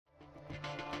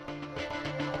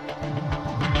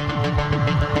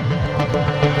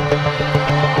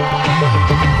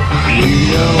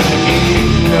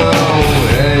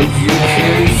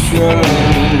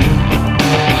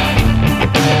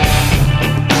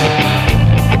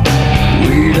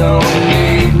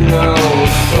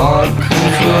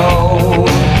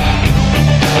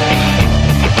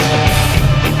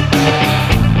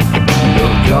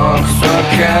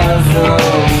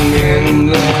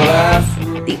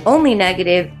only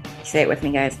negative, say it with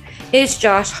me, guys, is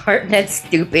Josh Hartnett's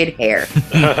stupid hair.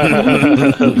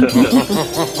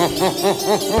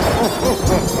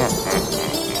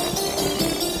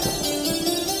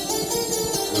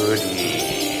 Good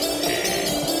evening.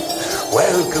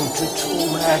 Welcome to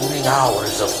 2 maddening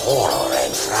hours of horror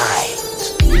and fright.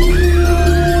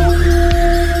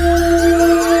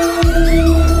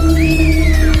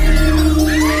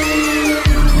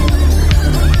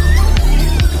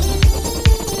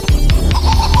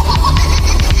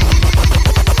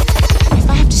 If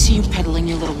I have to see you peddling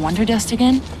your little wonder dust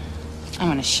again, I'm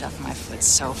gonna shove my foot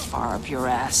so far up your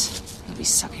ass, you'll be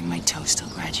sucking my toes till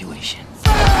graduation.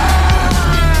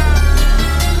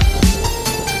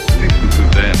 Listen to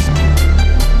them.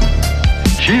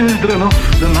 Children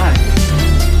of the night.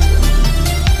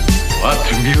 What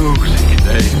music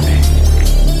they make.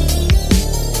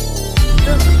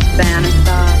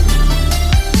 Fantasize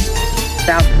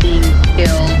about being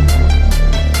killed.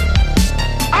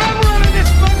 I'm running this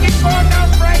fucking bar now,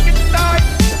 Frankenstein,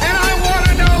 and I want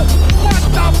to know what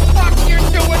the fuck you're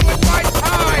doing with my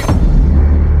time.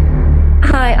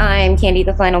 Hi, I'm Candy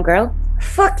the Final Girl.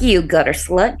 Fuck you, gutter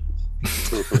slut.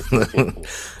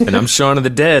 And I'm Shaun of the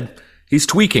Dead. He's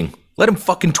tweaking. Let him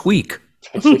fucking tweak.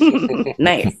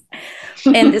 Nice.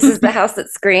 And this is The House That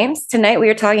Screams. Tonight we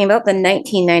are talking about the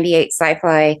 1998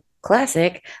 sci-fi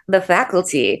classic, The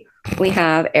Faculty. We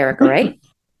have Erica Wright.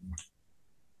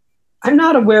 I'm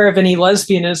not aware of any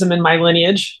lesbianism in my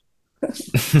lineage.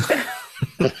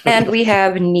 And we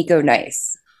have Nico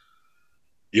Nice.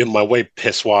 You're in my way,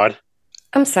 pisswad.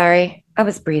 I'm sorry. I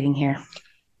was breathing here.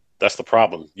 That's the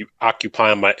problem. You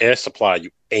occupying my air supply, you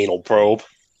anal probe.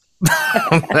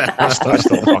 I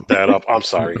still fucked that up. I'm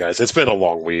sorry, guys. It's been a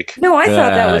long week. No, I thought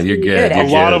that was you're really good. good. A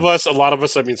lot of us.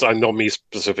 I mean, I know me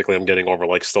specifically. I'm getting over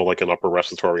still an upper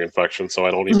respiratory infection, so I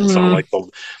don't even sound like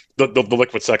the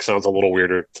liquid sex sounds a little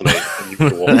weirder tonight than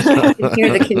usual. I can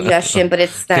hear the congestion, but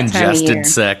it's that time of year. Congested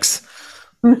sex.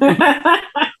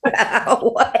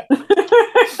 What?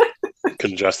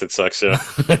 Congested sex, yeah.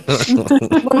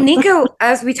 Well, Nico,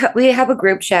 as we have a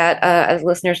group chat, as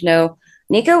listeners know,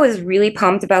 Nico was really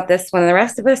pumped about this one. The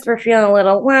rest of us were feeling a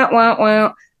little wah, wah,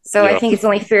 wah. So Yeah. I think it's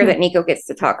only fair that Nico gets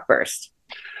to talk first.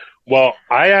 Well,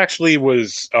 I actually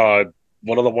was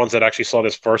one of the ones that actually saw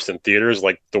this first in theaters,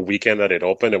 like the weekend that it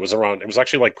opened. It was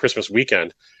actually like Christmas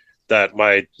weekend that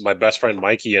my best friend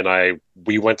Mikey and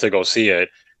we went to go see it,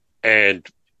 and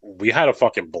we had a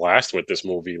fucking blast with this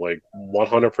movie. Like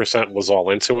 100% was all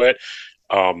into it.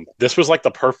 This was like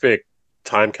the perfect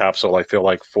time capsule, I feel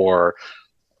like, for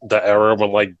the era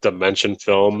when like Dimension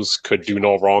Films could do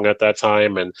no wrong at that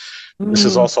time. And this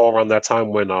is also around that time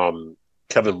when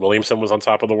Kevin Williamson was on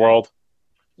top of the world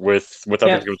with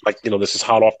everything. It was like, this is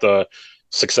hot off the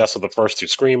success of the first two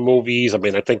Scream movies. I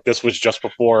mean, I think this was just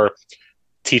before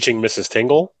Teaching Mrs.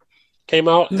 Tingle came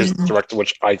out, his director,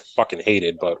 which I fucking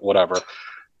hated, but whatever.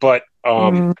 But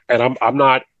and I'm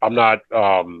not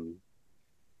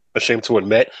ashamed to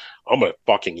admit I'm a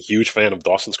fucking huge fan of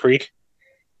Dawson's Creek,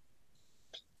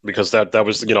 because that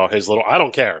was his little, I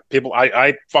don't care, people,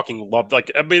 I fucking loved,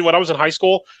 like, I mean, when I was in high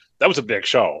school, that was a big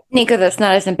show. Nico, that's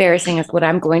not as embarrassing as what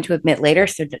I'm going to admit later,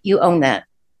 so you own that.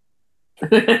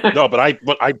 No, but I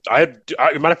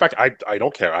matter of fact, I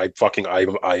don't care. I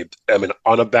am an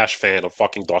unabashed fan of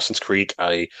fucking Dawson's Creek.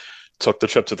 I took the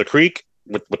trip to the creek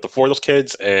with the four of those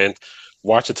kids and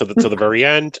watched it to the very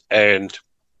end, and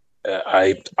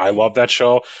I love that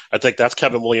show. I think that's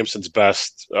Kevin Williamson's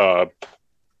best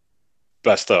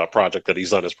project that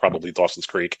he's done is probably Dawson's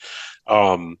Creek.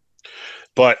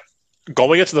 But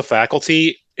going into The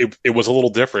Faculty, it was a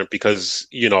little different because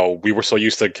we were so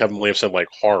used to Kevin Williamson like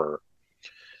horror.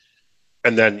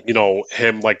 And then,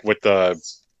 him like with the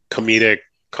comedic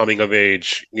coming of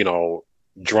age,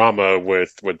 drama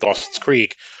with Dawson's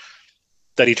Creek,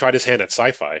 that he tried his hand at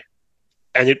sci-fi.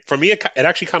 And for me, it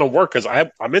actually kind of worked because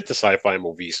I'm into sci-fi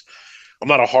movies. I'm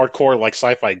not a hardcore like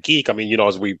sci-fi geek. I mean,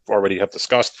 as we already have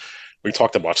discussed, we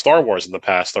talked about Star Wars in the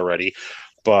past already.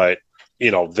 But,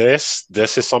 this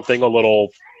is something a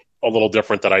little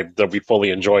different that we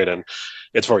fully enjoyed. And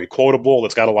it's very quotable.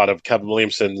 It's got a lot of Kevin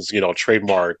Williamson's,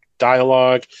 trademark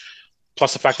dialogue.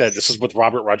 Plus the fact that this is with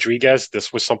Robert Rodriguez,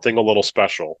 this was something a little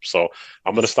special. So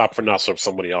I'm going to stop for now so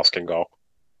somebody else can go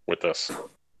with this.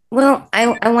 Well,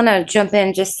 I want to jump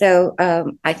in just so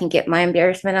I can get my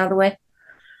embarrassment out of the way.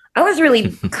 I was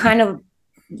really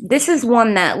this is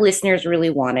one that listeners really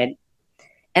wanted.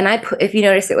 And if you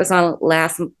notice, it was on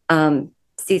last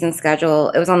season schedule.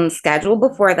 It was on the schedule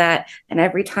before that. And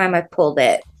every time I pulled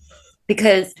it,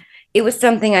 because it was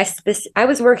something I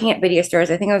was working at video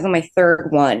stores. I think I was on my third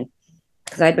one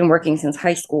because I'd been working since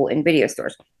high school in video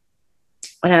stores.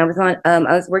 when I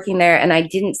was working there, and I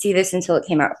didn't see this until it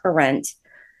came out for rent.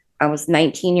 I was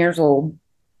 19 years old,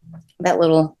 that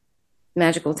little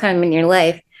magical time in your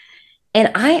life.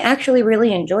 And I actually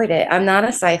really enjoyed it. I'm not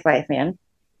a sci-fi fan,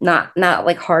 not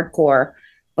like hardcore,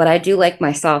 but I do like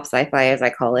my soft sci-fi, as I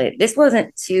call it. This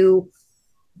wasn't too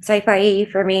sci-fi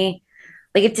for me.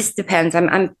 Like it just depends.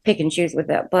 I'm pick and choose with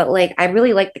it, but like I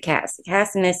really like the cast. The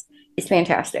cast in this is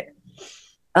fantastic.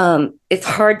 It's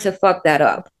hard to fuck that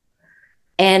up.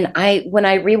 And when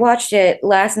I rewatched it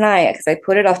last night, because I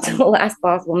put it off to the last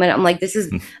possible minute, I'm like, this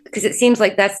is because it seems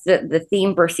like that's the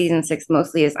theme for season 6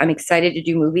 mostly is I'm excited to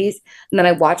do movies. And then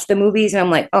I watch the movies and I'm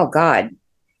like, oh God,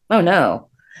 oh no.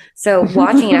 So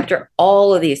watching it after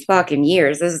all of these fucking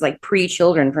years, this is like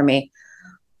pre-children for me.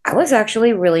 I was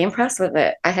actually really impressed with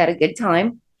it. I had a good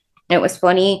time. It was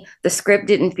funny. The script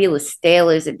didn't feel as stale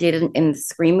as it did in the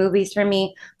Scream movies for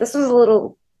me. This was a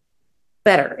little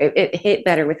better. It hit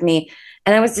better with me.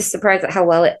 And I was just surprised at how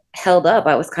well it held up.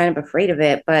 I was kind of afraid of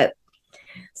it. But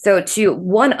so to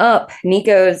one up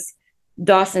Nico's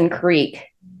Dawson Creek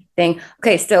thing.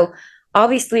 Okay, so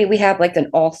obviously we have like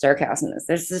an all-star cast in this.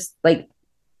 There's just like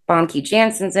Bonke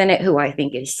Jansen's in it, who I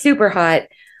think is super hot.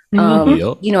 You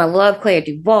know, I love Clea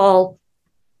Duvall.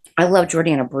 I love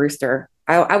Jordana Brewster.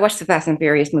 I watched the Fast and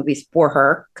Furious movies for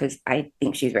her because I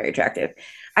think she's very attractive.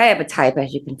 I have a type,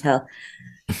 as you can tell.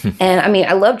 And I mean,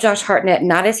 I love Josh Hartnett,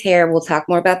 not his hair. We'll talk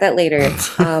more about that later.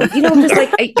 You know, just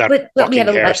like, but we had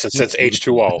a hair since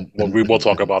H2O. Well, we will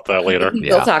talk about that later.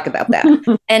 We'll talk about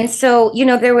that. And so, you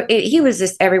know, he was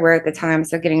just everywhere at the time.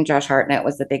 So getting Josh Hartnett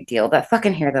was the big deal. That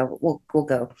fucking hair, though, we'll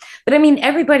go. But I mean,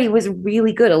 everybody was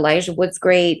really good. Elijah Wood's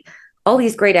great. All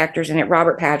these great actors in it.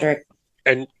 Robert Patrick.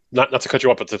 And not to cut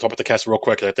you up, but to talk about the cast real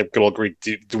quick, I think we'll agree.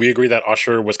 Do we agree that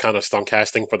Usher was kind of stunt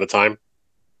casting for the time?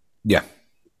 Yeah.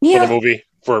 For the movie.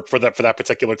 For that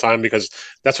particular time, because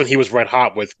that's when he was red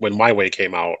hot with when My Way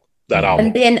came out, that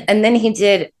album. And then he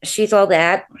did She's All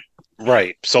That.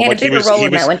 Right. So he had like a bigger role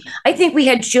in that one. I think we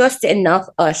had just enough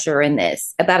Usher in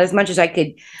this, about as much as I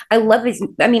could. I love his.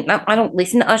 I mean, I don't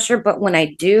listen to Usher, but when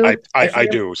I do, I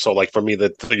do. So like for me,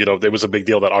 that you know, there was a big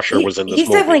deal that Usher was in this. He's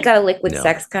movie. Definitely got a Liquid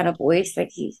Sex kind of voice.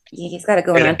 Like he's got it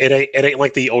going on. It ain't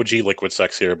like the OG Liquid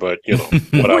Sex here, but you know,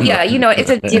 whatever. Well, yeah, you know, it's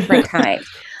a different kind.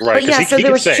 Right. But yeah, so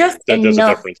there was just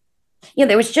enough. Yeah,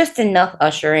 there was just enough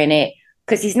Usher in it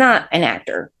because he's not an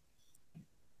actor.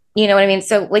 You know what I mean?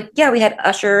 So, like, yeah, we had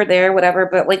Usher there, whatever,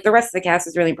 but like the rest of the cast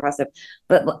is really impressive.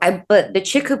 But the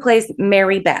chick who plays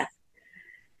Mary Beth,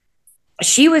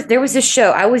 there was a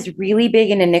show. I was really big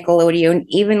into Nickelodeon,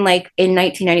 even like in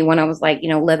 1991, I was like,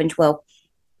 11, 12.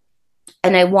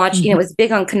 And I watched, it was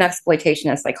big on Canucksploitation,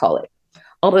 as I call it.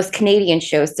 All those Canadian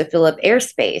shows to fill up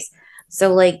airspace.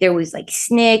 So like there was like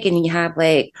Snick, and you have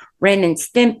like Ren and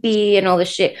Stimpy and all this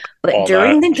shit. But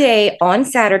during the day on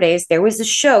Saturdays, there was a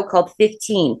show called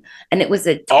 15, and it was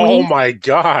a 20. Oh my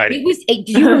God. It was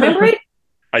do you remember it?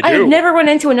 I do. I have never run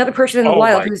into another person in the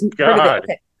wild who's heard of it.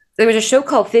 Okay. There was a show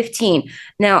called 15.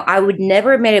 Now I would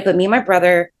never admit it, but me and my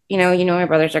brother, you know my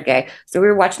brothers are gay. So we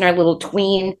were watching our little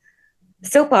tween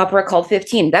soap opera called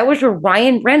 15. That was where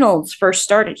Ryan Reynolds first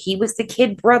started. He was the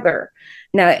kid brother.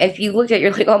 Now, if you looked at it,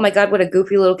 you're like, oh my God, what a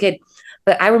goofy little kid.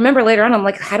 But I remember later on, I'm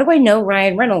like, how do I know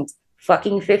Ryan Reynolds?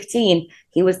 Fucking 15.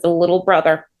 He was the little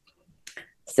brother.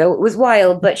 So it was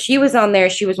wild, but she was on there.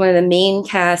 She was one of the main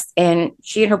cast, and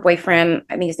she and her boyfriend,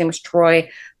 I think his name was Troy,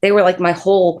 they were like my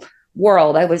whole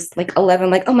world. I was like 11,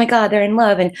 like, oh my God, they're in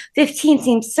love. And 15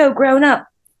 seems so grown up.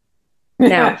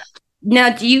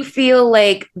 Now, do you feel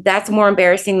like that's more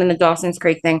embarrassing than the Dawson's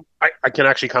Creek thing? I can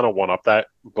actually kind of one up that,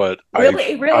 but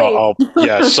really,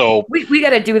 yeah. So we got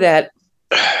to do that.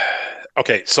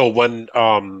 Okay, so when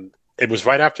it was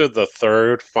right after the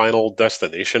third Final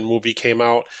Destination movie came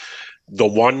out, the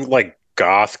one like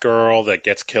goth girl that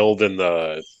gets killed in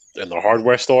the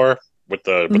hardware store with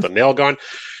the nail gun.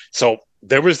 So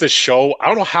there was this show. I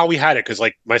don't know how we had it because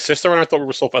like my sister and I thought we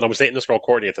were so fun. I was dating this girl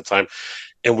Courtney at the time.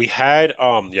 And we had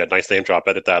nice name drop.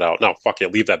 Edit that out. No, fuck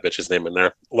it. Leave that bitch's name in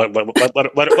there. Let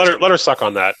her suck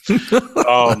on that.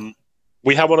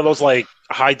 We had one of those like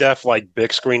high def like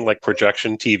big screen like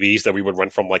projection TVs that we would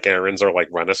rent from like Aaron's or like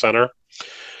Rent-A-Center.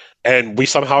 And we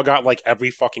somehow got like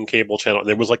every fucking cable channel. And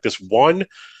there was like this one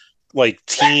like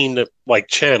teen like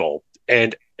channel,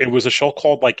 and it was a show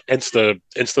called like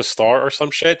Insta Star or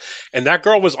some shit. And that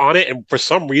girl was on it, and for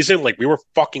some reason like we were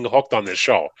fucking hooked on this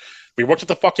show. We worked at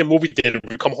the fucking movie theater.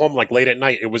 We'd come home like late at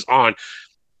night. It was on.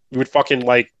 We would fucking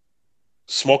like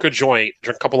smoke a joint,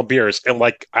 drink a couple of beers, and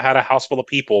like I had a house full of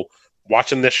people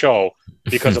watching this show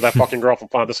because of that fucking girl from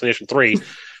Final Destination 3.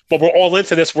 But we're all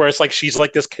into this where it's like she's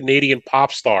like this Canadian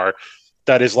pop star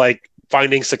that is like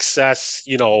finding success,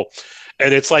 and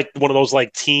it's like one of those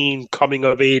like teen coming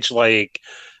of age, like,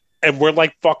 and we're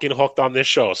like fucking hooked on this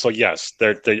show. So yes,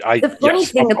 the funny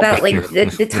thing about like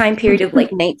the time period of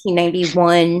like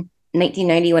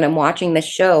 1990 when I'm watching this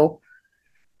show,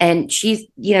 and she's,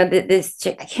 this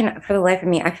chick, I cannot, for the life of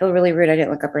me, I feel really rude. I didn't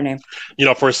look up her name.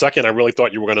 For a second, I really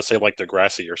thought you were going to say like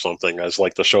Degrassi or something as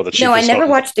like the show that she. No, I never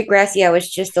watched Degrassi. I was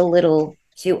just a little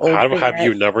too old. How have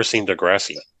you never seen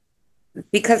Degrassi?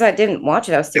 Because I didn't watch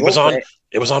it. I was too old for it.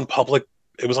 It was on public.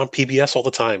 It was on PBS all the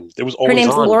time. It was always Her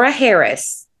name's on. Laura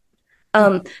Harris.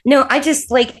 No, I just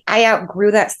like, I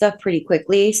outgrew that stuff pretty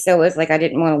quickly. So it was like, I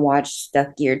didn't want to watch stuff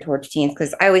geared towards teens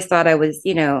because I always thought I was,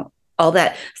 all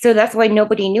that. So that's why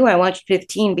nobody knew I watched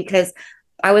 15, because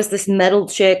I was this metal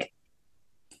chick.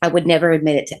 I would never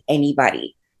admit it to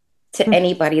anybody.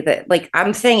 That, like,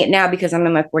 I'm saying it now because I'm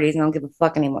in my 40s and I don't give a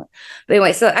fuck anymore. But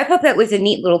anyway, so I thought that was a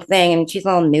neat little thing, and she's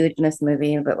all nude in this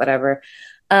movie, but whatever.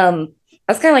 I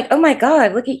was kind of like, oh my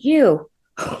God, look at you.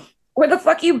 Where the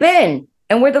fuck you been?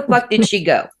 And where the fuck did she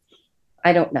go?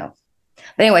 I don't know.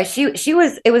 But anyway,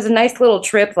 it was a nice little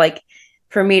trip, like,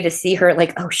 for me to see her,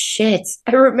 like, oh shit,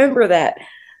 I remember that.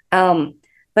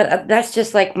 But that's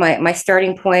just like my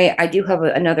starting point. I do have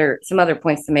some other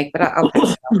points to make, but I'll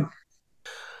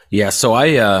Yeah, so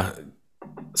I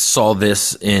saw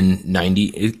this in 90.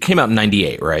 It came out in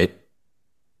 98, right?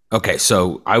 Okay,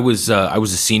 so I was a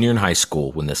senior in high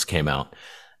school when this came out,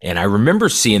 and I remember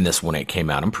seeing this when it came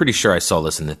out. I'm pretty sure I saw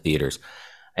this in the theaters,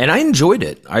 and I enjoyed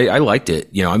it. I liked it.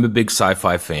 I'm a big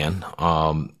sci-fi fan,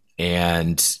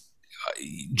 and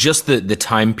just the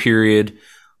time period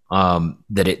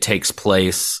that it takes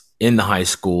place in the high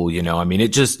school. I mean,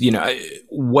 it just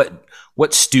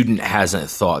what student hasn't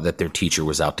thought that their teacher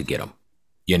was out to get them,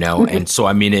 And so,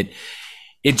 I mean,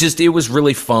 it was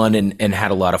really fun and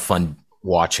had a lot of fun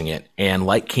watching it. And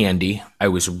like Candy, I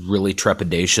was really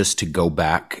trepidatious to go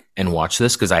back and watch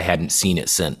this because I hadn't seen it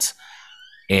since,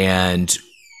 and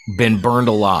been burned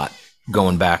a lot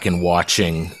going back and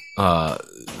watching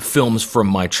films from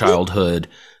my childhood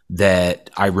that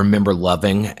I remember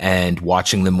loving and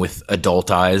watching them with adult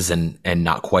eyes and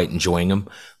not quite enjoying them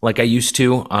like I used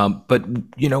to. But,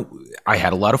 I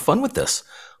had a lot of fun with this.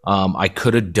 I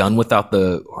could have done without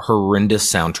the horrendous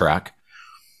soundtrack.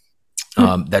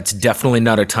 That's definitely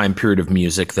not a time period of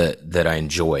music that I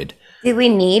enjoyed. Do we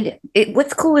need it?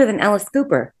 What's cooler than Alice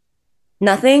Cooper?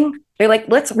 Nothing. They're like,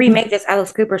 let's remake this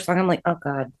Alice Cooper song. I'm like, oh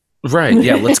God. Right.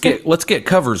 Yeah. Let's get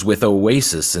covers with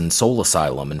Oasis and Soul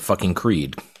Asylum and fucking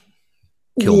Creed.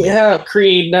 Kill me.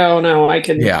 Creed. No, I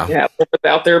can live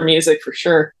without their music for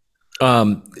sure.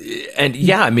 And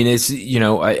yeah, I mean, it's,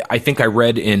 I think I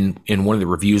read in one of the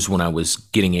reviews when I was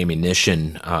getting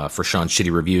ammunition for Sean's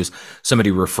Shitty Reviews, somebody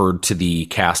referred to the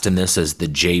cast in this as the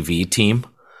JV team.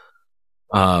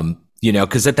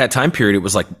 Because at that time period, it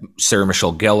was like Sarah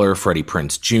Michelle Gellar, Freddie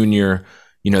Prinze Jr.,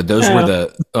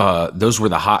 those were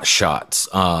the hot shots.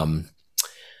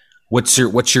 What's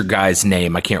your guy's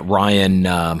name? I can't.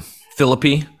 Ryan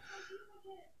Phillippe.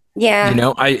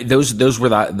 Yeah. Those were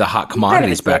the hot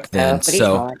commodities back then.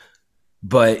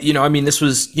 But I mean, this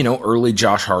was early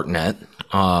Josh Hartnett.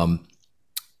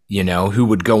 Who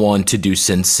would go on to do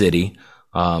Sin City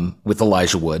with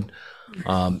Elijah Wood.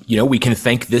 We can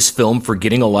thank this film for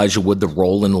getting Elijah Wood the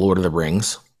role in Lord of the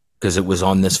Rings, because it was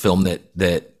on this film that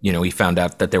he found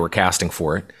out that they were casting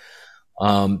for it.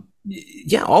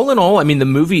 All in all, I mean, the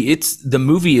movie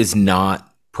is not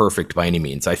perfect by any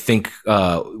means. I think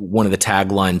one of the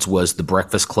taglines was "The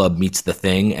Breakfast Club meets The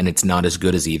Thing," and it's not as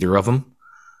good as either of them.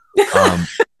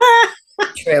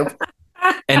 True.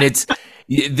 And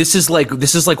this is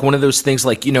like one of those things,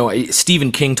 like,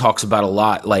 Stephen King talks about a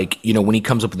lot, like, when he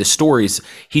comes up with his stories,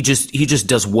 he just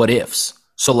does what ifs.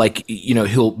 So like,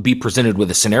 he'll be presented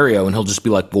with a scenario and he'll just be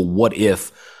like, well, what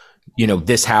if,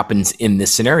 this happens in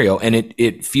this scenario? And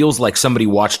it feels like somebody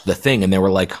watched The Thing and they were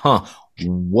like,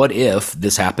 what if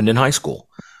this happened in high school?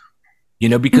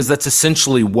 Because that's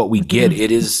essentially what we get.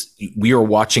 We are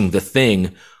watching The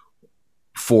Thing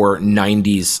for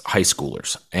 90s high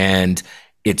schoolers, and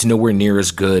it's nowhere near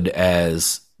as good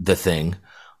as The Thing.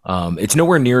 It's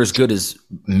nowhere near as good as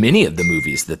many of the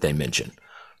movies that they mention.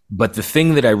 But the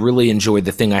thing that I really enjoyed,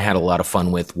 the thing I had a lot of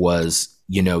fun with was,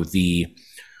 the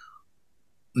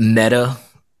meta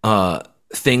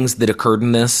things that occurred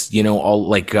in this, all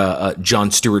like Jon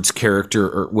Stewart's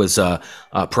character was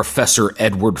Professor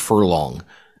Edward Furlong.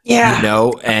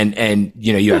 Yeah. And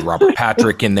you had Robert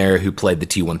Patrick in there who played the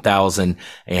T-1000,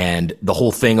 and the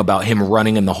whole thing about him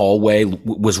running in the hallway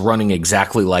was running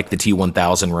exactly like the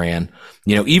T-1000 ran.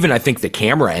 Even I think the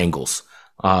camera angles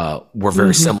were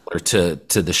very similar to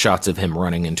the shots of him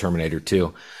running in Terminator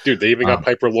 2. Dude, they even got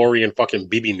Piper Laurie and fucking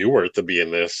BB Newirth to be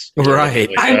in this. Right.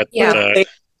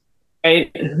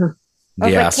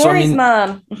 Yeah, so I mean,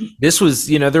 mom. This was,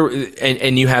 you know, there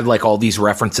and you had like all these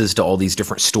references to all these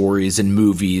different stories and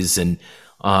movies, and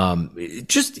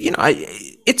just, you know,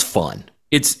 it's fun.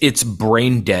 It's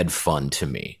brain dead fun to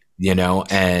me, you know.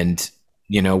 And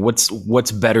you know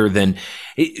what's better than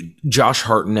Josh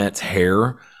Hartnett's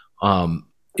hair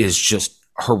is just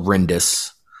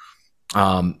horrendous.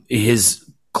 His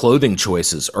clothing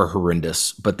choices are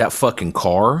horrendous, but that fucking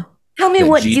car. Tell me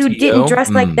what GTO, dude didn't dress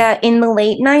like that in the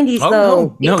late 90s,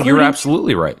 though. No, you're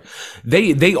absolutely right.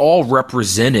 They all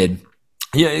represented,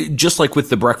 yeah, just like with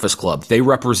the Breakfast Club, they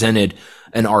represented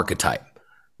an archetype,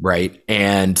 right?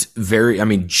 And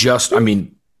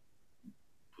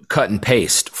cut and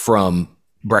paste from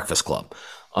Breakfast Club.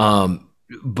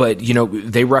 But, you know,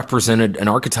 they represented an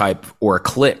archetype or a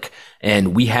clique,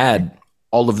 and we had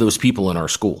all of those people in our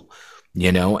school,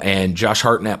 you know, and Josh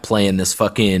Hartnett playing this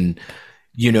fucking,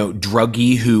 you know,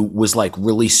 druggie who was like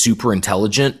really super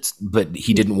intelligent, but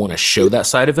he didn't want to show that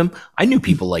side of him. I knew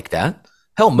people like that.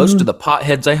 Hell, most of the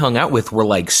potheads I hung out with were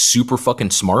like super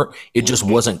fucking smart. It just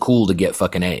wasn't cool to get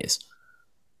fucking A's,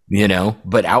 you know,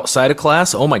 but outside of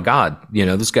class, oh my God, you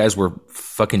know, those guys were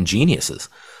fucking geniuses.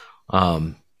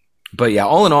 But yeah,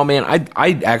 all in all, man,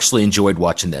 I actually enjoyed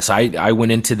watching this. I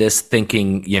went into this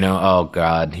thinking, you know, oh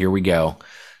God, here we go,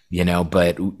 you know,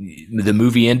 but the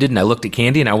movie ended and I looked at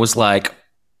Candy and I was like,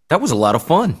 that was a lot of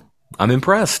fun. I'm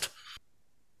impressed.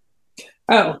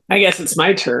 Oh, I guess it's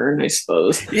my turn, I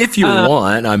suppose. If you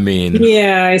want, I mean.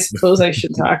 Yeah, I suppose I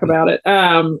should talk about it.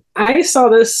 I saw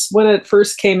this when it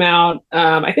first came out.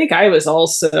 I think I was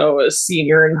also a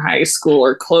senior in high school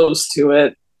or close to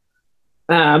it.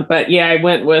 But yeah, I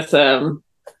went with a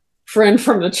friend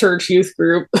from the church youth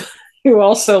group who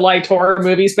also liked horror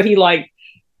movies, but he liked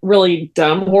really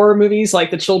dumb horror movies like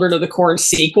the Children of the Corn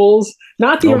sequels,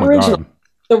 not the original,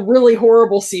 the really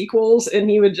horrible sequels. And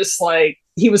he would just like,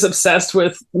 he was obsessed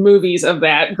with movies of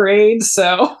that grade.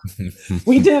 So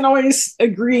we didn't always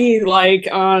agree like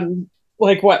on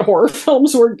like what horror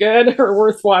films were good or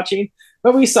worth watching,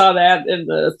 but we saw that in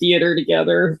the theater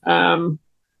together. And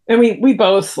we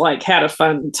both like had a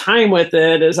fun time with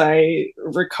it, as I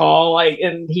recall. Like,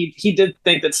 and he did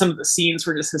think that some of the scenes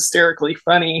were just hysterically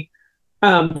funny.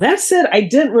 That said, I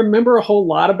didn't remember a whole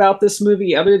lot about this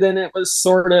movie other than it was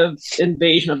sort of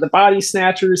Invasion of the Body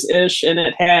Snatchers ish, and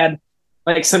it had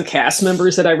like some cast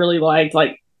members that I really liked.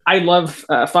 Like, I love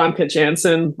Famke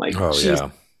Janssen. Like, she's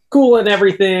cool and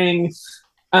everything.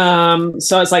 So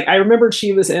I was like, I remembered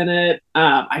she was in it.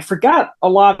 I forgot a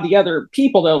lot of the other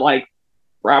people though. Like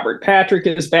Robert Patrick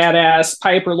is badass.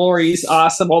 Piper Laurie's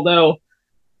awesome. Although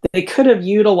they could have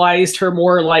utilized her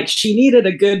more. Like, she needed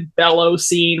a good bellow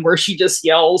scene where she just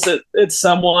yells at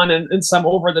someone in some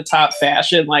over the top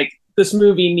fashion. Like, this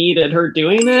movie needed her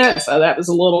doing that. So that was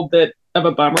a little bit of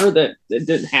a bummer that it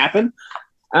didn't happen.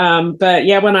 But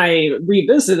yeah, when I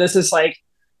revisit this, it's like,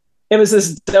 it was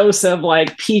this dose of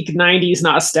like peak 90s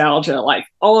nostalgia, like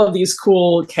all of these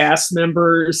cool cast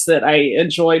members that I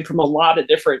enjoyed from a lot of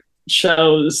different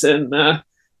shows. And I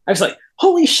was like,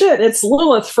 holy shit, it's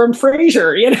Lilith from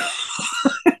Frasier, you know,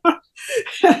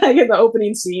 I get the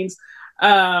opening scenes.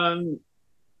 But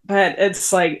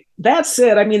it's like, that's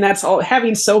it. I mean, that's all.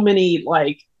 Having so many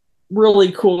like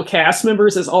really cool cast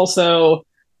members is also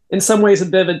in some ways a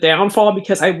bit of a downfall,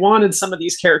 because I wanted some of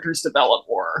these characters to develop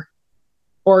more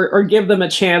or give them a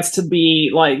chance to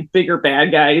be like bigger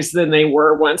bad guys than they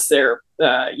were once they're,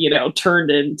 you know,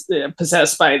 turned and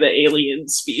possessed by the alien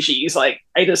species. Like,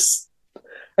 I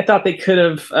thought they could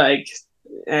have, like,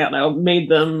 I don't know, made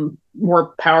them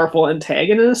more powerful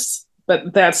antagonists.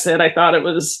 But that's it. I thought it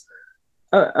was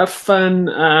a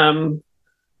fun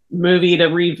movie to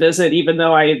revisit, even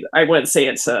though I wouldn't say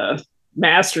it's a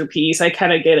masterpiece. I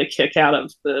kind of get a kick out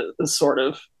of the sort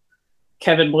of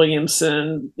Kevin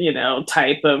Williamson, you know,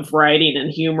 type of writing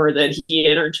and humor that he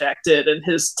interjected, and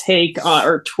his take on,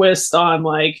 or twist on,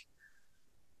 like,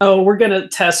 oh, we're going to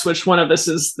test which one of us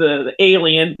is the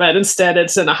alien, but instead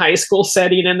it's in a high school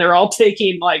setting and they're all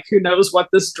taking like, who knows what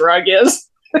this drug is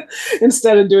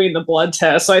instead of doing the blood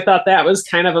test. So I thought that was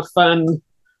kind of a fun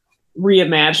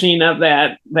reimagining of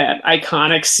that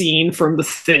iconic scene from The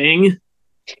Thing.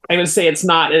 I would say it's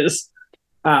not as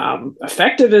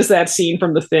effective as that scene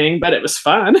from The Thing, but it was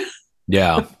fun.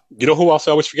 Yeah. You know who else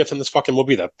I always forgets in this fucking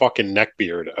movie? That fucking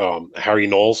neckbeard, Harry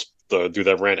Knowles, the dude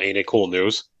that ran Ain't It Cool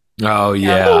News. Oh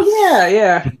yeah. Oh yeah.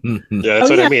 Yeah, that's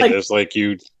what I mean. Like, there's like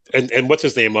you and what's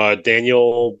his name?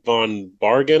 Daniel von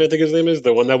Bargen, I think his name is,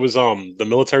 the one that was the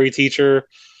military teacher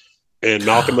in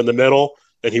Malcolm in the Middle,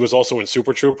 and he was also in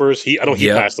Super Troopers. I know he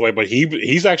passed away, but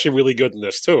he's actually really good in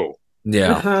this too.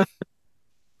 Yeah.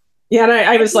 Yeah, and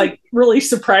I was like really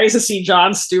surprised to see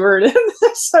Jon Stewart in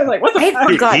this. I'm like, what the I fuck?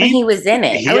 forgot he was in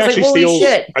it. I was like, holy steals,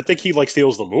 shit. I think he like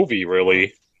steals the movie,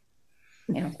 really.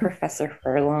 Yeah, Professor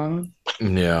Furlong.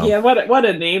 Yeah. Yeah, what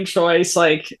a name choice.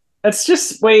 Like, it's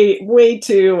just way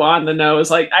too on the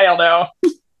nose. Like, I don't know.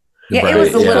 Yeah, it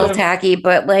was a little tacky,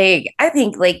 but like I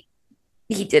think like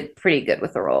he did pretty good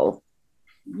with the role.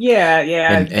 Yeah.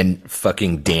 And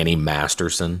fucking Danny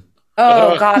Masterson.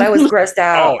 Oh God, I was grossed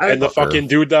out. Oh, and the fucking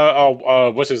dude,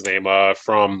 what's his name?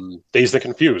 From Dazed and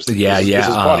Confused. Yeah, his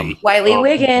buddy. Wiley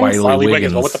Wiggins. Wiley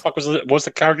Wiggins. What the fuck was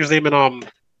the character's name in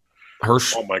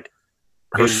Hirsch? Oh my,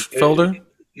 Hirschfelder?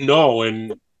 No,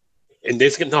 and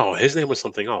Dazed and no, his name was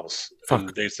something else. From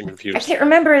Dazed and Confused. I can't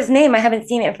remember his name. I haven't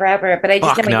seen it forever, but I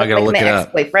just now I gotta look it up.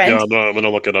 Ex-boyfriend. Yeah, no, I'm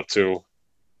gonna look it up too.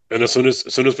 And as soon as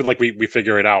we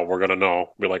figure it out, we're gonna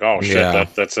know. We're like, oh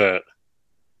shit, that's it.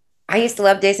 I used to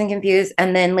love Dazed and Confused,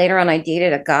 and then later on, I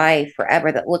dated a guy forever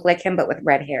that looked like him but with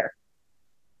red hair.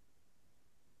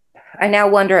 I now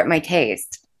wonder at my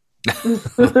taste. No, this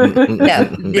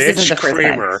isn't the first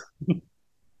Kramer.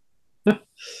 time.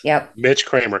 Yep. Mitch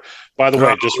Kramer. By the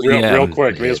way, just real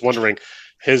quick, me just wondering,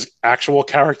 his actual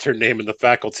character name in The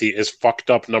Faculty is fucked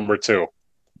up number 2.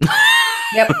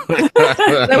 Yep.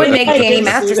 That would make Danny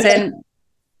Masterson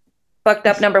fucked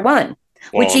up number 1.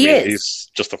 Well, Which he is.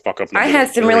 He's just a fuck up. I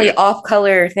had some really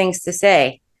off-color things to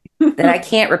say that I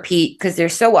can't repeat because they're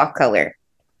so off-color.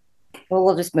 Well,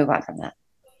 we'll just move on from that.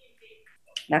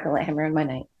 Not gonna let him ruin my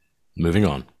night. Moving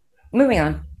on.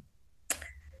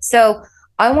 So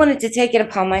I wanted to take it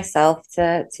upon myself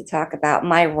to talk about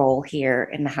my role here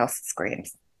in the House of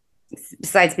Screams,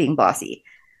 besides being bossy.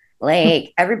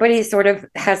 Like everybody sort of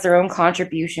has their own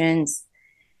contributions.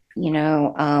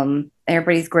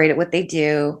 Everybody's great at what they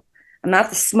do. I'm not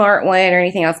the smart one or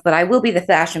anything else, but I will be the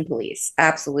fashion police.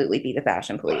 Absolutely be the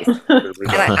fashion police.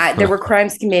 And there were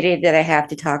crimes committed that I have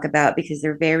to talk about because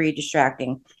they're very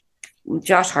distracting.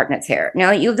 Josh Hartnett's hair. Now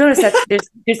you'll notice that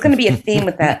there's going to be a theme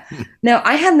with that. Now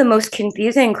I had the most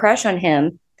confusing crush on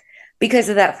him because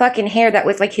of that fucking hair that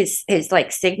was like his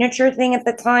like signature thing at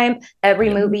the time.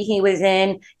 Every movie he was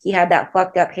in, he had that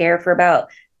fucked up hair for about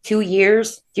 2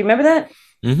 years. Do you remember that?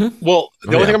 Mm-hmm. Well,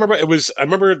 the only thing I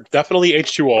remember definitely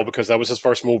H2O because that was his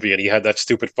first movie and he had that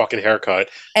stupid fucking haircut.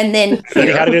 And then he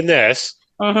had it in this.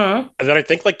 Mm-hmm. And then I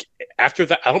think like after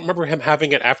that, I don't remember him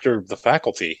having it after The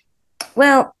Faculty.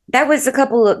 Well, that was a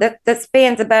couple of that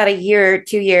spans about a year,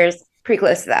 2 years, pretty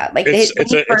close to that. Like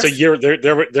it's a year.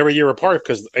 They're a year apart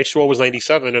because H2O was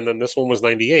 97 and then this one was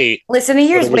 98. Listen, a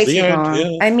year's way too long.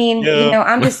 Yeah. I mean,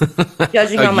 I'm just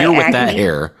judging on my year with acne. that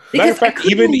hair. Matter of fact,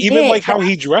 even like how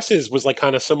he dresses was like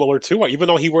kind of similar too. Even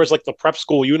though he wears like the prep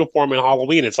school uniform in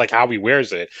Halloween, it's like how he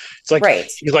wears it. It's like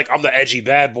he's like, I'm the edgy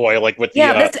bad boy, like with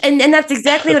and that's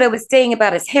exactly what I was saying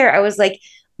about his hair. I was like,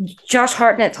 Josh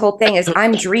Hartnett's whole thing is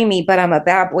I'm dreamy, but I'm a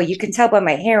bad boy. You can tell by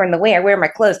my hair and the way I wear my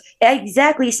clothes. I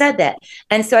exactly said that.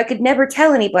 And so I could never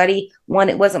tell anybody, one,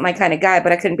 it wasn't my kind of guy,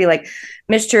 but I couldn't be like,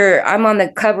 Mr. I'm on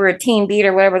the cover of Teen Beat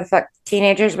or whatever the fuck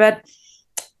teenagers read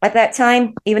at that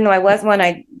time. Even though I was one,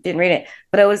 I didn't read it.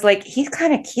 But I was like, he's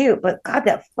kind of cute, but God,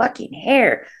 that fucking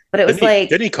hair. But it was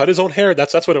did he cut his own hair?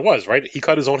 That's what it was, right? He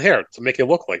cut his own hair to make it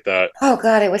look like that. Oh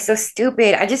God, it was so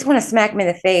stupid. I just want to smack him in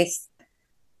the face.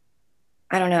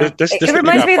 I don't know. It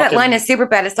reminds me of that line in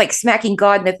Superbad. It's like smacking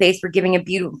God in the face for giving a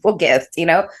beautiful gift.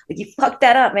 Like you fucked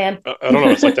that up, man. I don't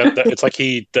know. It's like that. It's like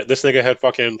this nigga had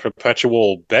fucking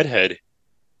perpetual bedhead.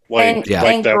 And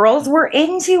girls were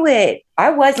into it. I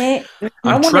wasn't.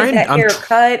 I wanted that hair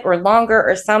cut or longer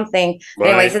or something.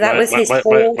 Anyway, so that was his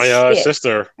whole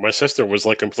shit. My sister was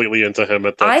like completely into him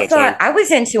at that I thought time. I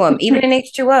was into him, even in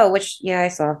H2O, which I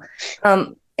saw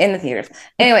in the theaters.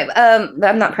 Anyway,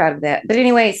 I'm not proud of that. But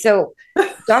anyway, so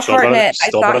Josh Hartnett, I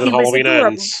thought he was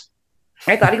adorable.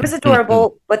 I thought he was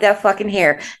adorable with that fucking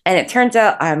hair. And it turns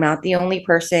out I'm not the only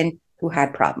person who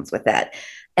had problems with that.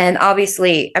 And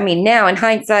obviously, I mean, now in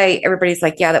hindsight, everybody's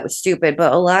like, yeah, that was stupid.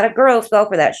 But a lot of girls fell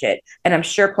for that shit. And I'm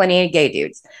sure plenty of gay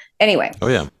dudes. Anyway. Oh,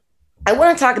 yeah. I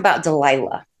want to talk about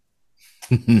Delilah,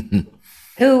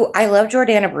 who I love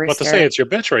Jordana Brewster. What to say? It's your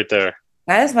bitch right there.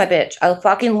 That is my bitch. I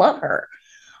fucking love her.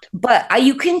 But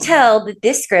you can tell that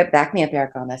this script, back me up,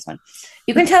 Erica, on this one.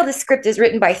 You can tell the script is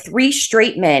written by 3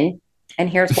 straight men. And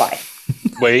here's why.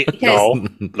 Wait, no,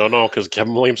 because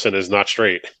Kevin Williamson is not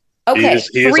straight. Okay, he is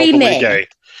 3 men. Gay.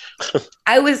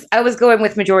 I was going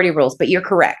with majority rules, but you're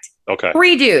correct. Okay.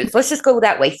 3 dudes. Let's just go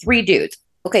that way. 3 dudes.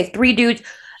 Okay, 3 dudes.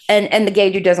 And the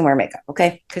gay dude doesn't wear makeup,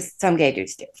 okay? Because some gay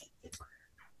dudes do.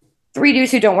 three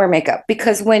dudes who don't wear makeup.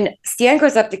 Because when Stan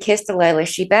goes up to kiss Delilah,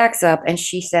 she backs up and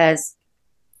she says,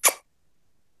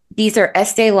 "These are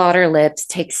Estee Lauder lips.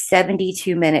 Take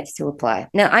 72 minutes to apply."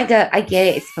 Now I get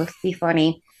it. It's supposed to be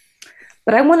funny,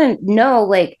 but I want to know,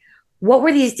 like, what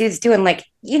were these dudes doing? Like,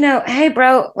 hey,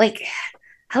 bro, like,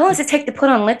 how long does it take to put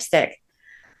on lipstick?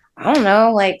 I don't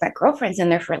know. Like, my girlfriend's in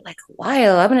there for like a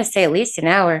while. I'm going to say at least an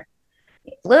hour.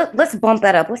 Let's bump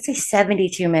that up. Let's say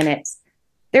 72 minutes.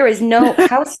 There is no,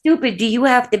 how stupid do you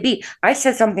have to be? I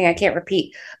said something I can't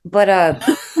repeat, but I'm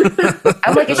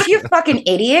like, is she a fucking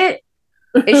idiot?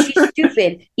 Is she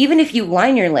stupid? Even if you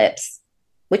line your lips,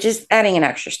 which is adding an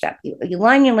extra step, you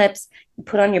line your lips, you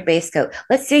put on your base coat.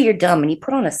 Let's say you're dumb and you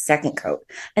put on a second coat,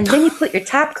 and then you put your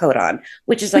top coat on,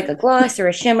 which is like a gloss or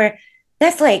a shimmer.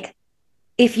 That's like,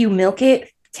 if you milk it,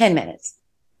 10 minutes.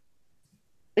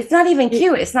 It's not even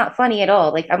cute. It's not funny at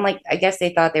all. Like, I'm like, I guess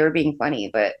they thought they were being funny,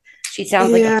 but she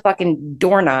sounds like a fucking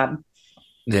doorknob.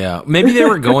 Yeah, maybe they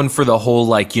were going for the whole,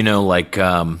 like, I'm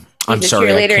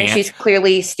sorry, I can't. And she's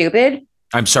clearly stupid.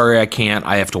 I'm sorry, I can't.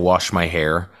 I have to wash my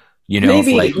hair.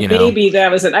 Maybe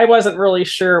that was it. I wasn't really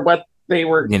sure what they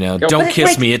were. Don't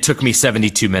kiss me. It took me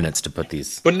 72 minutes to put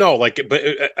these. But no,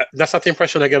 that's not the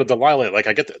impression I get of Delilah. Like,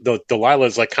 I get the Delilah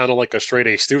is like kind of like a straight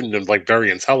A student and like very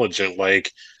intelligent.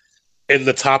 Like, in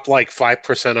the top like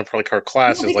 5% of like her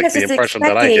class is like the impression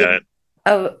that I get.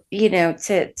 To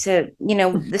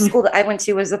the school that I went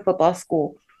to was a football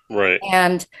school, right?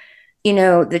 And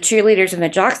the cheerleaders and the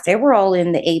jocks, they were all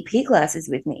in the AP classes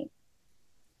with me.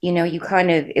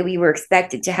 We were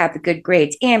expected to have the good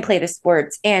grades and play the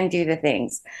sports and do the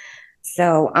things.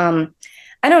 So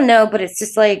I don't know, but it's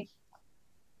just like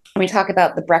when we talk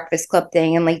about the Breakfast Club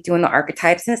thing and like doing the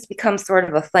archetypes, and it's become sort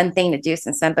of a fun thing to do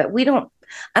since then. But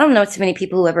I don't know too many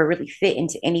people who ever really fit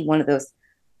into any one of those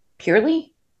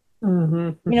purely.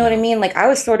 Mm-hmm. You know what I mean? Like, I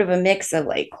was sort of a mix of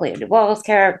like Clea Duvall's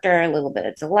character, a little bit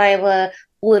of Delilah,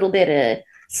 a little bit of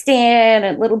Stan,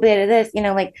 a little bit of this.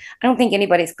 Like, I don't think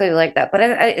anybody's clearly like that. But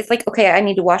it's like, okay, I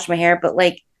need to wash my hair, but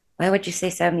like, why would you say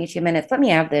 72 minutes? Let me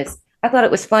have this. I thought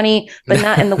it was funny, but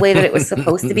not in the way that it was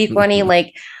supposed to be funny.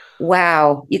 Like,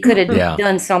 wow, you could have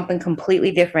done something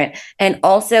completely different. And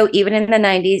also, even in the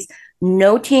 90s,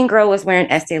 no teen girl was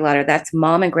wearing Estee Lauder. That's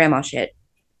mom and grandma shit.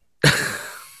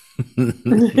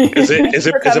 Is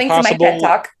it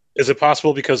possible? Is it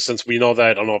possible, because since we know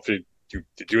that, I don't know if you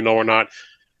do know or not,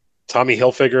 Tommy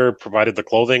Hilfiger provided the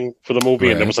clothing for the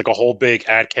movie, and there was like a whole big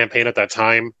ad campaign at that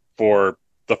time for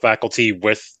the faculty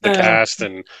with the cast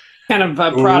and kind of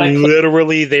a product.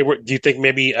 Literally, they were. Do you think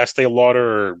maybe Estee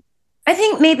Lauder? I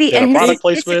think maybe, and product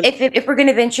placement. If we're going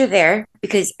to venture there,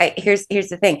 because here's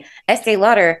the thing, Estee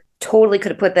Lauder totally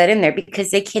could have put that in there,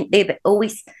 because they've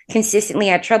always consistently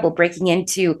had trouble breaking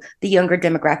into the younger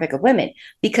demographic of women,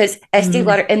 because Estee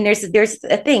Lauder, and there's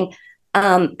a thing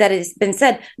that has been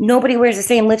said, nobody wears the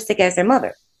same lipstick as their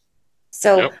mother.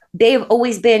 So they've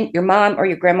always been, your mom or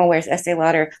your grandma wears Estee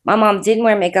Lauder. My mom didn't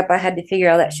wear makeup. I had to figure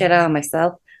all that shit out on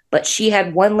myself, but she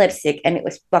had one lipstick and it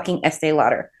was fucking Estee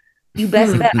Lauder. You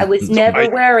best bet I was never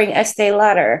wearing Estee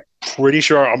Lauder. Pretty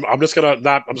sure. I'm just gonna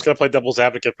play devil's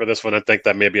advocate for this one. I think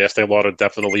that maybe Estee Lauder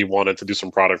definitely wanted to do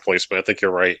some product placement. I think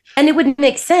you're right, and it would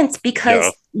make sense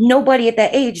because nobody at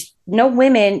that age, no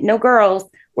women, no girls,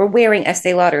 were wearing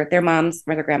Estee Lauder. Their moms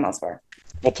or their grandmas were.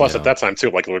 Well, plus at that time too,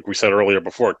 like we said earlier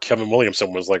before, Kevin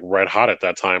Williamson was like red hot at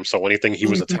that time. So anything he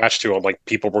was attached to, like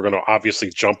people were going to obviously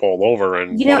jump all over.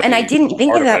 And and I didn't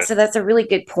think of that, so that's a really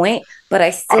good point. But I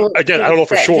still I don't know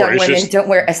for sure. Young women don't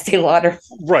wear Estee Lauder,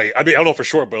 right? I mean, I don't know for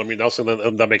sure, but I mean, also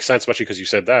that makes sense, especially because you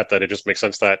said that it just makes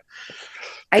sense that.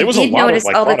 I did notice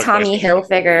all the Tommy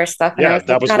Hilfiger stuff. And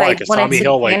that was why, because Tommy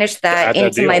Hill banish that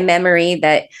into my memory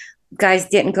that. Guys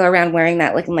didn't go around wearing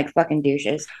that looking like fucking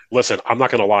douches. Listen, I'm not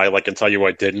gonna lie, and tell you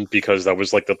I didn't, because that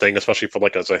was like the thing, especially for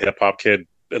as a hip hop kid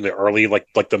in the early like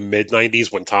the mid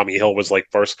 90s when Tommy Hill was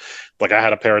first. I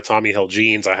had a pair of Tommy Hill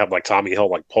jeans, I had Tommy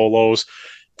Hill polos,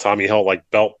 Tommy Hill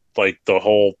belt, the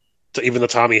whole, even the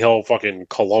Tommy Hill fucking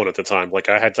cologne at the time.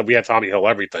 We had Tommy Hill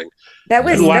everything. That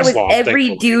was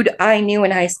every dude I knew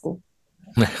in high school.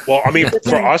 Well, I mean,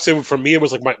 for me, it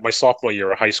was my sophomore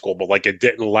year of high school, but it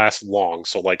didn't last long.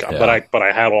 So but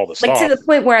I had all the stuff to the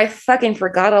point where I fucking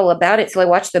forgot all about it. So I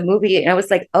watched the movie and I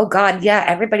was like, oh god, yeah,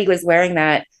 everybody was wearing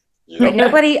that. But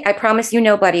I promise you,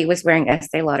 nobody was wearing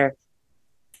Estee Lauder.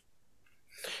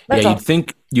 That's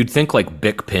you'd think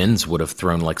Bic pins would have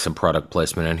thrown some product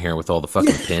placement in here with all the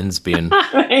fucking pins being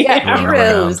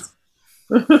heroes.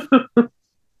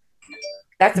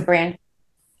 That's a brand.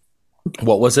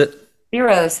 What was it?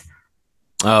 Heroes.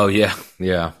 Oh yeah.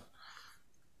 Yeah.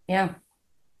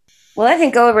 Well, I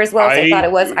didn't go over as well as I I- thought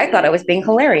it was. I thought it was being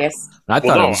hilarious. I Well,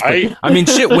 thought no, it was. I mean,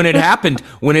 shit. When it happened,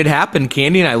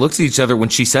 Candy and I looked at each other when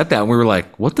she said that, and we were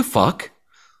like, "What the fuck?"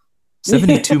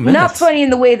 72 minutes. Not funny in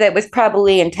the way that was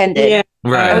probably intended. Yeah.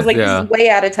 Right. I was like, yeah. this is way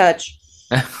out of touch.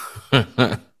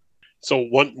 So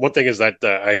one thing is that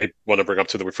I want to bring up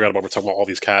too that we forgot about. We're talking about all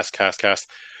these cast.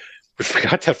 We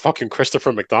forgot that fucking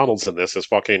Christopher McDonald's in this as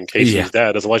fucking Casey's Yeah.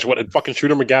 dad as Elijah Wood and fucking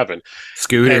Shooter McGavin.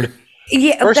 Scooter. And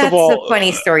Yeah, First of that's all, a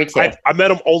funny story too. I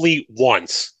met him only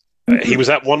once. He was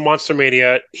at one Monster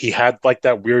Mania. He had like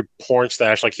that weird porn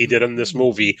stash like he did in this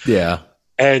movie. yeah.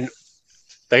 And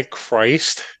thank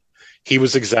Christ, he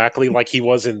was exactly like he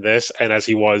was in this and as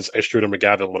he was as Shooter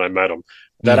McGavin when I met him.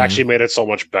 That Mhm. actually made it so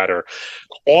much better.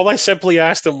 All I simply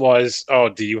asked him was, "Oh,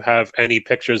 do you have any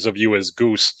pictures of you as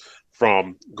Goose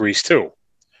from Grease 2?"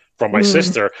 From my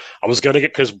sister. I was going to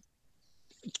get, because,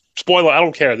 spoiler, I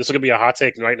don't care. This is going to be a hot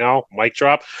take right now. Mic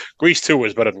drop. Grease 2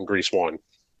 is better than Grease 1.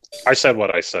 I said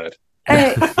what I said.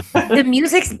 The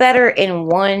music's better in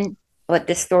one, but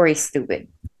the story's stupid.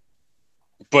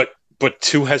 But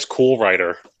 2 has Cool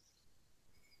Rider.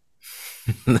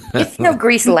 It's no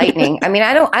Grease Lightning. I mean,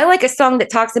 I like a song that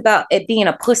talks about it being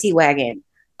a pussy wagon.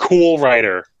 Cool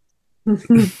Rider.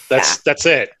 That's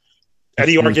it.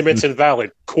 Any argument's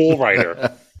invalid. Cool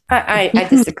Rider. I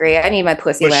disagree. I need my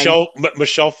pussy wagon.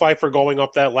 Michelle Pfeiffer going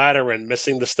up that ladder and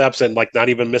missing the steps and like not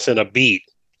even missing a beat.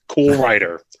 Cool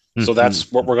Rider. So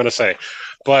that's what we're gonna say.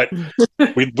 But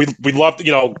we love,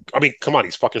 I mean, come on,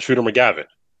 he's fucking Shooter McGavin.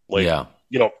 Like, Yeah.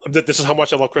 This is how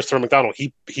much I love Christopher McDonald.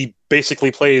 He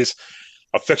basically plays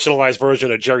a fictionalized version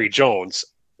of Jerry Jones,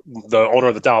 the owner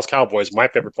of the Dallas Cowboys, my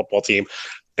favorite football team,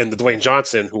 and the Dwayne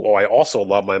Johnson, who I also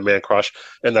love, my man crush,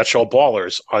 and that show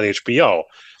Ballers on HBO.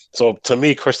 So to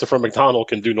me, Christopher McDonald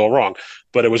can do no wrong.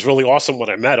 But it was really awesome when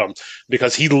I met him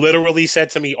because he literally said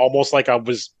to me almost like I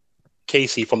was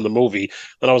Casey from the movie.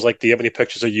 And I was like, "Do you have any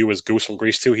pictures of you as Goose from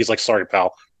Grease 2?" He's like, "Sorry,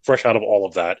 pal. Fresh out of all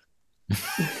of that."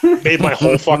 Made my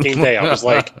whole fucking day. I was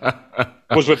like,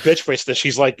 was with bitch face, and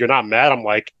she's like, "You're not mad?" I'm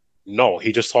like, "No,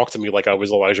 he just talked to me like I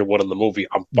was Elijah Wood in the movie.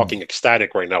 I'm fucking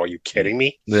ecstatic right now. Are you kidding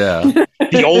me?" Yeah.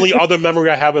 The only other memory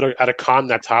I have at a con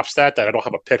that tops that I don't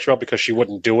have a picture of because she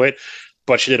wouldn't do it,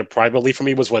 but she did it privately for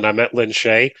me, was when I met Lynn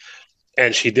Shay,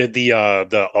 and she did the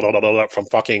from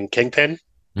fucking Kingpin.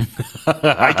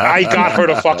 I got her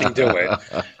to fucking do it,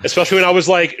 especially when I was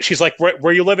like, she's like, where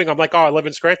are you living? I'm like, "Oh, I live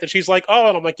in Scranton." She's like, "Oh,"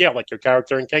 and I'm like, "Yeah, like your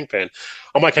character in Kingpin."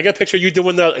 I'm like, "I get a picture of you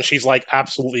doing that," and she's like,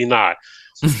 "Absolutely not."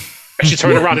 And she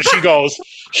turned around and she goes,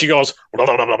 blah,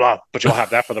 blah, blah, blah, blah, "But you'll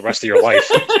have that for the rest of your life."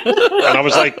 And I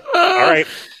was like, "All right,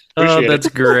 Oh, appreciate that's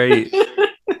it. great.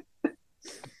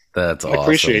 That's I awesome.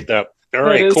 appreciate that." All That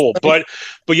right, is cool. funny.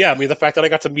 But yeah, I mean, the fact that I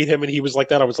got to meet him and he was like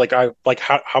that, I was like,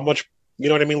 how much, you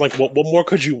know what I mean? Like, what more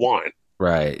could you want?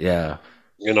 Right. Yeah.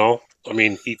 I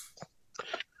mean,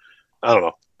 I don't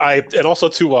know. And also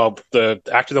too, the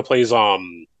actor that plays, oh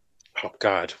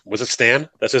God, was it Stan?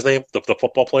 That's his name? The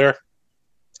football player?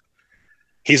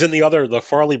 He's in the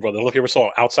Farley brother. I don't know if you ever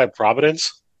saw Outside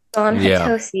Providence. Don Yeah.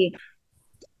 Hatosi.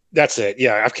 That's it.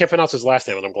 Yeah, I can't pronounce his last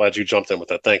name, and I'm glad you jumped in with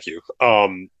that. Thank you.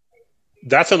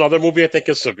 That's another movie I think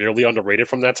is severely underrated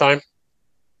from that time.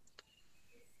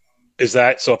 Is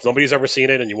that so? If nobody's ever seen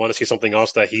it and you want to see something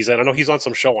else that he's in, I know he's on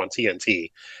some show on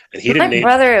TNT, and he My didn't name.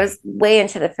 brother was way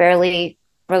into the Fairley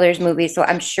Brothers movies, so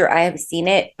I'm sure I have seen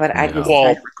it, but I just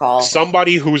Well, can't recall.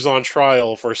 Somebody who's on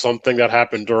trial for something that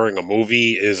happened during a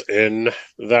movie is in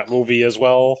that movie as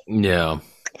well, Yeah.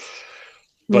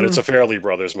 but it's a Fairley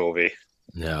Brothers movie,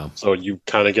 Yeah. so you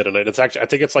kind of get an. It's actually, I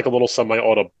think it's like a little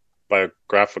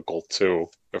semi-autobiographical too,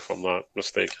 if I'm not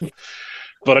mistaken.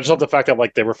 But I just love the fact that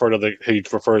like they refer to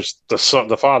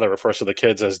the father refers to the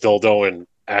kids as dildo and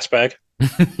ass bag.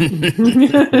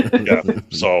 Yeah,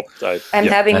 so I'm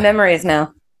having memories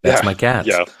now. That's Yeah. my cat.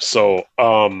 Yeah. So,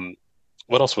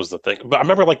 what else was the thing? But I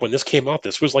remember like when this came out,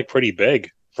 this was like pretty big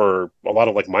for a lot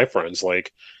of like my friends.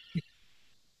 Like,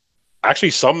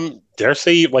 actually, some dare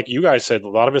say, like you guys said, a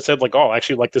lot of it said like, "Oh, I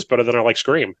actually like this better than I like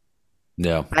Scream."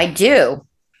 Yeah. I do.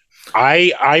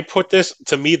 I put this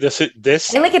to me. This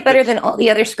I like it better than all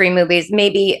the other Scream movies.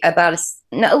 Maybe about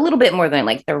a little bit more than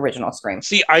like the original Scream.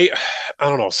 See, I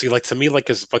don't know. See, like to me, like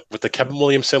is like with the Kevin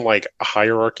Williamson like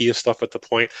hierarchy of stuff at the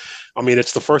point. I mean,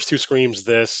 it's the first two Screams,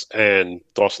 this and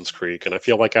Dawson's Creek, and I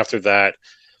feel like after that,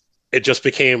 it just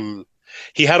became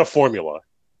he had a formula,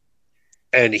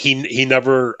 and he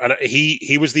never and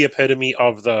he was the epitome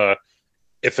of the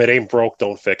if it ain't broke,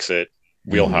 don't fix it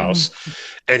wheelhouse,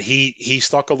 and he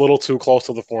stuck a little too close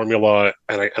to the formula,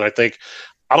 and I think.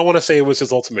 I don't want to say it was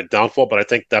his ultimate downfall, but I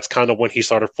think that's kind of when he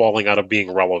started falling out of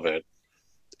being relevant.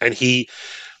 And he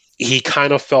he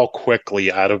kind of fell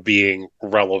quickly out of being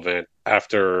relevant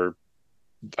after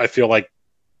I feel like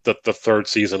the third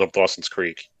season of Dawson's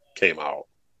Creek came out.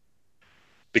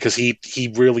 Because he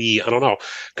really, I don't know,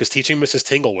 because Teaching Mrs.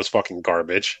 Tingle was fucking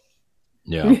garbage.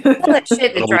 Yeah. All that shit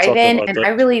at the And we talked drive-in, about and that. I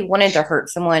really wanted to hurt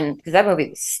someone because that movie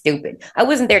was stupid. I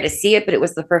wasn't there to see it, but it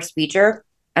was the first feature,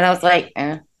 and I was like,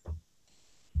 eh.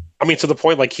 I mean, to the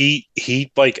point, like he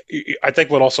like I think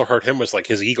what also hurt him was like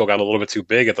his ego got a little bit too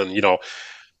big, and then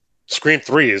Scream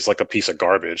 3 is like a piece of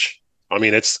garbage. I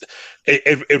mean,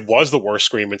 it was the worst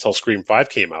Scream until Scream 5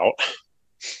 came out,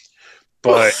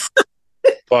 but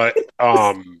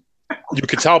you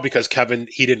could tell because Kevin,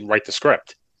 he didn't write the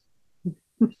script.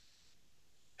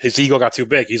 His ego got too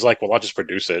big. He's like, well, I'll just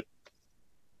produce it.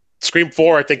 Scream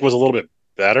 4, I think, was a little bit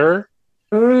better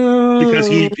because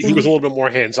he was a little bit more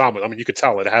hands-on. But I mean, you could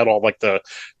tell it had all like the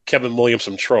Kevin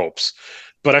Williamson tropes.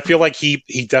 But I feel like he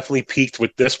definitely peaked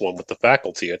with this one with The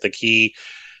Faculty. I think he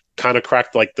kind of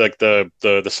cracked like the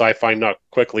sci-fi nut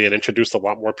quickly and introduced a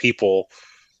lot more people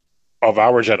of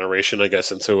our generation, I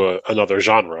guess, into another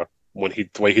genre the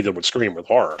way he did with Scream with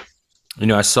horror.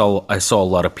 I saw a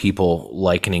lot of people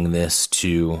likening this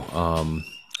to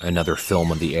another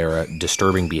film of the era,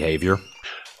 Disturbing Behavior.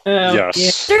 Yes. Yeah.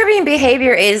 Disturbing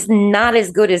Behavior is not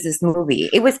as good as this movie.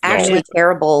 It was actually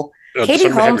terrible. Katie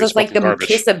Disturbing Holmes Behavior was is like the fucking garbage.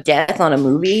 kiss of death on a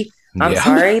movie. I'm Yeah.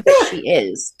 sorry, but she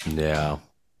is. Yeah.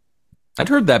 I'd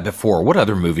heard that before. What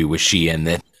other movie was she in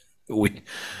that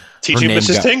Teaching name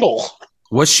Mrs. got- Tingle.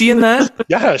 Was she in that?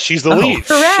 Yeah, she's the Oh, lead.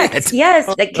 Correct. shit. Yes,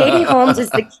 that Katie Holmes is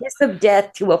the kiss of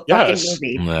death to a fucking Yes.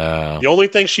 movie. No. The only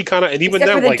thing she kind of, and even Except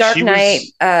then, for the like Dark she Knight,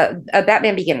 was,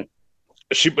 Batman Begins.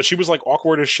 she was like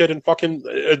awkward as shit in fucking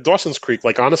Dawson's Creek.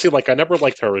 Like honestly, like I never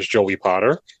liked her as Joey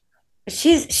Potter.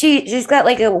 She's got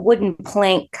like a wooden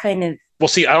plank kind of. Well,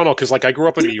 see, I don't know, because like I grew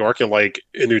up in New York and like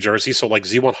in New Jersey, so like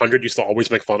Z100 used to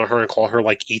always make fun of her and call her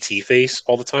like ET face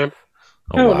all the time.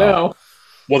 Oh, wow. no.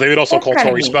 Well, they would also That's call kinda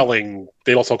Tori neat. Spelling.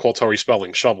 They'd also call Tori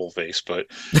Spelling shovel face, but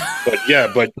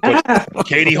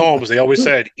Katie Holmes. They always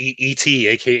said ET,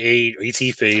 aka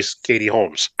ET face, Katie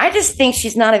Holmes. I just think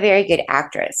she's not a very good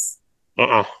actress.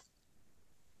 Uh-uh.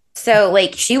 So,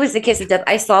 like, she was the kiss of death.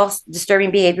 I saw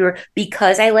Disturbing Behavior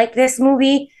because I liked this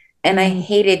movie, and I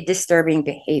hated Disturbing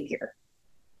Behavior.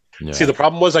 Yeah. See, the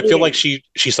problem was I feel like she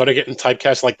started getting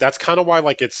typecast. Like that's kind of why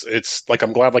like it's like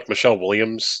I'm glad like Michelle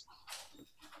Williams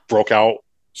broke out.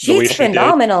 The way She's she did.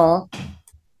 phenomenal.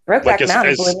 Brokeback Like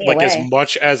Mountain blew me like away. as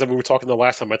much as we were talking the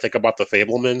last time, I think about the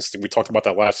Fablemans. We talked about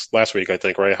that last week, I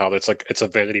think, right? How it's like it's a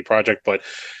vanity project, but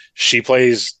she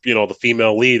plays the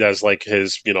female lead as like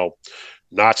his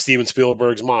not Steven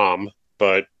Spielberg's mom,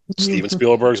 but Steven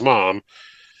Spielberg's mom.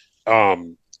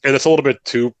 And it's a little bit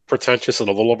too pretentious and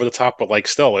a little over the top, but like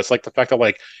still, it's like the fact that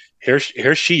like here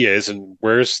she is, and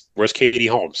where's Katie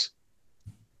Holmes?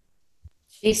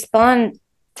 She spawned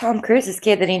Tom Cruise's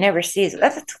kid that he never sees.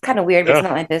 That's kind of weird, but it's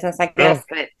not my business, I guess.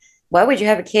 But why would you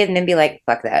have a kid and then be like,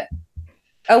 fuck that?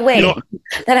 Oh, wait.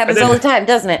 That happens all the time,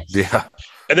 doesn't it? Yeah.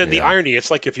 And then the Yeah. irony,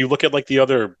 it's like if you look at like the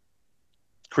other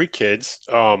Creek kids,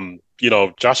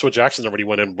 Joshua Jackson already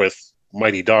went in with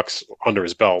Mighty Ducks under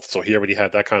his belt, so he already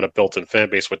had that kind of built-in fan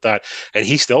base with that, and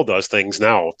he still does things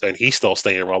now, and he's still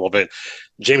staying relevant.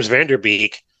 James Van Der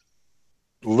Beek,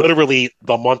 literally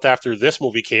the month after this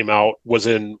movie came out, was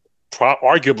in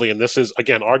arguably, and this is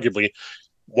again arguably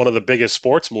one of the biggest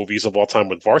sports movies of all time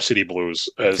with Varsity Blues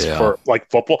for like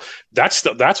football. That's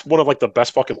one of like the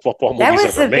best fucking football That movies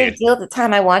was ever a big made. deal at the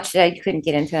time I watched it. I couldn't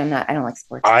get into it. I don't like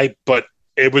sports. But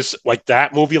it was like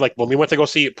that movie, like when we went to go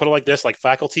see it, put it like this, like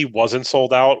Faculty wasn't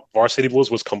sold out. Varsity Blues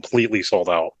was completely sold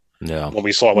out. Yeah. When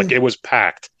we saw it, like it was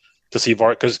packed to see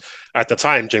because at the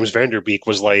time James Van Der Beek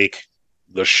was like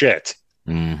the shit.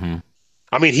 Mm-hmm.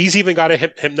 I mean, he's even got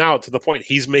him now to the point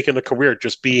he's making a career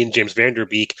just being James Van Der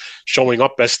Beek, showing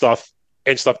up as stuff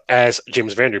as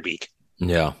James Van Der Beek.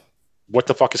 Yeah. What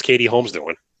the fuck is Katie Holmes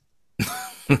doing?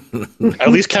 At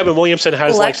least Kevin Williamson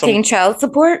has like some Collecting child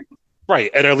support? right,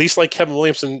 and at least like Kevin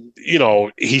Williamson,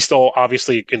 he's still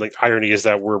obviously. In the irony is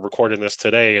that we're recording this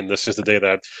today, and this is the day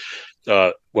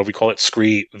that what we call it,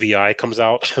 Scree VI comes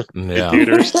out in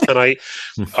theaters tonight.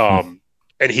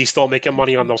 And he's still making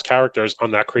money on those characters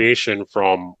on that creation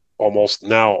from almost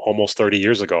 30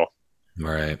 years ago.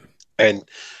 Right. And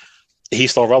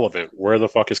he's still relevant. Where the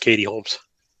fuck is Katie Holmes?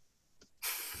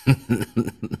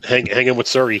 Hanging with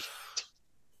Surrey.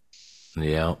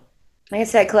 Yeah. Like I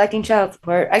said, collecting child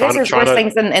support. I guess there's Trying worse to-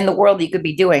 things in the world you could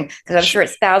be doing because I'm sure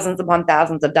it's thousands upon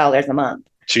thousands of dollars a month.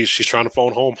 She's trying to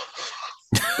phone home.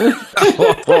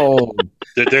 Oh,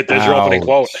 There's your opening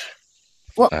quote.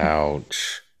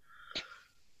 ouch.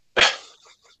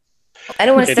 I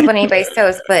don't want to step on anybody's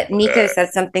toes, but Nico said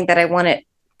something that I wanted.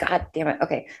 God damn it.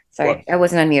 Okay. Sorry. What? I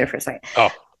wasn't unmuted for a second. Oh.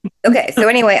 Okay. So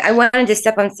anyway, I wanted to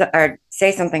step on or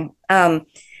say something.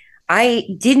 I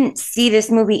didn't see this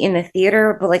movie in the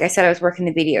theater, but like I said, I was working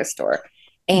the video store.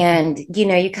 And, you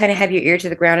know, you kind of have your ear to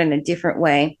the ground in a different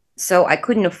way. So I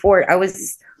couldn't afford, I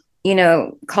was, you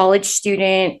know, college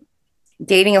student,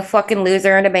 dating a fucking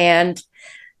loser in a band,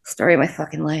 story of my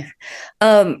fucking life,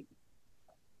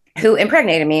 who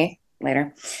impregnated me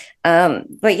later.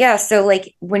 But yeah, so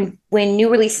like when new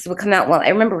releases would come out, well, I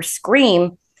remember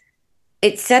Scream,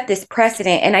 it set this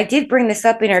precedent, and I did bring this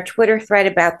up in our Twitter thread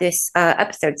about this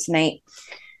episode tonight,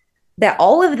 that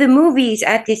all of the movies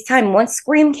at this time, once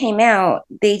Scream came out,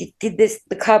 they did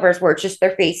the covers where it's just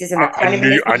their faces and I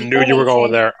knew you were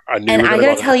going there. And I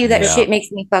gotta tell you that shit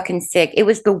makes me fucking sick. It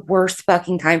was the worst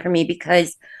fucking time for me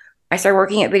because I started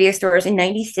working at video stores in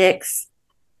 '96.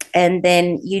 And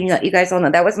then, you know, you guys all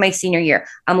know that was my senior year.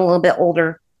 I'm a little bit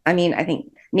older. I mean, I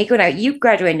think Nico and you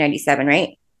graduated in '97,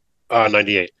 right?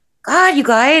 98. God, you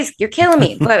guys, you're killing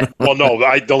me. But Well, no,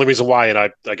 the only reason why, and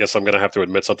I guess I'm going to have to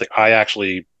admit something, I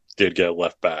actually did get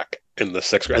left back in the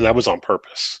 6th grade, and that was on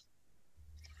purpose.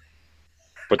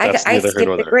 But that's I skipped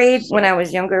the grade when I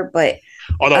was younger, but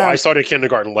oh no, I started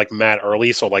kindergarten like mad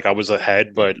early, so like I was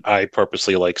ahead, but I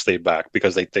purposely like stayed back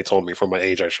because they told me for my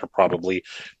age I should probably,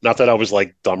 not that I was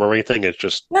like dumb or anything, it's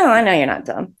just no, I know you're not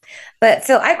dumb. But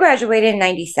so I graduated in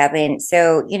 '97,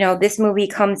 so you know this movie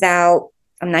comes out,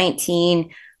 I'm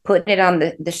 19, putting it on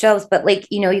the shelves, but like,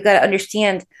 you know, you got to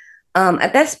understand,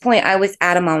 at this point I was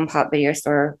at a mom and pop video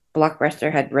store. Blockbuster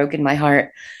had broken my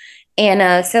heart.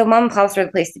 And so mom and pops were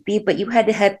the place to be, but you had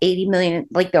to have 80 million,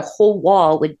 like the whole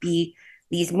wall would be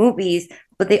these movies,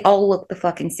 but they all look the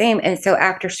fucking same. And so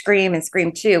after Scream and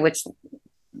Scream 2, which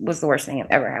was the worst thing that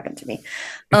ever happened to me.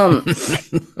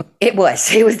 It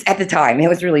was at the time, it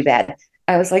was really bad.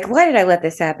 I was like, why did I let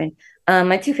this happen?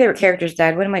 My two favorite characters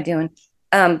died. What am I doing?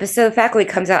 But so the faculty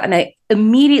comes out and I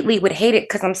immediately would hate it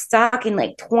because I'm stocking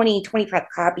like 20, 25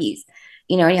 copies.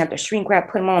 You know, you have to shrink wrap,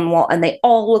 put them on the wall, and they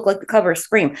all look like the cover of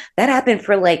Scream. That happened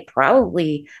for like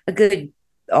probably a good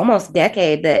almost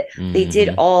decade that they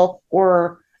did all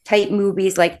horror type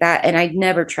movies like that. And I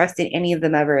never trusted any of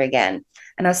them ever again.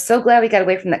 And I was so glad we got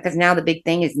away from that because now the big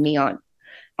thing is neon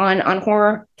on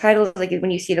horror titles. Like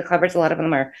when you see the covers, a lot of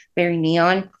them are very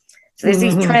neon. So there's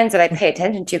these trends that I pay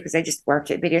attention to because I just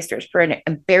worked at video stores for an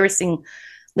embarrassingly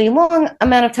long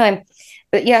amount of time.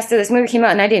 But yeah, so this movie came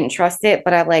out and I didn't trust it,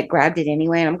 but I like grabbed it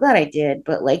anyway. And I'm glad I did.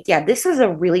 But like, yeah, this was a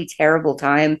really terrible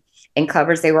time in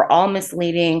covers. They were all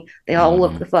misleading. They all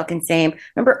looked the fucking same.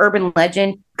 Remember Urban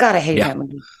Legend? God, I hate that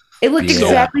movie. It looked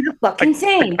exactly the fucking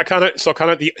same. Here's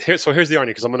the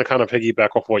irony, because I'm going to kind of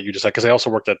piggyback off what you just said, because I also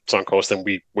worked at Suncoast and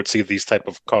we would see these type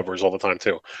of covers all the time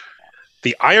too.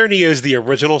 The irony is the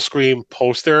original Scream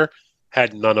poster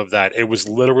had none of that. It was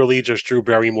literally just Drew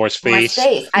Barrymore's face.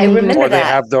 I remember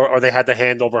that. Or they had the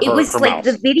hand over her mouth. It was like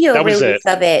the video release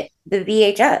of it, the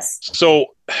VHS. So,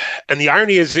 and the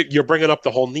irony is that you're bringing up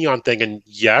the whole neon thing, and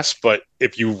yes, but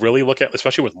if you really look at,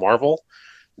 especially with Marvel,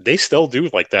 they still do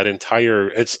like that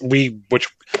entire. I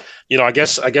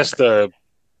guess the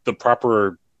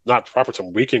proper. Not proper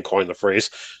term, we can coin the phrase.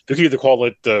 You can either call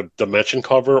it the Dimension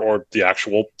cover or the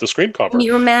Scream cover.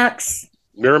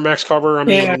 Miramax cover. I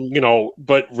mean, you know,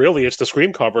 but really it's the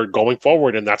Scream cover going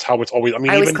forward, and that's how it's always. I mean,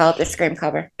 I always call it the Scream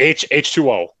cover.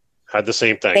 H2O had the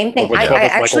same thing. Same thing. I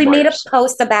actually made a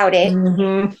post about it,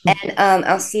 and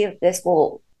I'll see if this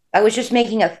will. I was just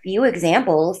making a few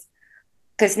examples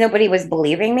because nobody was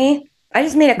believing me. I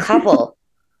just made a couple.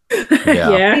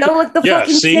 Yeah. They all look the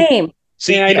fucking same.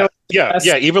 See,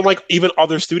 even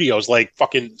other studios like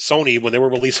fucking Sony when they were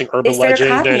releasing Urban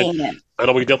Legend, and I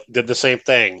know we did the same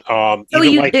thing.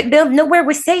 Nowhere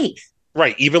was safe.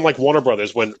 Right, even like Warner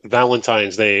Brothers when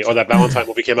Valentine's Day or that Valentine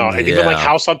movie came out, and even like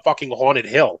House on fucking Haunted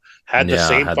Hill had the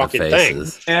same fucking thing.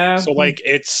 Yeah. So like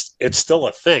it's still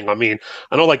a thing. I mean,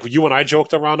 I know like you and I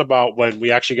joked around about when we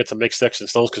actually get to make Sticks and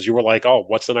Stones because you were like, "Oh,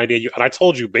 what's an idea?" And I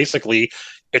told you basically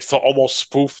it's to almost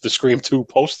spoof the Scream 2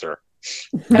 poster.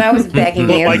 And I was begging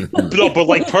you.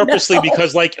 But purposely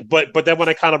because but then when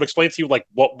I kind of explained to you like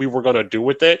what we were gonna do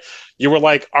with it, you were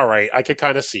like, all right, I could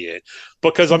kind of see it.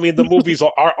 Because I mean the movies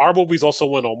our movies also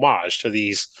went homage to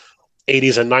these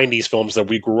 80s and 90s films that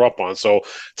we grew up on. So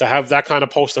to have that kind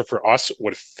of poster for us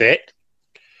would fit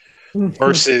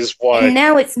versus what and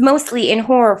now it's mostly in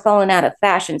horror falling out of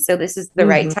fashion, so this is the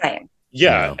right time.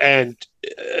 Yeah, and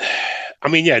I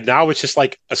mean, yeah, now it's just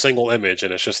like a single image,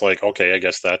 and it's just like, okay, I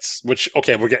guess that's we're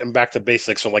getting back to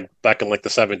basics from like back in like the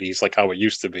 70s, like how it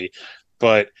used to be.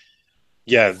 But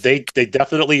yeah, they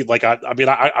definitely like. I mean,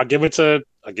 I give it to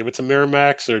I give it to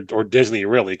Miramax or Disney,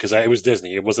 really, because it was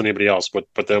Disney. It wasn't anybody else, but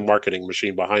the marketing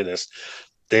machine behind this.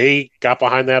 They got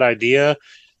behind that idea,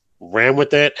 ran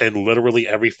with it, and literally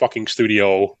every fucking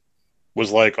studio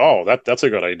was like, "Oh, that's a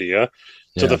good idea."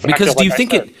 Yeah. So the fact because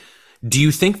that, do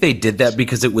you think they did that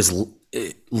because it was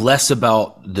less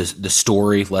about the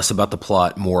story, less about the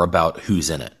plot, more about who's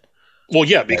in it? Well,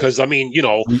 yeah, because I mean,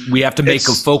 we have to make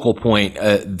a focal point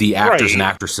the actors Right. and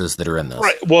actresses that are in this.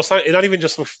 right. Well, it's not even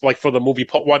just like for the movie.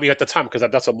 Well, I mean, at the time, because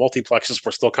that's what multiplexes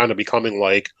were still kind of becoming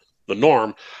like the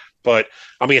norm. But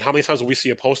I mean, how many times do we see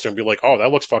a poster and be like, "Oh, that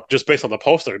looks just based on the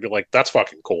poster," and be like, "That's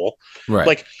fucking cool." Right.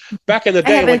 Like back in the I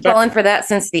day, haven't like back, fallen for that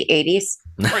since the 80s.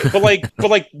 right, but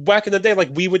like back in the day, like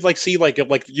we would like see like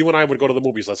you and I would go to the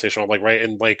movies, let's say, Sean, like right,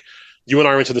 and like you and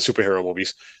I are into the superhero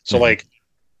movies, so Mhm. like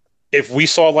if we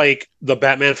saw like the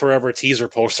Batman Forever teaser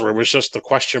poster, it was just the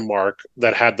question mark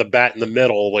that had the bat in the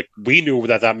middle, like we knew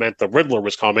that meant the Riddler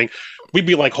was coming. We'd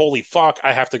be like, "Holy fuck,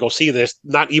 I have to go see this!"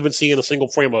 Not even seeing a single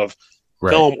frame of Right.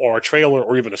 film or a trailer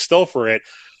or even a still for it.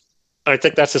 I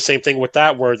think that's the same thing with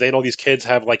that, where they know these kids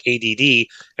have like ADD,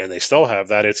 and they still have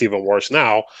that. It's even worse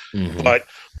now. Mhm. But Thank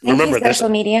you, remember this, social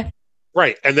media.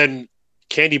 right? And then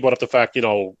Candy brought up the fact,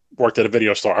 worked at a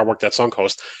video store. I worked at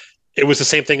Suncoast. It was the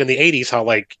same thing in the '80s. How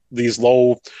like these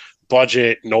low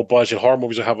budget, no budget horror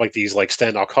movies would have like these like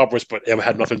standout covers, but it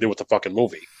had nothing to do with the fucking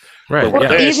movie. Right. Or Yeah.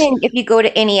 this- Even if you go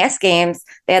to NES games,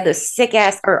 they had those sick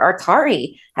ass, or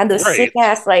Atari had those Right. sick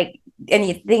ass, like, and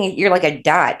you think you're like a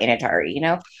dot in Atari,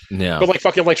 Yeah. But like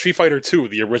fucking like Street Fighter 2,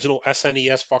 the original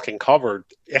SNES fucking cover,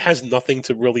 it has nothing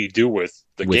to really do with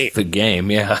the With game. the game,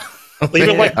 yeah.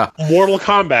 Even like Yeah. Mortal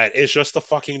Kombat is just the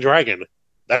fucking dragon.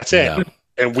 That's it. Yeah.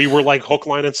 And we were like hook,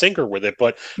 line, and sinker with it.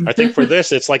 But I think for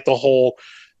this, it's like the whole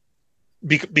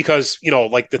because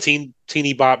like the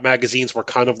teeny bop magazines were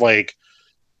kind of like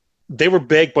they were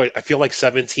big, but I feel like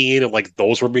 17 and like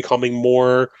those were becoming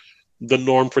more the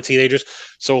norm for teenagers.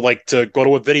 So like to go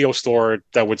to a video store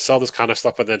that would sell this kind of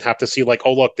stuff and then have to see like,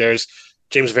 oh look, there's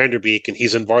James Vanderbeek and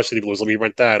he's in Varsity Blues. Let me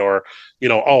rent that. Or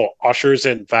Usher's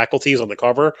and Faculties on the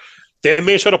cover. They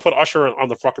made sure to put Usher on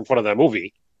the fucking front of that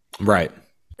movie. Right.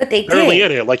 but they Barely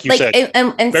did. in it, like you Like, said. and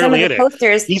some of barely in the it.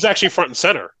 posters, He's actually front and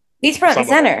center. he's front and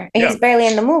some of them. center, and Yeah. he's barely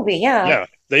in the movie. Yeah. Yeah,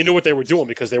 they knew what they were doing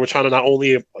because they were trying to not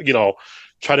only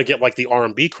try to get like the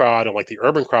R&B crowd and like the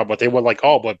urban crowd, but they were like,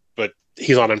 oh, but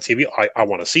he's on MTV. I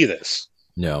want to see this.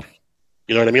 No.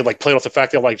 You know what I mean? Like playing off the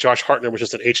fact that like Josh Hartnett was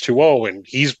just an H2O and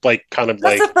he's like kind of I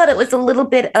like also thought it was a little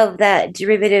bit of that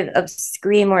derivative of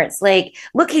Scream, where it's like,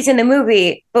 look, he's in the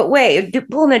movie, but wait,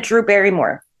 pulling a Drew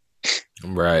Barrymore.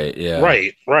 Right. Yeah.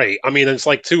 right. I mean, it's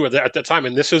like too at the time,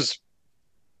 and this is,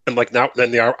 and like now,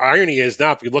 then the irony is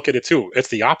now if you look at it too, it's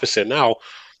the opposite now.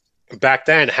 Back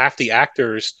then, half the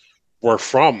actors were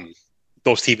from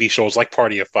those TV shows like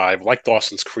Party of Five, like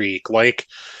Dawson's Creek, like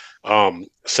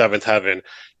Seventh Heaven.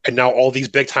 And now all these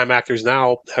big time actors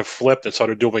now have flipped and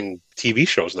started doing TV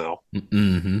shows now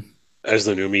Mm-hmm. as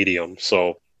the new medium.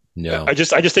 So No. I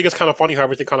just think it's kind of funny how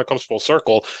everything kind of comes full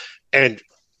circle. And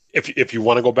if you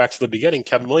want to go back to the beginning,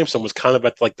 Kevin Williamson was kind of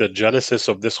at like the genesis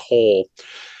of this whole,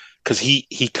 because he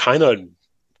kind of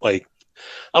like,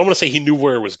 I don't want to say he knew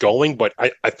where it was going, but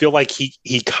I feel like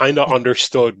he kind of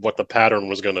understood what the pattern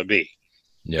was going to be.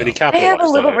 Yeah. And he I capitalized have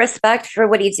a little on it. respect for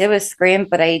what he did with Scream,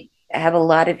 but I have a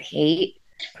lot of hate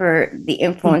for the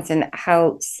influence and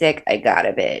how sick I got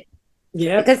of it.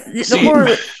 Yeah. Because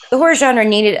the horror genre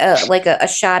needed a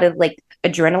shot of like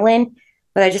adrenaline,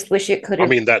 but I just wish it could I have.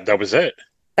 mean, that was it.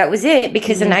 That was it,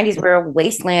 because the 90s were a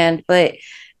wasteland. But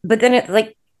then it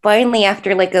like finally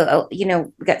after like we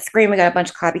got Scream, we got a bunch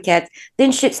of copycats.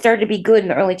 Then shit started to be good in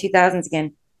the early 2000s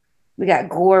again. We got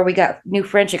gore, we got New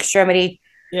French Extremity.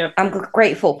 Yeah. I'm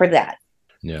grateful for that.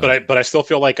 Yeah. But I still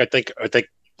feel like I think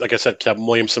like I said, Kevin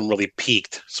Williamson really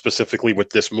peaked specifically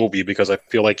with this movie because I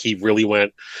feel like he really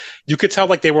went. You could tell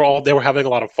like they were having a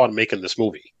lot of fun making this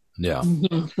movie. Yeah.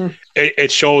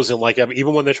 It shows in like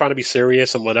even when they're trying to be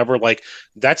serious and whatever, like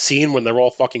that scene when they're all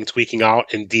fucking tweaking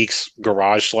out in Deke's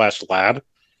garage / lab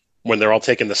when they're all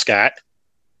taking the scat.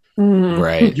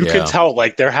 Right. You yeah. can tell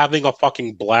like they're having a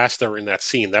fucking blaster in that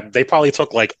scene. That they probably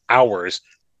took like hours,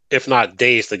 if not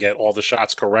days, to get all the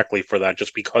shots correctly for that,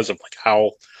 just because of like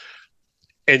how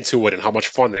into it and how much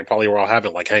fun they probably were all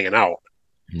having, like hanging out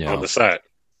Yeah. on the set.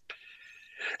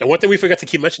 And one thing we forgot to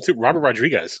keep mentioning too, Robert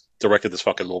Rodriguez directed this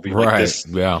fucking movie. Like, Right. this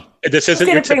Yeah. isn't I was your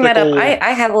going to bring that typical. up.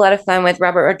 I have a lot of fun with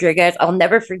Robert Rodriguez. I'll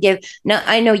never forgive. No,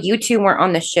 I know you two weren't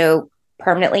on the show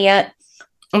permanently yet.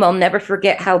 And I'll never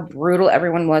forget how brutal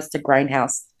everyone was to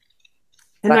Grindhouse.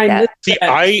 And Fuck I that. missed See,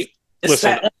 that. listen.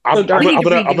 That- I'm so dark. gonna We need to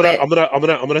redo it.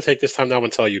 I'm gonna take this time now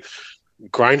and tell you,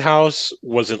 Grindhouse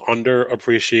was an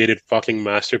underappreciated fucking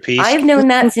masterpiece. I've known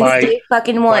that since By- day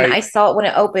fucking one. by- I saw it when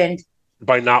it opened.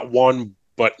 by not one,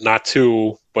 but not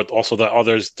two, but also the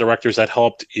others directors that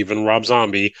helped, even Rob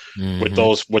Zombie, with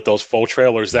those faux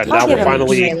trailers that I'll now give we're him a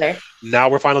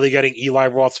finally trailer. getting Eli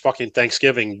Roth's fucking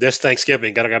Thanksgiving. This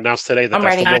Thanksgiving got announced today that I'm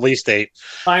that's ready. the release date.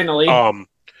 Finally.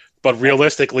 But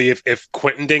realistically, if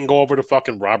Quentin didn't go over to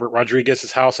fucking Robert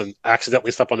Rodriguez's house and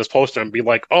accidentally step on his poster and be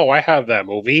like, "Oh, I have that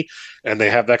movie," and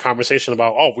they have that conversation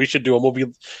about, "Oh, we should do a movie.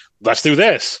 Let's do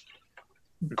this."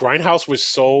 Grindhouse was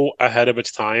so ahead of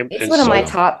its time. It's and one of so- my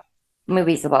top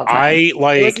movies of all time. I It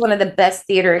like. was one of the best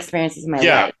theater experiences of my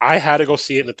Yeah, life. I had to go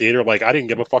see it in the theater. Like, I didn't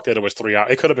give a fuck that it was 3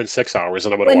 hours. It could have been 6 hours,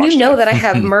 and I would have When watched you know it. that I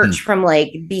have merch from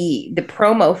like the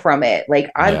promo from it, like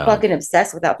I'm Yeah. fucking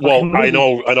obsessed with that. Well, fucking I movie.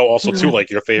 know also too. Like,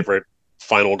 your favorite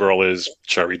final girl is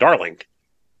Cherry Darling.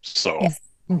 So, Yes.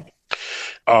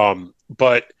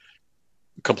 but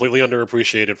completely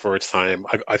underappreciated for its time.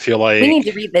 I feel like We need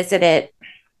to revisit it.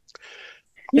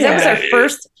 'Cause that was our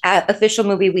first official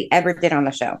movie we ever did on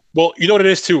the show. Well, you know what it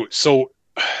is too. So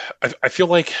I feel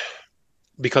like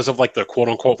because of like the quote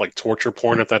unquote like torture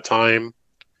porn at that time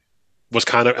was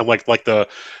kind of and like the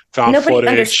found Nobody footage,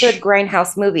 understood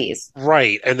Grindhouse movies.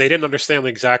 right? And they didn't understand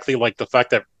exactly like the fact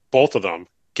that both of them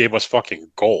gave us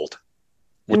fucking gold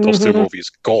with those two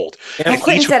movies, gold. Well, And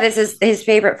Quentin each- said it's his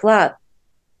favorite flop.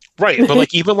 right, but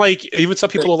like even some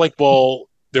people are like, well,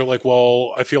 they're like,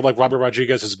 well, I feel like Robert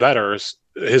Rodriguez is better.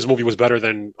 His movie was better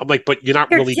than. I'm like, but you're not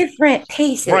They're really different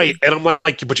paces. right. And I'm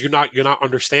like, but you're not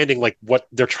understanding like what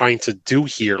they're trying to do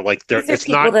here. Like, These are it's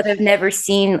people not that have never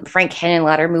seen Frank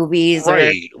Henenlotter movies.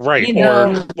 right. you Or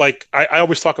know. like I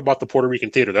always talk about the Puerto Rican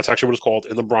theater. That's actually what it's called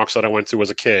in the Bronx that I went to as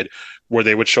a kid, where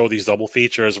they would show these double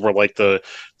features where like the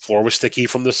floor was sticky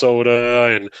from the soda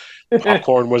and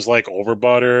popcorn was like over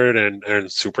buttered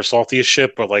and super salty as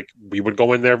shit. But like we would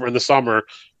go in there in the summer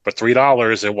for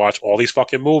 $3 and watch all these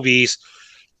fucking movies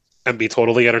and be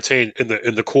totally entertained in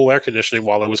the cool air conditioning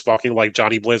while it was fucking like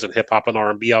Johnny Blizz and hip hop and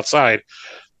R&B outside.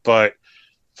 But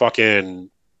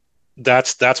fucking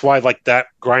that's why like that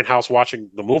Grindhouse, watching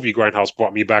the movie Grindhouse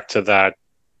brought me back to that.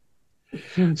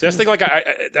 So that's the thing, like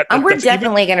We're that's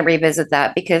definitely going to revisit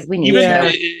that because we need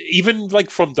even to. even like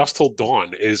From Dusk Till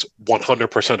Dawn is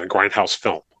 100% a Grindhouse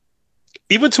film.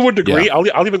 Even to a degree, Yeah.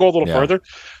 I'll even go a little Yeah. further.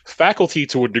 Faculty,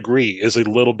 to a degree, is a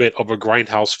little bit of a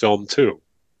Grindhouse film too.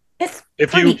 It's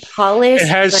If pretty you, polished. it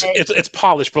has but it's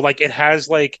polished, but like it has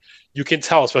like you can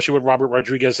tell, especially with Robert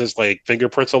Rodriguez's like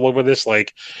fingerprints all over this.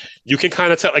 Like you can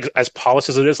kind of tell, like as polished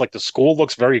as it is, like the school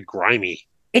looks very grimy.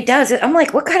 it does. I'm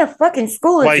like, what kind of fucking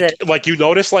school is Like it? like you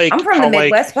notice like I'm from how, the like,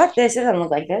 Midwest. Fuck this. It doesn't look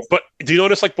like this. but do you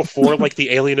notice like before like the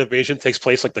alien invasion takes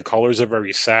place, like the colors are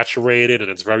very saturated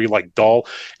and it's very like dull,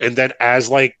 and then as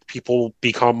like people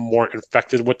become more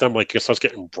infected with them, like it starts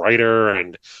getting brighter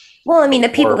and Well, I mean, the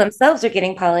people or- themselves are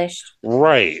getting polished.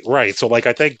 right. So like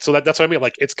I think so that's what I mean.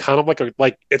 Like it's kind of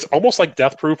like it's almost like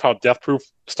Death Proof. How Death Proof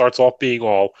starts off being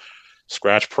all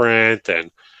scratch print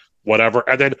and whatever,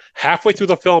 and then halfway through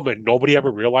the film, and nobody ever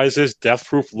realizes Death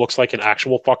Proof looks like an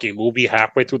actual fucking movie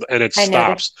halfway through, and it I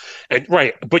stops. And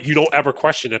right, but you don't ever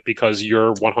question it because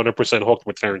you're 100% hooked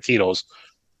with Tarantino's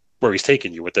where he's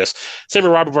taking you with this. Same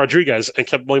with Robert Rodriguez and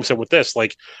Kevin Williamson with this.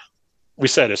 Like we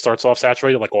said, it starts off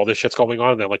saturated, like all this shit's going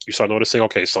on, and then like you start noticing,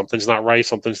 okay, something's not right.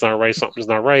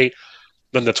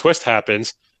 Then the twist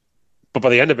happens, but by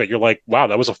the end of it, you're like, wow,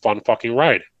 that was a fun fucking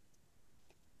ride.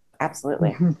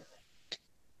 Absolutely.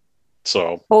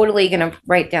 So Totally going to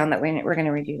write down that we're going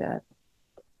to redo that.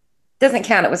 Doesn't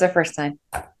count. It was our first time.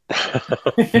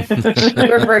 We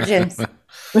were virgins.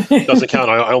 doesn't count.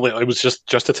 I only it was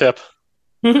just a tip.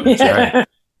 right.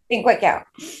 Didn't quite count.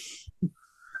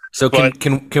 So But-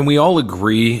 can we all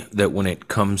agree that when it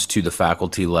comes to the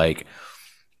Faculty, like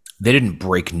they didn't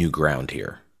break new ground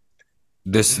here?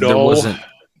 There No. wasn't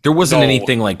No.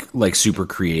 anything like super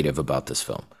creative about this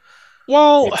film.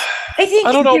 Well, I think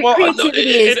I don't know. the Well,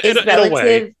 creativity in is a way.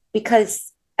 relative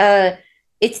because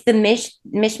it's the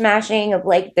mishmashing of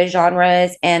like the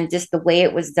genres and just the way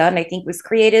it was done. I think was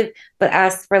creative, but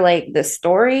as for like the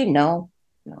story, no.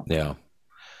 Yeah,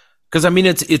 because I mean,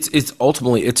 it's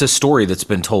ultimately it's a story that's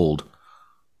been told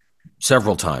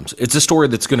several times. It's a story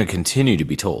that's going to continue to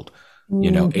be told.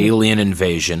 You know, alien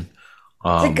invasion.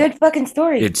 It's a good fucking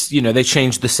story. It's they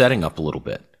changed the setting up a little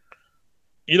bit.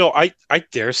 you know, I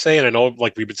dare say, and I know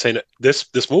like we've been saying it,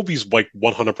 this movie's like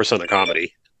 100% a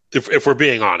comedy. If we're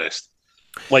being honest.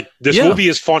 Like this Yeah. movie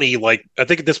is funny. Like I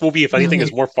think this movie, if anything,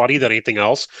 is more funny than anything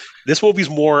else. This movie's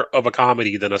more of a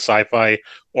comedy than a sci-fi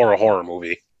or a horror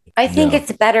movie. I think Yeah.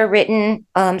 it's better written.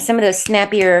 Some of those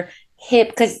snappier hip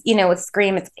because with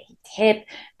Scream, it's hip.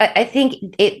 I think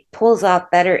it pulls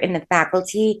off better in The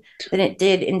Faculty than it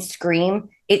did in Scream.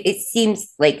 It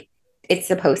seems like it's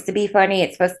supposed to be funny.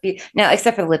 It's supposed to be now,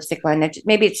 except for the lipstick line.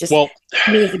 Maybe it's just Well,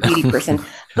 me as a beauty person.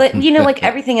 But like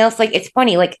everything else, like it's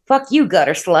funny. Like fuck you,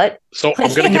 gutter slut. so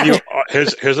I'm going to give you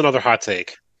here's another hot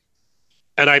take.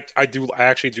 And I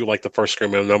actually do like the first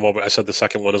Scream, and I said the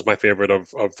second one is my favorite of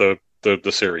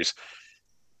the series.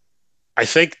 I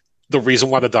think the reason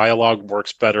why the dialogue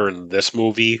works better in this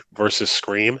movie versus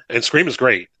Scream, and Scream is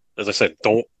great, as I said,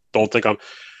 don't think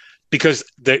because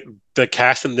the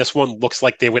cast in this one looks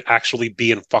like they would actually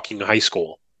be in fucking high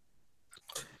school.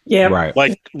 Yeah. Right.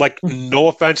 Like no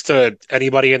offense to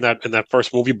anybody in that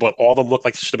first movie, but all of them look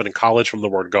like they should have been in college from the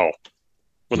word go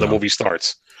when the movie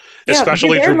starts. Yeah,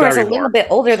 Especially Drew Drew Barrymore's a Barrymore. little bit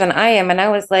older than I am, and I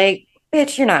was like,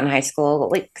 "Bitch, you're not in high school.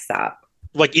 Like, stop."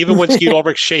 Like even when Skeet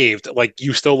Ulrich shaved, like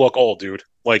you still look old, dude.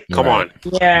 Like, come Right.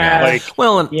 on. Yeah. Like,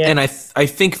 Well, and, Yeah. and I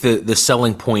think the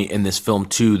selling point in this film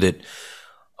too that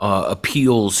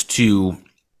appeals to,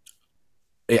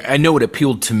 I know it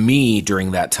appealed to me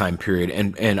during that time period,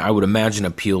 and I would imagine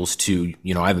appeals to,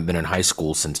 I haven't been in high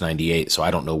school since '98, so I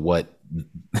don't know what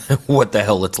the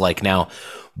hell it's like now,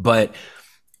 but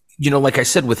like I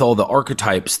said, with all the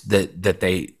archetypes that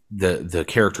the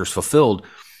characters fulfilled,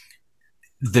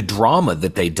 the drama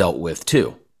that they dealt with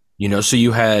too. So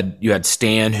you had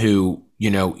Stan who,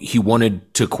 he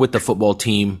wanted to quit the football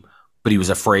team, but he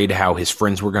was afraid how his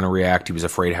friends were going to react. He was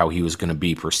afraid how he was going to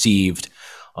be perceived.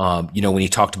 When he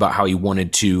talked about how he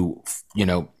wanted to,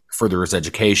 further his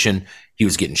education, he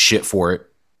was getting shit for it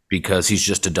because he's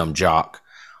just a dumb jock.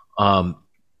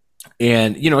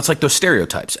 And, it's like those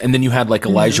stereotypes. And then you had like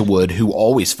Elijah Wood, who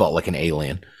always felt like an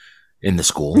alien in the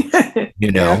school,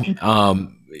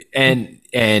 and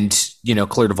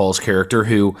Claire Duvall's character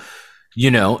who,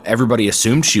 everybody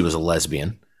assumed she was a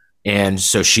lesbian. And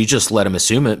so she just let him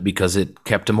assume it because it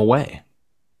kept him away,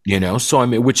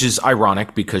 so which is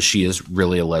ironic because she is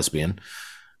really a lesbian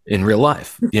in real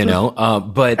life, but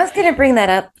I was gonna bring that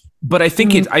up. But I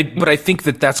think I think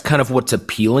that that's kind of what's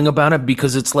appealing about it,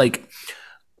 because it's like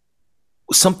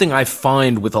something I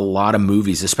find with a lot of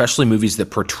movies, especially movies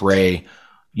that portray,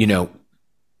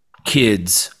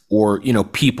 kids or,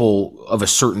 people of a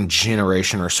certain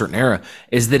generation or a certain era,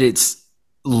 is that it's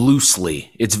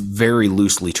very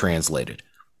loosely translated,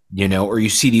 or you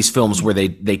see these films where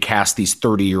they cast these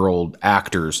 30-year-old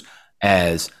actors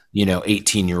as,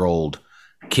 18-year-old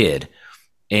kid.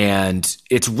 And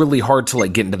it's really hard to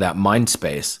like get into that mind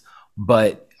space.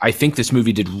 But I think this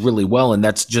movie did really well. And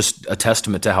that's just a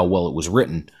testament to how well it was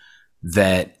written,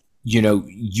 that,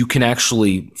 you can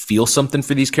actually feel something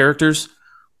for these characters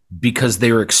because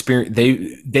their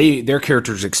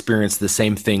characters experience the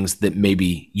same things that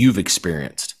maybe you've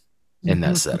experienced in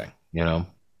that setting,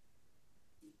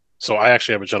 So I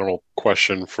actually have a general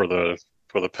question for the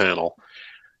panel.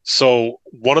 So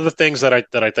one of the things that I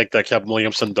think that Kevin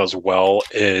Williamson does well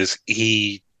is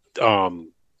he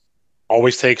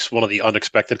always takes one of the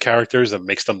unexpected characters and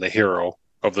makes them the hero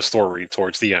of the story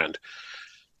towards the end.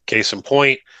 Case in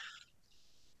point,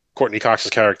 Courtney Cox's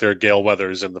character, Gail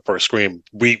Weathers, in the first Scream,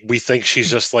 we think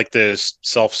she's just like this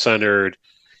self-centered,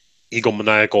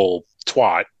 egomaniacal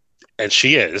twat, and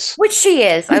she is. Which she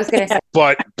is. I was going to say.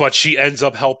 But she ends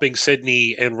up helping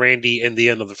Sydney and Randy in the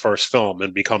end of the first film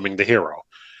and becoming the hero.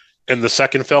 In the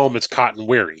second film, it's Cotton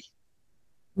Weary.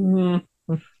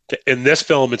 Mm-hmm. In this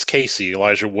film, it's Casey,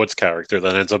 Elijah Wood's character,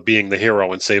 that ends up being the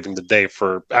hero and saving the day,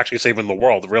 for actually saving the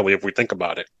world, really, if we think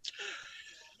about it.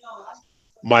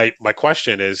 My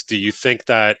question is, do you think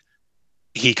that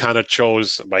he kind of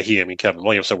chose, by he, I mean Kevin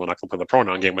Williamson, we're not going to play the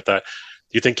pronoun game with that.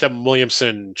 Do you think Kevin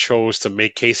Williamson chose to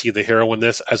make Casey the hero in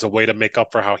this as a way to make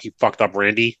up for how he fucked up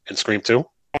Randy in Scream 2?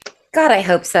 God, I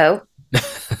hope so.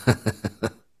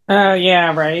 Oh,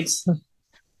 yeah, right.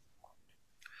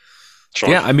 Sure.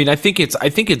 Yeah, I mean, I think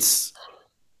it's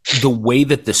the way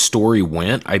that the story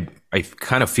went. I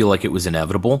kind of feel like it was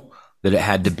inevitable that it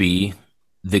had to be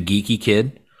the geeky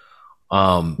kid.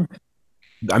 I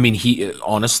mean,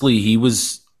 he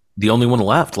was the only one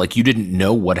left. Like, you didn't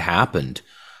know what happened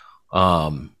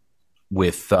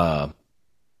with what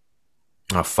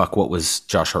was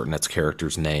Josh Hartnett's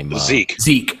character's name? Zeke.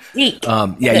 Zeke.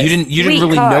 Yeah, you didn't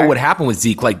really know what happened with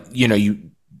Zeke. Like,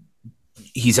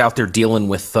 he's out there dealing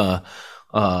with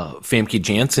Famke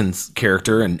Janssen's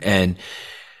character, and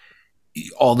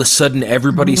all of a sudden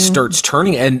everybody starts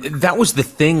turning. And that was the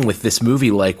thing with this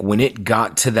movie. Like, when it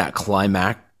got to that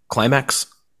climax,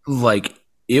 like,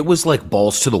 it was like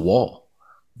balls to the wall.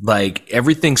 Like,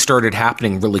 everything started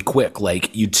happening really quick.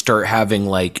 Like, you'd start having,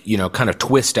 like, kind of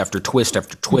twist after twist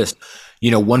after twist.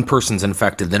 one person's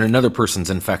infected, then another person's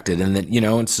infected, and then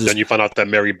it's just, Then you find out that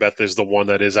Mary Beth is the one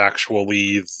that is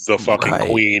actually the fucking Right.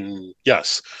 queen.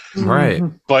 Yes, right.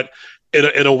 but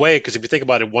in a way, because if you think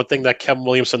about it, one thing that Kevin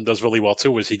Williamson does really well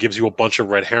too is he gives you a bunch of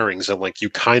red herrings, and like you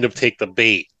kind of take the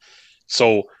bait.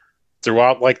 So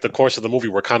throughout like the course of the movie,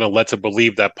 we're kind of led to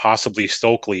believe that possibly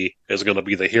Stokely is going to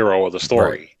be the hero of the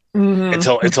story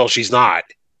until she's not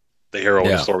the hero of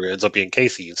Yeah. the story. It ends up being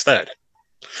Casey instead.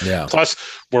 Yeah. Plus,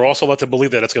 we're also led to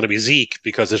believe that it's going to be Zeke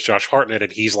because it's Josh Hartnett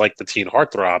and he's like the teen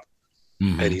heartthrob,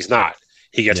 Mhm. and he's not.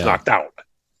 He gets Yeah. knocked out.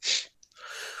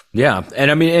 Yeah.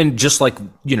 And I mean, and just like,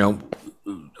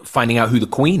 finding out who the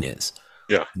queen is.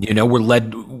 Yeah. We're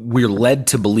led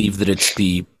to believe that it's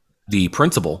the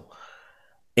principal,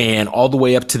 and all the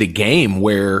way up to the game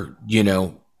where,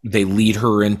 they lead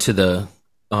her into the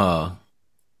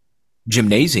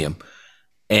gymnasium,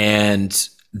 and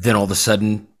then all of a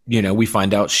sudden, we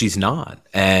find out she's not.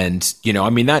 And, I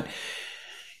mean, that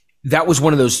was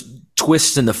one of those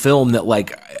twists in the film that,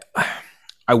 like,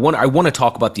 I want to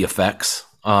talk about the effects.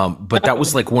 But that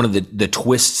was like one of the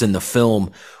twists in the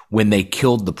film when they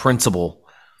killed the principal,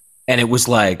 and it was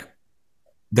like,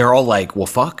 they're all like, well,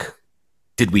 fuck,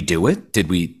 did we do it? Did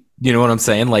we, you know what I'm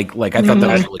saying? Like I thought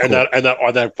that was really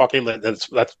cool.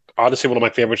 That's honestly one of my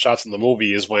favorite shots in the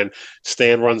movie is when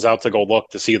Stan runs out to go look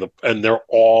to see and they're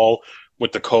all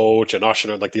with the coach and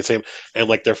Usher and like the same, and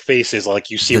like their faces, like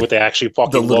you see what they actually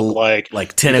fucking look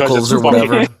like tentacles or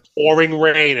whatever. Pouring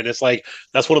rain, and it's like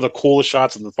that's one of the coolest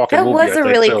shots in the fucking movie. That was a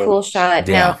really too. cool shot.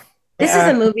 Yeah. Now, this is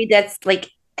a movie that's like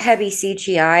heavy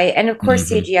CGI, and of course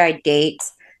CGI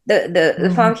dates.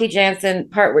 The Famke Janssen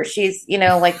part where she's,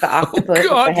 like the octopus. with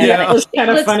God, the head yeah. on It was kind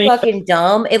of looks funny. fucking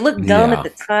dumb. It looked dumb Yeah. at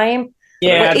the time.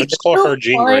 Yeah. but Can I it's just call so her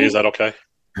Jean fun. Grey? Is that okay?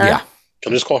 Huh? Yeah.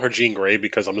 Can I just call her Jean Grey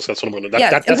because that's what I'm going to.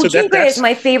 Yeah, well, Jean Grey is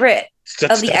my favorite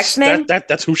of the X-Men.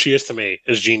 That's who she is to me.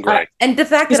 Is Jean Grey? And the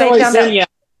fact He's that I always found out. Zinnia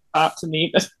up to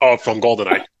me. Oh, from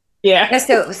GoldenEye. Yeah.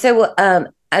 Yeah, so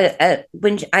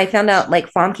when I found out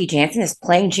like Famke Janssen is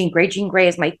playing Jean Grey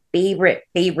is my favorite.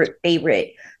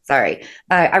 Sorry,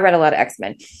 I read a lot of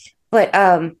X-Men, but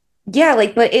yeah,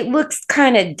 but it looks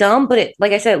kind of dumb. But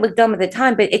like I said, it looked dumb at the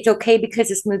time. But it's okay because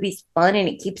this movie's fun and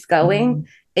it keeps going.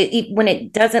 When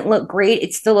it doesn't look great,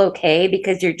 it's still okay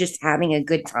because you're just having a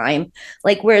good time.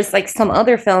 Like whereas like some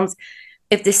other films,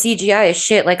 if the CGI is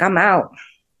shit, like I'm out.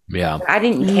 Yeah. I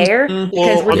didn't care because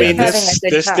Well, we're I mean, just having a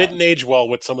good this time. didn't age well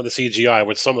with some of the CGI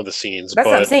with some of the scenes. That's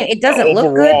but what I'm saying. It doesn't look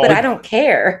good, overall- but I don't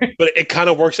care. But it kind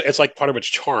of works. It's like part of its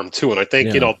charm too. And I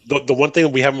think Yeah. the one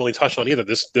thing we haven't really touched on either.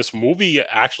 This movie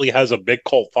actually has a big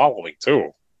cult following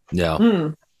too. Yeah.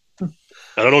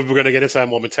 I don't know if we're going to get into that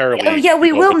momentarily. Oh yeah, we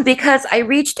you know, will because I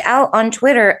reached out on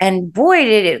Twitter and boy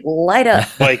did it light up.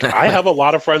 Like I have a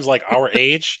lot of friends like our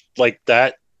age, like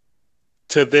that.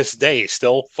 To this day,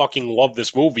 still fucking love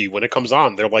this movie. When it comes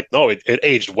on, they're like, "No, it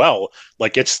aged well.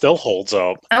 Like it still holds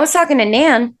up." I was talking to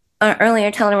Nan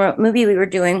earlier, telling her what movie we were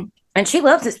doing, and she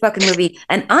loves this fucking movie,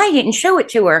 and I didn't show it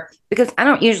to her because I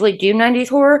don't usually do 90s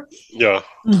horror. Yeah.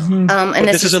 And But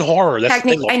this isn't horror. That's the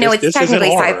thing. I know This it's isn't technically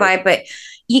horror. sci-fi, but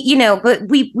but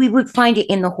we would find it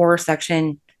in the horror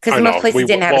section I because know. most places We-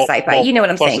 didn't have well- a sci-fi. well, You know what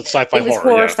I'm plus saying? it's sci-fi it was horror,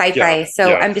 horror yeah. sci-fi, Yeah. so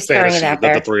Yeah. I'm just throwing it Fantasy, out that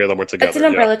there. the three of them were together. That's an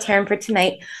umbrella term for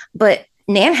tonight. But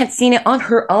Nan had seen it on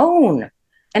her own.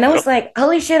 And I was like,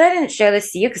 holy shit, I didn't show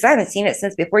this to you because I haven't seen it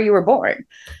since before you were born.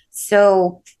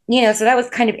 So, so that was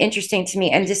kind of interesting to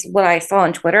me. And just what I saw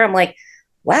on Twitter, I'm like,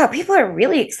 wow, people are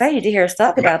really excited to hear us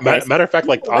talk about this. Matter of fact,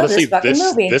 like I love honestly, fucking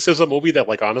movie. this is a movie that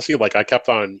like honestly, like I keep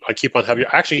on having.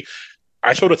 Actually,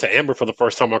 I showed it to Amber for the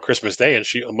first time on Christmas Day, and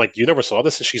I'm like, "You never saw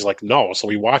this?" And she's like, "No." So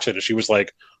we watched it, and she was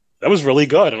like, "That was really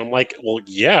good." And I'm like, "Well,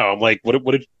 yeah." I'm like, "What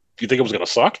did you think it was gonna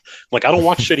suck?" Like, I don't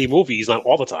watch shitty movies, not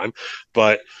all the time,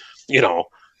 but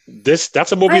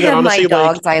that's a movie I that have honestly my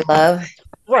dogs I love.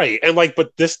 right, and like,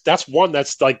 but that's one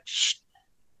that's like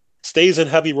stays in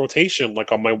heavy rotation,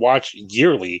 like on my watch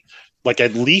yearly. Like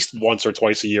at least once or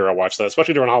twice a year, I watch that.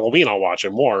 Especially during Halloween, I'll watch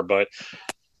it more. But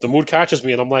the mood catches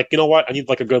me, and I'm like, you know what? I need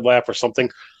like a good laugh or something.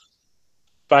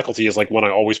 Faculty is like one I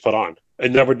always put on.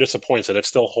 It never disappoints, and it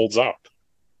still holds up.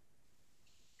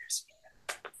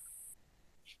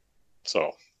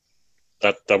 So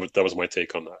that was my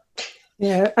take on that.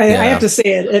 Yeah, I have to say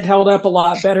it held up a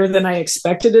lot better than I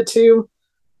expected it to.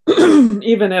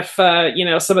 Even if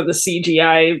some of the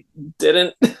CGI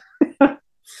didn't.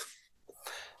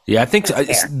 Yeah, I think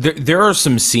there are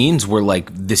some scenes where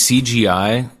like the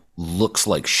CGI looks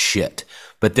like shit,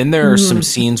 but then there are some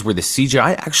scenes where the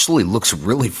CGI actually looks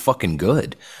really fucking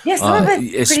good. Yeah, some of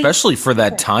it's especially for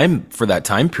that time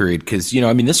period, because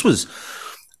this was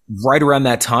right around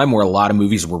that time where a lot of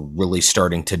movies were really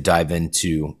starting to dive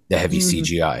into the heavy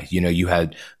CGI. You know, you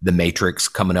had The Matrix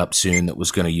coming up soon that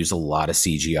was going to use a lot of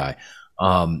CGI.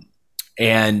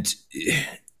 And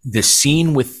the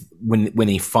scene with when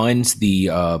he finds the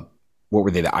what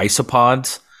were they, the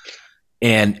isopods,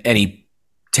 and he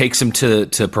takes him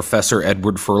to Professor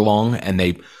Edward Furlong, and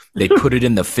they put it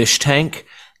in the fish tank,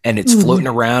 and it's floating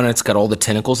around, and it's got all the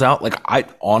tentacles out. Like, I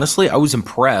was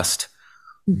impressed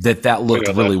that looked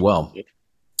really well.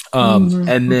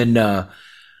 And then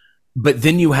but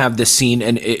then you have this scene,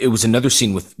 and it was another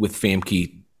scene with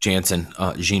Famke Janssen,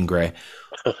 Jean Grey,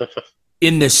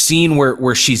 in this scene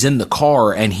where she's in the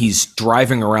car and he's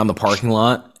driving around the parking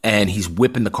lot and he's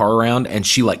whipping the car around, and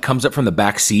she like comes up from the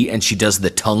back seat and she does the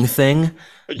tongue thing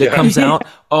that comes out.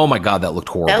 Oh my God, that looked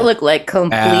horrible. That looked like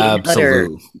complete utter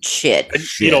shit. And,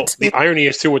 you know, the irony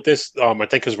is too with this, I think,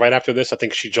 because right after this, I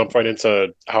think she jumped right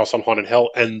into House on Haunted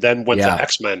Hill and then went to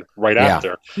X-Men right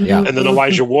after. Yeah. And then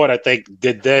Elijah Wood, I think,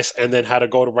 did this and then had to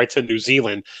go right to New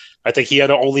Zealand. I think he had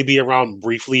to only be around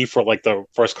briefly for like the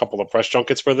first couple of press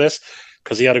junkets for this,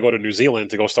 because he had to go to New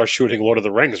Zealand to go start shooting Lord of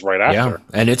the Rings right after.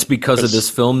 Yeah, and it's because of this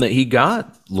film that he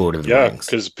got Lord of the Rings. Yeah,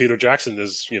 because Peter Jackson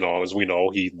is, you know, as we know,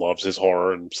 he loves his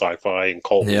horror and sci-fi and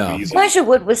cult movies. Elijah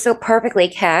Wood was so perfectly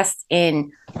cast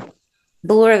in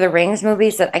the Lord of the Rings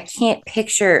movies that I can't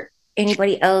picture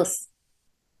anybody else.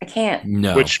 I can't.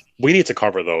 No. Which we need to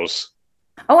cover those.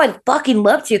 Oh, I'd fucking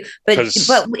love to. But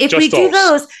if we do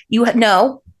those,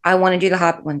 I want to do the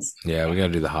Hobbit ones. Yeah, we got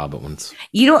to do the Hobbit ones.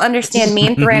 You don't understand. Me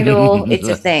and Thranduil, it's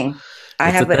a thing. I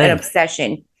have an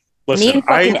obsession. Listen, me and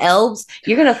fucking elves.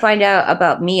 You're gonna find out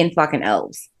about me and fucking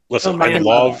elves. Listen,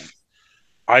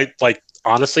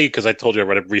 honestly, because I told you I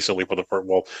read it recently for the first.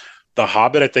 Well, The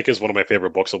Hobbit, I think, is one of my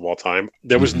favorite books of all time.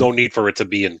 There was no need for it to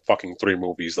be in fucking 3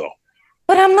 movies, though.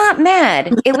 But I'm not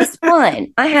mad. It was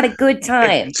fun. I had a good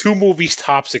time. 2 movies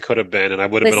tops it could have been, and I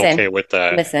would have been okay with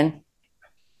that. Listen.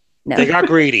 No. They got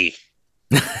greedy.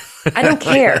 I don't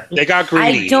care. They got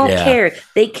greedy. I don't care.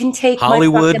 They can take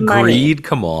Hollywood my fucking money. greed.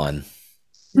 Come on.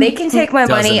 They can take my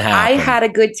money. Happen. I had a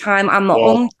good time. I'm the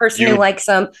only person who likes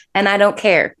them, and I don't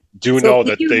care. Know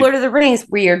that Lord of the Rings,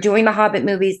 we are doing the Hobbit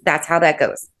movies. That's how that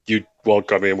goes.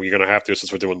 I mean, we're gonna have to,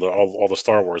 since we're doing all the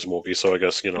Star Wars movies. So I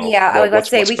guess, you know. Yeah, I was about to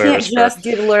say we can't just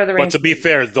do the Lord of the Rings. But to be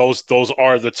fair, those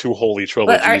are the 2 holy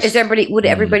trilogies. But would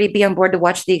everybody be on board to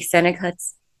watch the extended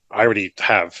cuts? I already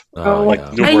have. I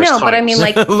know, but I mean,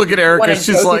 like, look at Erica.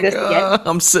 She's like,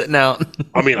 I'm sitting out.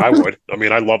 I mean, I would. I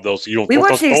mean, I love those. We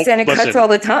watch the extended cuts all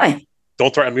the time.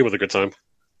 Don't threaten me with a good time.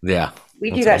 Yeah,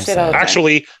 we do that shit all the time.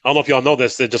 Actually, I don't know if y'all know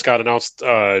this. It just got announced.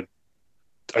 I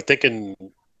think in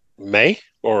May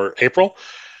or April,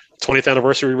 20th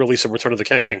anniversary release of Return of the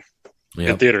King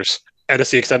in theaters, and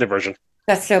it's the extended version.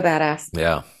 That's so badass.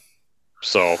 Yeah.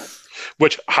 So.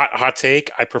 Which hot take?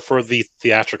 I prefer the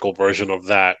theatrical version of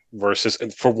that versus,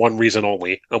 and for one reason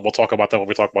only, and we'll talk about that when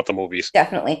we talk about the movies.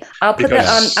 Definitely, I'll put that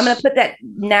on. I'm going to put that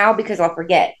now because I'll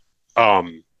forget.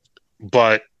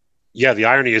 But yeah, the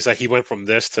irony is that he went from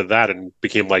this to that and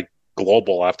became like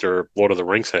global after Lord of the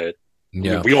Rings hit.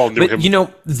 Yeah, I mean, we all knew him. You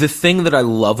know, the thing that I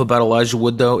love about Elijah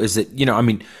Wood, though, is that, you know, I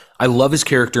mean, I love his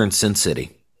character in Sin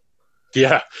City.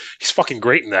 Yeah, he's fucking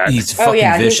great in that. He's fucking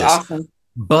vicious. He's awesome.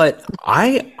 But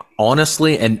I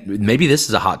honestly, and maybe this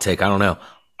is a hot take, I don't know,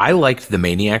 I liked the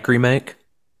Maniac remake,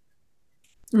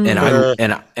 and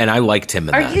I liked him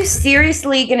in that. Are you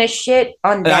seriously gonna shit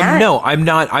on that? No, I'm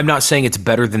not. I'm not saying it's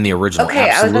better than the original. Okay,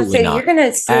 absolutely I was gonna say not. you're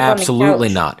gonna sleep absolutely on the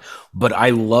couch. not. But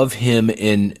I love him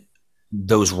in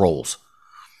those roles.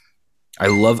 I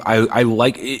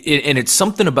like it, and it's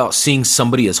something about seeing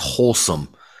somebody as wholesome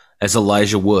as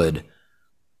Elijah Wood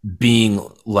being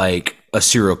like a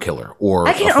serial killer or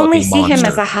I can only see him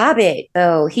as a hobbit,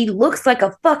 though. He looks like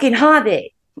a fucking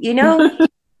hobbit, you know?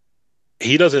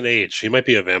 He doesn't age. He might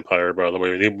be a vampire, by the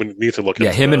way. We need to look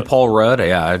into him that. and Paul Rudd.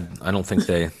 Yeah, I don't think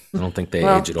they well,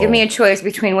 age at all. Give me a choice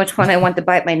between which one I want to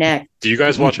bite my neck. Do you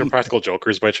guys watch Impractical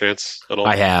Jokers by chance at all?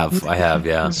 I have,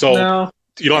 yeah. So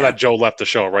you know that Joe left the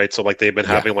show, right? So like they've been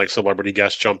having like celebrity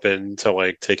guests jump in to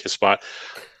like take his spot.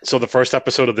 So the first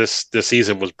episode of this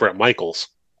season was Bret Michaels.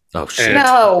 Oh shit! And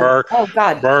no! Oh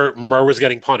god! Burr was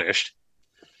getting punished,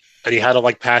 and he had to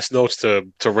like pass notes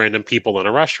to random people in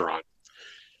a restaurant.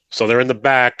 So they're in the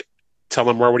back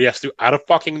telling Burr what he has to do. Out of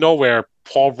fucking nowhere,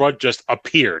 Paul Rudd just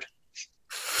appeared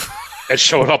and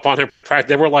showed up on him.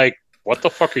 They were like, "What the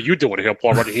fuck are you doing here,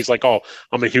 Paul Rudd?" And he's like, "Oh,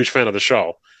 I'm a huge fan of the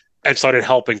show," and started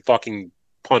helping fucking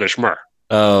punish Murr.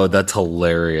 Oh, that's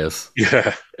hilarious!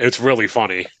 Yeah, it's really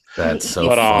funny. That's so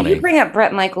funny. funny. You bring up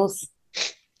Bret Michaels.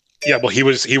 Yeah, well, he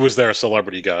was their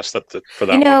celebrity guest for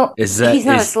that You one. know, Is that he's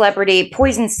not a is celebrity.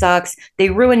 Poison sucks. They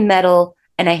ruin metal,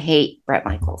 and I hate Bret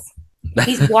Michaels.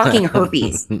 He's walking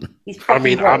herpes. He's I fucking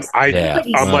mean, gross. Yeah. But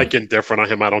he's- I'm like indifferent on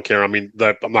him. I don't care. I mean,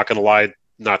 I'm not gonna lie,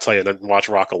 not tell you I didn't watch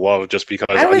Rock of Love just because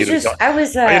I was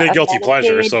I need a a guilty metal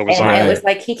pleasure, kid, so it was and like- it was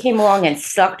like he came along and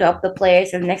sucked up the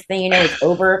place, and the next thing you know, it's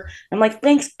over. I'm like,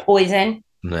 thanks, Poison.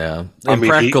 Yeah. I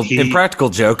mean, Impractical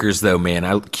Jokers, though,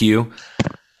 man. Q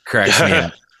cracks me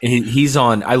up. He's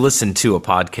on. I listened to a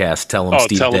podcast. Tell him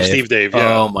Steve Dave.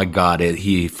 Yeah. Oh my god,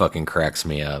 he fucking cracks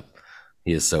me up.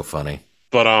 He is so funny.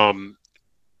 But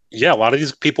yeah, a lot of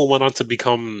these people went on to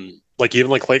become like even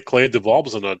like Clay Duvall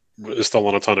is still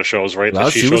on a ton of shows, right? Well,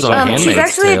 Like, she was shows on up- Handmaid's She's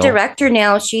actually Tale. a director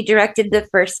now. She directed the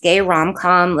first gay rom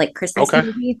com, like Christmas Okay.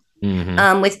 movie,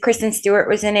 Mhm. with Kristen Stewart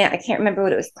was in it. I can't remember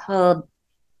what it was called.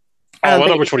 I but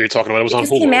know which one you're talking about. It was it on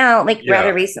just Hulu. came out like Yeah.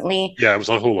 rather recently. Yeah, it was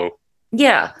on Hulu.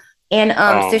 Yeah. And so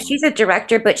Um, she's a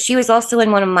director, but she was also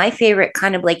in one of my favorite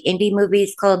kind of like indie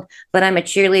movies called But I'm a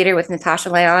Cheerleader with Natasha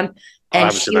Lyonne. I And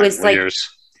haven't she seen that was in like, years.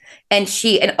 and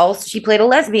she played a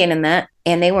lesbian in that.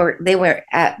 And they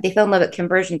fell in love at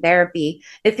Conversion Therapy.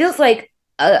 It feels like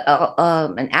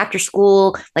an after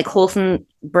school, like wholesome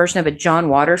version of a John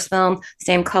Waters film,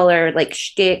 same color, like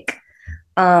shtick,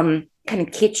 kind of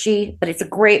kitschy, but it's a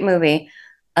great movie.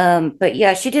 But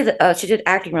yeah, she did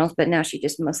acting roles, but now she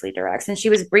just mostly directs. And she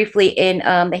was briefly in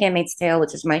The Handmaid's Tale,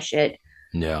 which is my shit.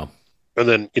 Yeah. And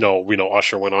then we know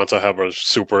Usher went on to have a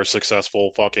super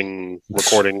successful fucking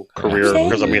recording career Absolutely.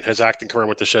 because I mean his acting career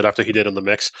went to shit after he did In the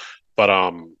Mix. But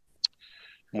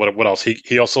what else?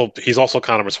 He's also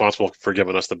kind of responsible for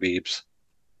giving us the Beebs.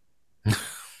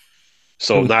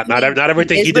 So not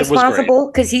everything he did was great. responsible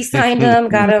because he signed him,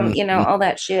 got him, all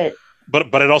that shit. But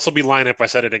it'd also be lying if I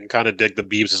said I didn't kind of dig the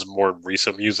Beebs' more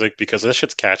recent music because this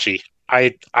shit's catchy.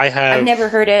 I've I've never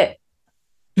heard it.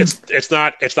 it's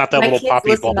not that My little kids poppy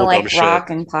listen to bubblegum like shit. rock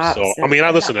and pop. So I mean, I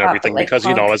listen to not pop, everything but, like, because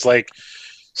punk. it's like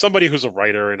somebody who's a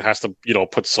writer and has to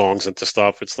put songs into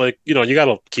stuff. It's like you got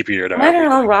to keep your ear to Mine are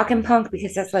everything. all rock and punk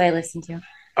because that's what I listen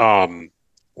to.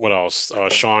 What else?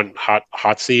 Sean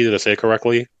Hotsey, did I say it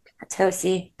correctly?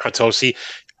 Tosi. Hatosi.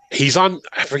 He's on.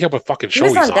 I forget what fucking He show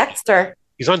was he's on Dexter.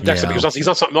 He's on Dexter. Yeah. But he's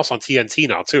on something else on TNT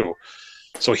now too.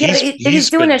 So Yeah, he's he's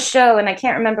doing been- a show, and I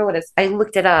can't remember what it's. I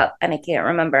looked it up, and I can't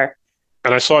remember.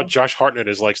 And I saw Josh Hartnett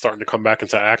is like starting to come back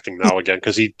into acting now again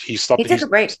because he stopped. He took a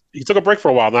break. He took a break for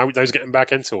a while. Now he's getting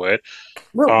back into it.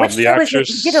 Well, which the show was it?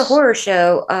 actress- He did a horror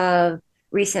show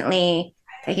recently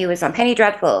that he was on. Penny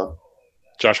Dreadful.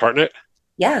 Josh Hartnett.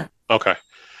 Yeah. Okay.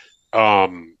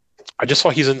 I just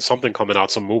saw he's in something coming out,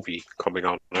 some movie coming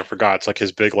out, and I forgot. It's like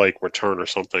his big like return or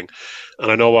something.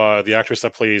 And I know the actress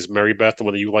that plays Mary Beth, the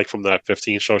one that you like from that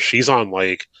 15 show, she's on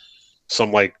like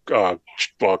some like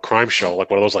crime show, like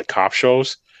one of those like cop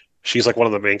shows. She's like one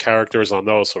of the main characters on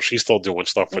those, so she's still doing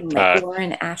stuff with that.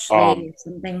 Lauren Ashley or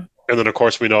something. And then of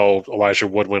course we know Elijah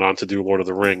Wood went on to do Lord of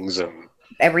the Rings and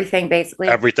Everything basically.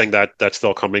 everything that's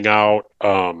still coming out.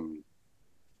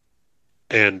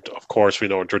 And of course we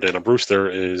know Jordana Brewster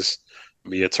is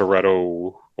Mia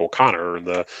Toretto O'Connor in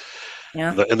the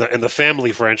in the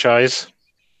Family franchise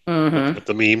Mhm. with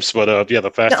the memes. But yeah,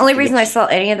 the Fast. The only reason I saw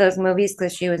any of those movies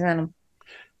because she was in them.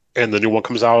 And the new one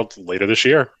comes out later this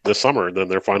summer. And then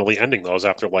they're finally ending those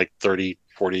after like 30,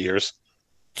 40 years.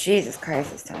 Jesus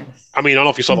Christ, this time. I mean, I don't know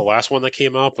if you saw the last one that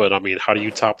came out, but I mean, how do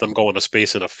you top them going to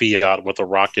space in a Fiat with a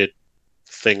rocket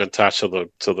thing attached to the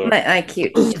My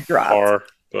IQ just dropped. car?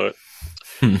 But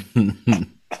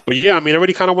yeah, I mean,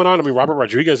 everybody kind of went on. I mean, Robert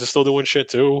Rodriguez is still doing shit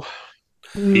too.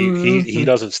 He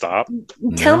doesn't stop.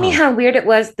 Tell me how weird it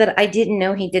was that I didn't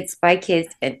know he did Spy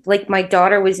Kids. Like my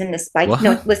daughter was in the Spy. What?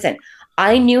 No, listen,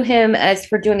 I knew him as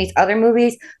for doing these other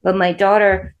movies, but my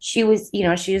daughter, she was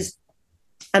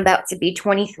about to be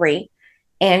 23,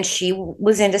 and she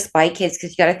was into Spy Kids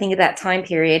because you got to think of that time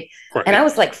period. Right. And I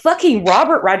was like, "Fucking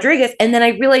Robert Rodriguez!" And then I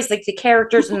realized like the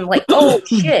characters, and I'm like, "Oh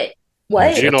shit,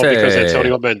 what?" You know, because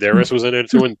Antonio Banderas was in it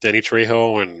too, and Danny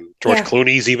Trejo and George Yeah.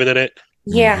 Clooney's even in it.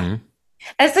 Yeah. Mhm.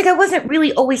 It's like I wasn't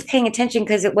really always paying attention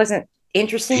because it wasn't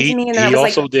interesting to me. And then I he was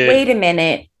also like, did- wait a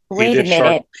minute.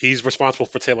 He's responsible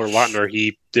for Taylor Lautner.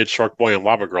 He did Shark Boy and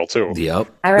Lava Girl too. Yep.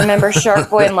 I remember Shark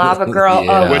Boy and Lava Girl.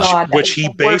 Yeah. Oh, God. that Which was he the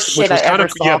worst based, which shit was I kind ever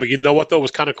of saw. but you know what though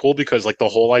was kind of cool because like the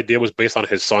whole idea was based on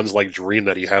his son's like dream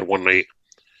that he had one night.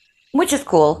 Which is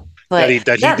cool. But That he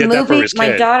did that movie, for his my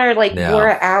kid. daughter like Yeah. wore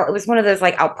it out. It was one of those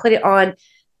like I'll put it on,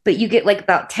 but you get like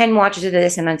about 10 watches of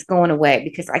this and then it's going away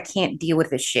because I can't deal with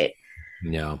this shit.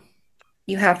 Yeah.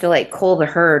 You have to like cull the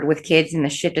herd with kids and the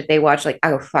shit that they watch. Like,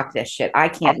 oh fuck this shit. I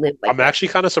can't live like I'm actually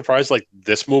kind of surprised like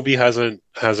this movie hasn't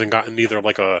gotten either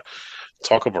like a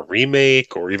talk of a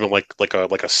remake or even like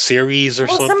a series or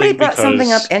Well, something? somebody brought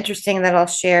something up Because- interesting that I'll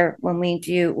share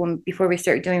before we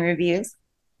start doing reviews.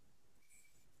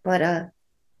 But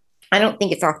I don't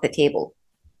think it's off the table.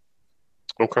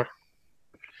 Okay.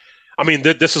 I mean,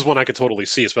 this is one I could totally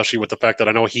see, especially with the fact that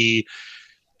I know he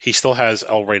still has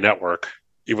El Rey Network,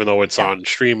 even though it's on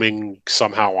streaming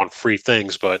somehow on free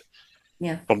things. But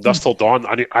Yeah. From Dusk Till Dawn,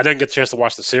 I didn't get a chance to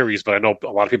watch the series, but I know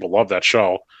a lot of people love that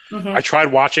show. Mhm. I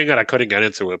tried watching it, I couldn't get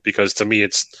into it because to me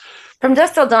it's. From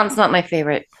Dusk Till Dawn's not my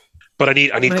favorite. But I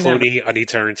need I know. Clooney, I need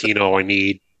Tarantino, I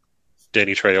need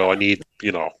Danny Trejo, I need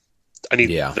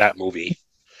that movie.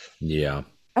 Yeah.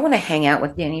 I want to hang out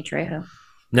with Danny Trejo.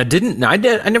 Now, I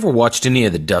never watched any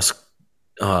of the Dusk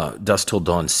Till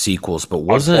Dawn sequels, but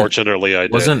Unfortunately, I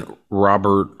did. wasn't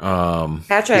Robert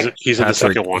Patrick. He's in the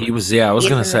Patrick- second one. He was. Yeah, I was He's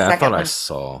gonna in the say. I second thought I one.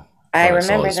 saw. I saw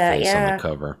remember his that, face on yeah. the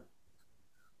cover.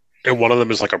 And one of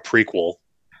them is like a prequel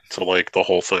to like the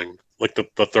whole thing, like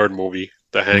the third movie,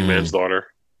 The Hangman's Daughter.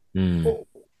 Hmm.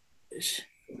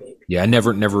 Yeah, I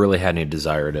never really had any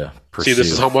desire to pursue. See,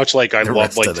 this is how much like I the love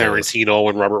rest like of those. Tarantino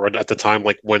and Robert Redford at the time.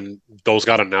 Like when those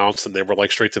got announced and they were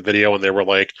like straight to video and they were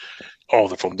like, "Oh,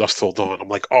 they're from Dusk Till Dawn." I'm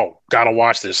like, "Oh, gotta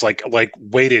watch this!" Like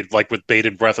waited like with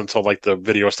bated breath until like the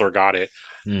video store got it,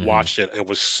 Mhm. watched it, and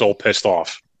was so pissed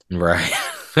off. Right.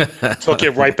 Took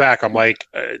it right back. I'm like,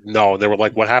 no. They were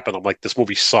like, "What happened?" I'm like, "This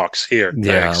movie sucks." Here,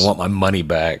 Yeah, thanks. I want my money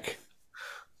back.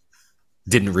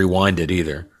 Didn't rewind it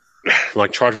either.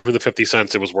 Like charge for the 50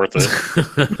 cents. It was worth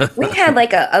it. We had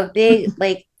like a big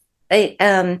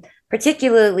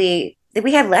particularly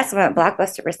we had less about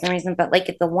Blockbuster for some reason, but like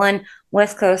at the one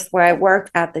West Coast where I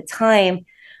worked at the time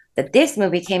that this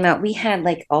movie came out, we had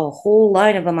like a whole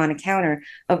line of them on a counter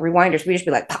of rewinders. We just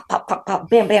be like pop, pop, pop, pop,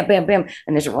 bam, bam, bam, bam,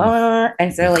 and there's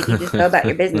and so like you just go about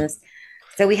your business.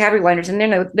 So we had rewinders, and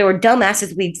then there were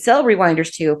dumbasses we'd sell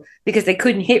rewinders to because they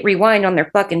couldn't hit rewind on their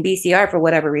fucking VCR for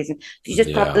whatever reason. You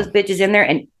just pop those bitches in there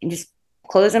and just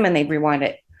close them, and they'd rewind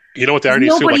it. You know what the irony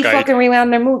is too? Nobody Like fucking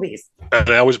rewound their movies. and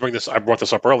I always bring this. I brought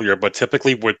this up earlier, but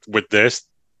typically with this,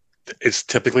 it's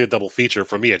typically a double feature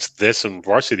for me. It's this and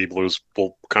Varsity Blues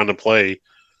will kind of play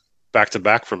back to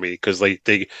back for me because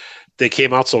they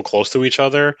came out so close to each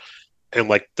other, and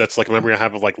like that's like a memory I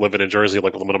have of like living in Jersey,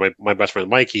 like with one of my best friend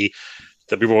Mikey.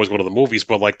 That we were always going to the movies,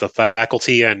 but like The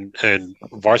Faculty and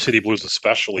Varsity Blues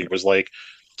especially was like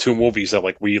two movies that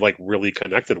like we like really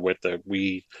connected with, that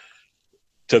we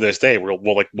to this day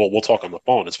we'll talk on the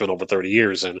phone. It's been over 30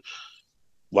 years, and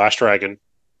Last Dragon,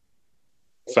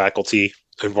 Faculty,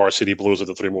 and Varsity Blues are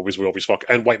the three movies we always fuck.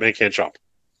 And White Man Can't Jump,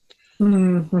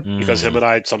 Mhm. because him and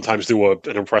I sometimes do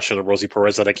an impression of Rosie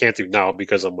Perez that I can't do now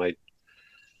because of my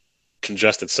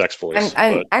congested sex voice.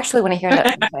 I But actually want to hear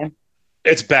that sometime.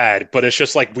 it's bad, but it's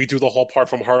just like we do the whole part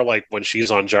from her, like when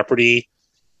she's on Jeopardy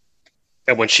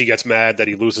and when she gets mad that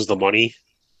he loses the money,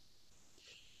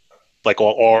 like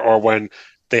or when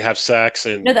they have sex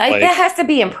and No, that, like, that has to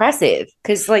be impressive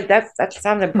because like that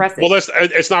sounds impressive. well,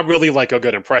 it's not really like a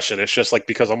good impression. It's just like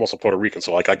because I'm also Puerto Rican,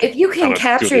 so like I if you can kinda do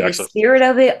capture the accent. spirit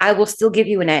of it, I will still give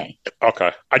you an A.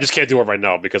 Okay, I just can't do it right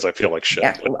now because I feel like shit.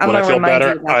 Yeah, But I'm when I gonna feel remind you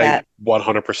better, about I that.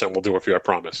 100% will do it for you. I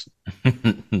promise. Well,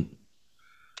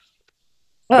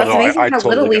 But it's no, amazing I how totally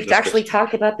little get we've this actually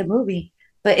talked about the movie.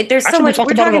 But there's so Actually, we much. talked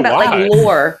We're about talking it a about like lot.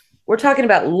 lore. We're talking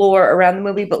about lore around the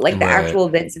movie, but like the Right. actual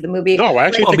events of the movie. No, I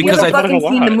actually Well, think we because talked I about it a fucking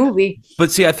seen lot. the movie.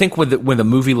 But see, I think with a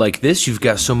movie like this, you've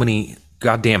got so many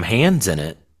goddamn hands in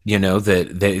it. You know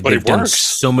that they've it done works.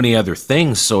 so many other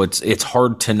things, so it's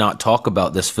hard to not talk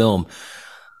about this film.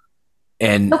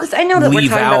 And No, because I know that we're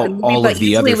leave talking about out the movie, all but of the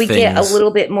usually other we get a things.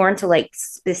 little bit more into like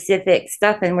specific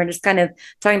stuff, and we're just kind of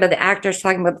talking about the actors,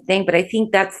 talking about the thing. But I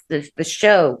think that's the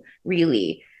show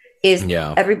really is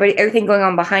Yeah. everything going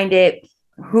on behind it,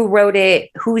 who wrote it,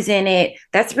 who's in it.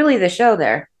 That's really the show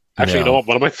there. Actually, Yeah. you know what?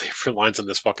 One of my favorite lines in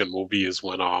this fucking movie is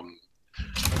when I'm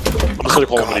just gonna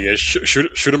call him what he is.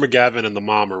 Shooter McGavin and the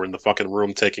mom are in the fucking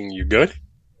room taking "You good?"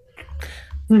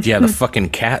 Yeah, the fucking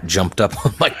cat jumped up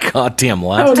on my goddamn Oh,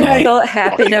 laptop. no. I saw it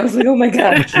happen. I was like, oh my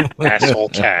god, Asshole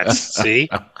cats. See.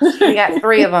 we got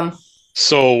 3 of them.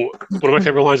 So one of my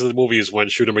favorite lines of the movie is when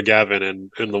Shooter McGavin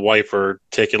and the wife are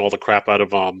taking all the crap out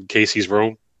of Casey's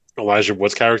room, Elijah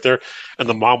Wood's character, and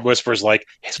the mom whispers like,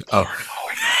 "His porno,"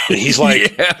 and he's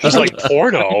like, Yeah. he's like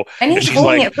porno, And he's she's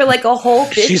holding like, it for like a whole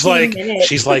 15 she's like, minutes.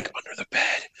 she's like under the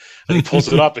bed, and he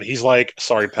pulls it up, and he's like,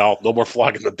 "Sorry, pal, no more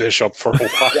flogging the bishop for a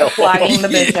while." Flagging the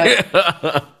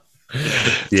bishop.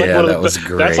 It's like Yeah, one of that the was be-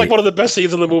 great. That's like one of the best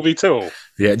scenes in the movie too.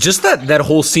 Yeah, just that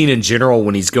whole scene in general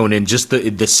when he's going in, just the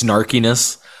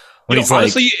snarkiness When You he's know, like,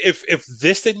 honestly, if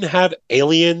this didn't have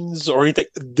aliens or anything,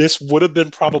 this would have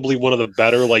been probably one of the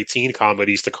better like teen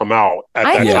comedies to come out at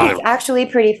I that think time. it's actually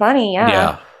pretty funny. Yeah.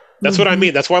 yeah, That's what I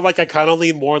mean. That's why like I kind of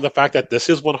lean more on the fact that this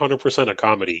is 100% a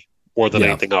comedy more than Yeah.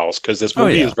 anything else because this Oh,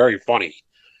 movie yeah. is very funny.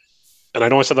 And I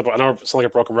know I said that, but I know it's like a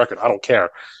broken record. I don't care.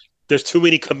 There's too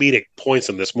many comedic points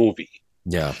in this movie.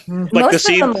 yeah. Like Most the of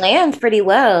scene, them land pretty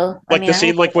well. like I mean, the I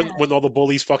scene, will like say that. when all the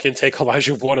bullies fucking take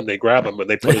Elijah Wood and they grab him and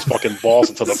they put his fucking balls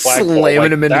into the flagpole. Slamming Like,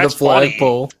 him into the that's funny.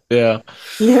 flagpole. Yeah.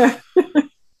 Yeah.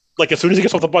 Like as soon as he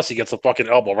gets off the bus, he gets a fucking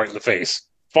elbow right in the face.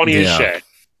 Funny as Yeah. shit.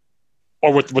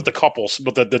 Or with the couples,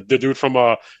 with the dude from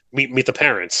Meet the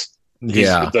Parents. He's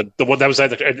Yeah. the one that was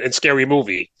in Scary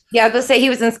Movie. Yeah, I was gonna say he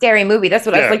was in Scary Movie. That's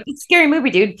what I Yeah. was like. It's Scary Movie,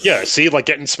 dude. Yeah, see, like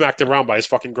getting smacked around by his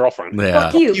fucking girlfriend.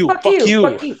 Yeah. Fuck you, fuck you,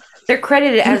 fuck you. They're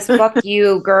credited as "fuck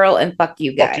you, girl" and "fuck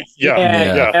you, Fuck guy." you. Yeah,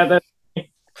 Yeah. yeah. that-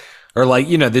 Or like,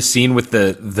 this scene with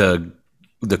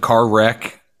the car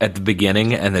wreck at the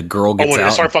beginning and the girl Oh, gets when they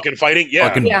out. start fucking fighting? Yeah.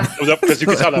 Fucking- Yeah. Because you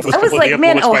can tell that was I was completely like,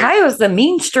 man, influenced by Ohio's the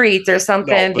mean streets or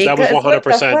something. No, but that was because what the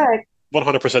 100%. fuck?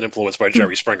 100% influenced by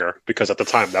Jerry Springer because at the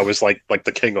time that was like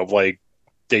the king of like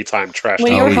daytime trash.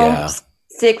 When Oh, you were yeah.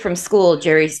 homesick from school,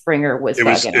 Jerry Springer was it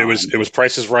was fucking it was on. it was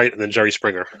Price is Right and then Jerry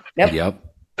Springer Yep.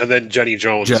 and then Jenny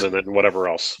Jones Ju- and then whatever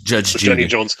else. Judge The Judy.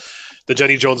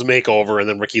 Jenny Jones makeover and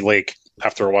then Ricky Lake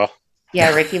after a while.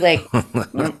 Yeah, Ricky Lake. Go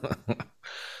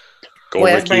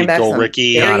Boy, let's bring Ricky, back go some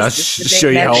Ricky. very God, I'll specific show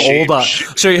you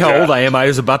how memories. old I am. I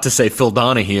was about to say Phil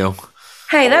Donahue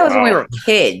Hey, that was when we Wow. were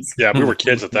kids. Yeah, we were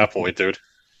kids at that point, dude.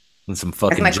 and some Like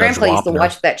fucking my Judge grandpa used to Wapner.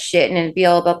 watch that shit, and it'd be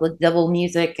all about the devil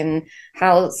music and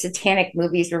how satanic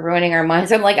movies were ruining our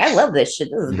minds. I'm like, I love this shit.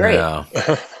 This is great. Yeah.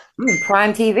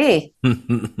 Prime TV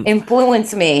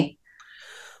influence me.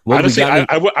 Well, we Honestly, got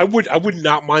I would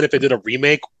not mind if they did a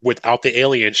remake without the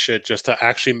alien shit, just to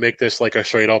actually make this like a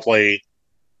straight up like.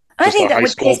 I Just think a that high would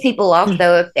school- piss people off,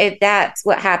 though. If that's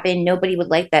what happened, nobody would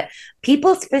like that.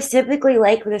 People specifically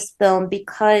like this film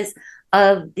because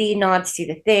of the nods to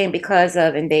the thing, because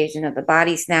of Invasion of the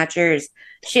Body Snatchers,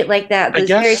 shit like that. I Those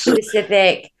very guess-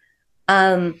 specific,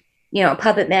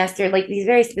 Puppet Master, like these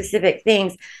very specific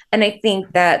things. And I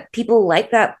think that people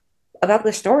like that about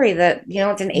the story, that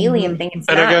it's an alien thing. It's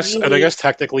And not I guess really-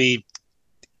 technically,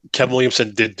 Kevin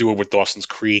Williamson did do it with Dawson's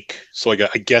Creek, so I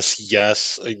guess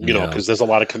yes, Yeah. because there's a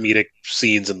lot of comedic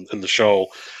scenes in the show,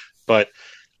 but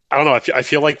I don't know. I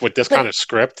feel like with this kind of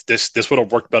script, this would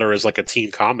have worked better as like a teen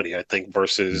comedy, I think,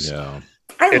 versus yeah.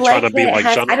 I it's like trying to be that it like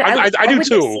has- genre. I do would have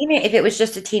too. seen it if it was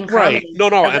just a teen Right? comedy. No, I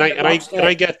and would've watched I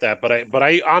it. get that, but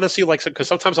I honestly like, because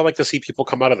sometimes I like to see people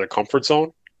come out of their comfort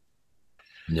zone.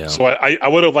 Yeah. So I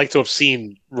would have liked to have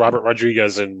seen Robert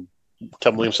Rodriguez and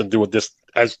Kevin Williamson do this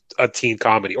as a teen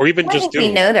comedy, or even I just think we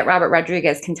do. know that Robert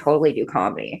Rodriguez can totally do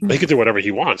comedy. He can do whatever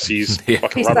he wants. He's Yeah.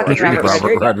 fucking He's Robert fucking Rodriguez.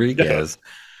 Robert Rodriguez.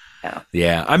 Yeah.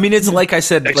 Yeah. I mean, it's like I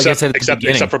said. Like I said at the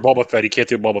beginning. Except for Boba Fett, he can't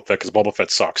do Boba Fett because Boba Fett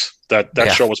sucks. That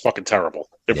Yeah. show was fucking terrible.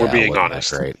 If Yeah, we're being wasn't that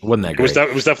honest, great. Wasn't that it was great?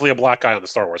 it was definitely a black guy on the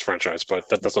Star Wars franchise, but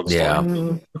that's not the story. Yeah.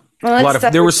 Well, A it's lot of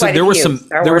stuff there with was some quite there a was few some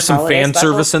Star there was Wars some holiday fan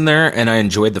specials. service in there, and I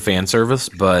enjoyed the fan service.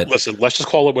 But Listen, let's just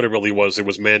call it what it really was. It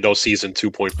was Mando season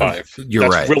 2.5. You're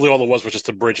That's right. really all it was just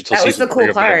a bridge until That was season the cool 3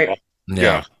 of part. Mando.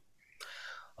 yeah.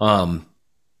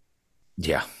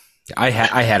 Yeah. I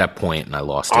had a point and I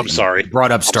lost it. I'm sorry. You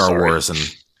brought up Star sorry. Wars and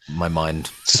my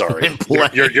mind. Sorry, went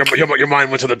blank. your mind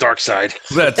went to the dark side.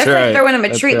 That's, That's right. like throwing him a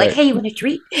That's treat. right. Like, hey, you want a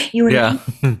treat? You want a Yeah.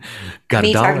 treat? Got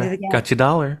Me a talking to dollar. the guy. Got your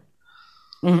dollar.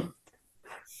 Mhm.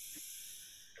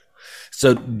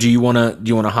 So do you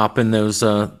wanna hop in those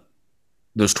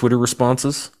Twitter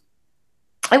responses?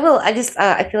 I will. I just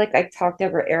I feel like I talked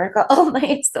over Erica all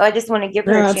night, so I just want to give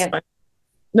her No, a that's chance. fine.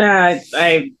 Nah,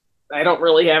 I don't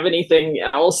really have anything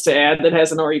else to add that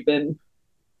hasn't already been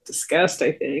discussed,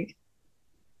 I think.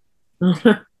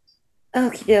 Okie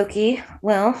dokie.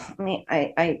 Well,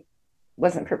 I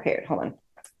wasn't prepared. Hold on.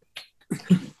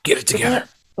 Get it together.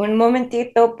 Un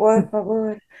momentito, por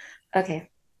favor. Okay.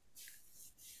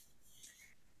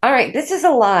 All right, this is a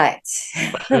lot.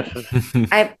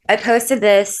 I posted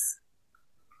this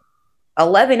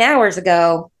 11 hours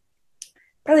ago.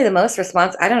 Probably the most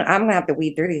response. I'm gonna have to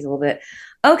weed through these a little bit.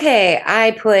 Okay,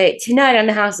 I put tonight on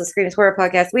the House of Screams Horror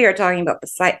Podcast. We are talking about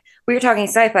we are talking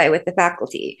sci-fi with the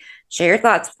faculty. Share your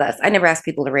thoughts with us. I never ask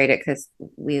people to rate it because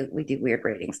we do weird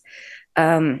ratings.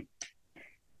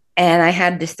 And I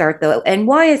had to start though. And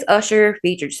why is Usher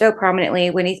featured so prominently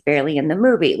when he's barely in the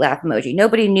movie? Laugh emoji.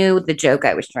 Nobody knew the joke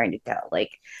I was trying to tell.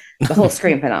 Like the whole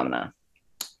Scream phenomena.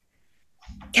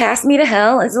 Cast Me to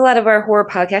Hell is a lot of our horror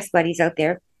podcast buddies out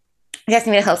there. Cast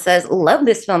Me to Hell says, love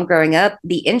this film growing up.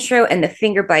 The intro and the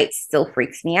finger bites still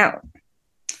freaks me out.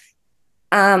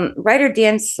 Writer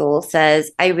Dan Soul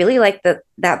says, I really like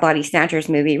that Body Snatchers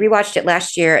movie. Rewatched it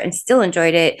last year and still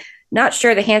enjoyed it. Not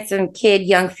sure the handsome kid,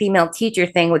 young female teacher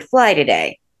thing would fly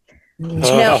today.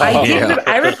 No,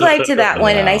 I replied to that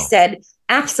one and I said,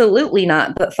 absolutely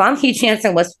not. But Famke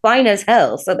Janssen was fine as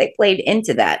hell. So they played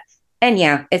into that. And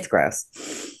yeah, it's gross.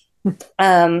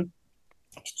 I'm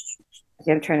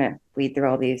trying to weed through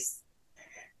all these.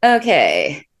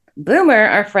 Okay. Boomer,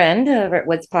 our friend over at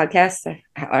Woods Podcast,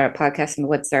 our podcast in the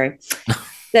Woods, sorry,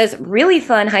 says, really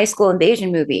fun high school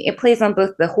invasion movie. It plays on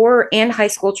both the horror and high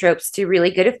school tropes to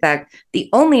really good effect. The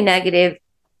only negative,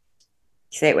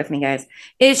 say it with me, guys,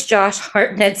 is Josh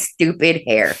Hartnett's stupid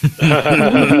hair.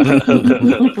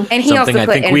 And he Something also I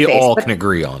put think we all can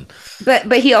agree on.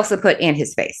 But he also put in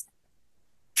his face.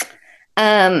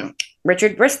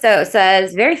 Richard Bristow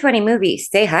says, very funny movie.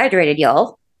 Stay hydrated,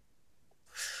 y'all.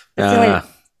 I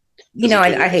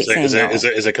hate saying that. Is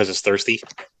it because it's thirsty?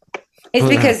 It's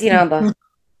because,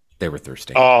 they were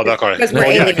thirsty. Oh, that's right.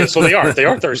 So they are. They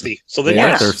are thirsty. So they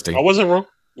are thirsty. I wasn't wrong.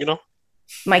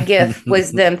 My gift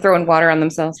was them throwing water on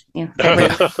themselves. Yeah.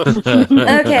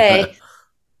 Okay.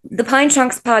 The Pine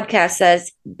Chunks podcast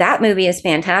says, that movie is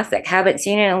fantastic. Haven't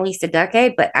seen it in at least a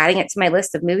decade, but adding it to my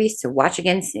list of movies to watch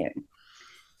again soon.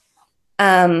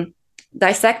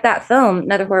 Dissect That Film,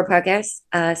 another horror podcast,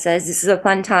 says this is a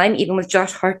fun time, even with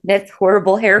Josh Hartnett's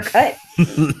horrible haircut.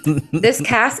 This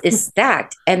cast is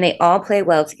stacked, and they all play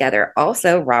well together.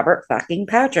 Also, Robert fucking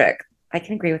Patrick. I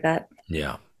can agree with that.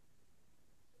 Yeah.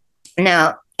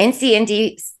 Now,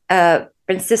 NCND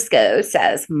Francisco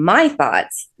says, my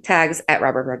thoughts, tags at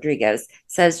Robert Rodriguez,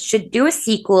 says, should do a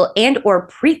sequel and or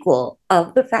prequel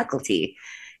of The Faculty.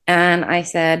 And I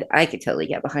said, I could totally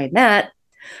get behind that.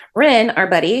 Ren, our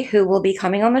buddy, who will be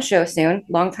coming on the show soon,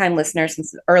 longtime listener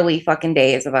since the early fucking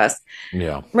days of us.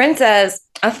 Yeah. Ren says,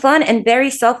 a fun and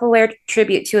very self-aware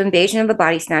tribute to Invasion of the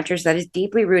Body Snatchers that is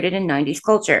deeply rooted in 90s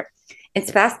culture. Its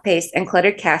fast-paced and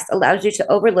cluttered cast allows you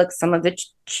to overlook some of the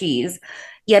cheese,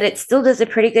 yet it still does a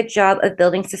pretty good job of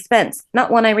building suspense.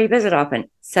 Not one I revisit often.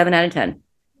 7 out of 10.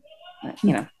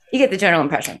 You get the general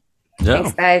impression. Yeah.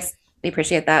 Thanks, guys. We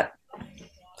appreciate that.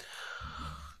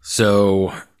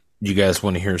 So, you guys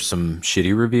want to hear some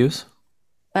shitty reviews?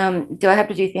 Do I have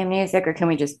to do theme music, or can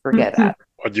we just forget that?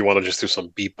 Or do you want to just do some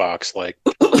beatbox, like?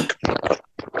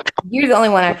 You're the only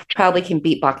one I probably can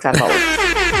beatbox up always.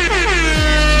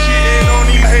 Shitting on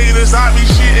these haters, I be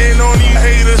shitting on these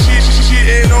haters.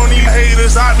 Shitting on these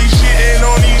haters, I be shitting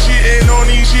on these, shitting on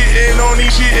these, shitting on these,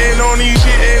 shitting on these,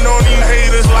 shitting on these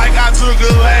haters like I took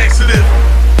a laxative.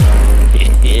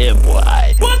 Yeah,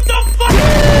 boy. What the fuck?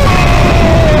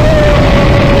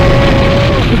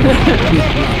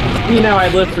 I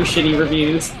live for shitty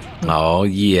reviews. Oh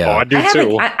yeah. Oh, I do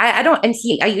too. I don't, and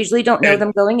see, I usually don't know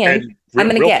them going in. I'm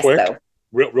gonna guess quick, though.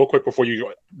 Real quick before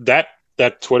you that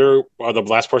Twitter, the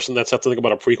last person that said something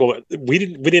about a prequel, we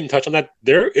didn't touch on that.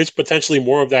 There is potentially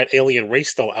more of that alien race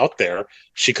still out there.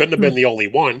 She couldn't have been the only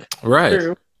one, right?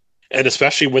 True. And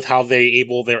especially with how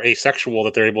they're asexual,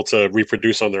 that they're able to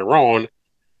reproduce on their own.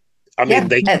 I mean,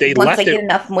 they once left they get it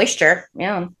enough moisture.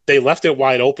 Yeah, they left it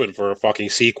wide open for a fucking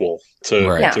sequel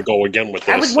to go again with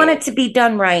this. I would want it to be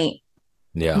done right.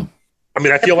 Yeah. I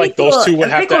mean, I feel like those two would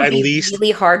have to at least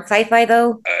really hard sci-fi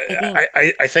though.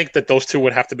 I think that those two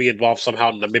would have to be involved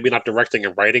somehow. Maybe not directing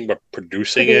and writing, but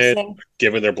producing it,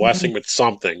 giving their blessing with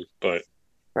something. But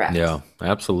correct. Yeah,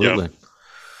 absolutely. Yeah.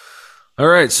 All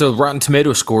right, so Rotten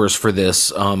Tomato scores for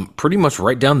this, pretty much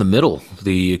right down the middle.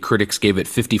 The critics gave it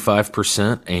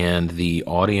 55%, and the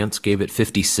audience gave it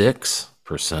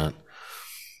 56%.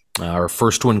 Our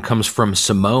first one comes from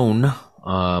Simone.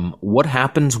 What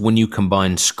happens when you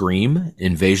combine Scream,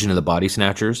 Invasion of the Body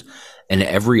Snatchers, and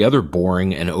every other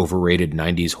boring and overrated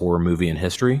 90s horror movie in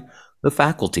history? The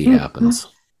Faculty happens.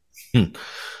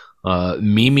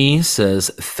 Mimi says,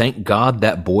 thank God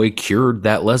that boy cured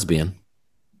that lesbian.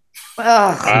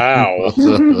 Wow.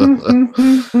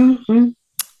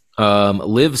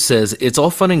 Liv says, it's all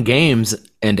fun and games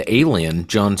and Alien,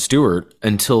 Jon Stewart,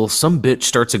 until some bitch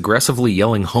starts aggressively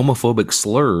yelling homophobic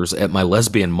slurs at my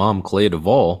lesbian mom, Clea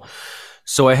Duvall.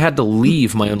 So I had to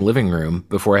leave my own living room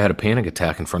before I had a panic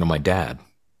attack in front of my dad.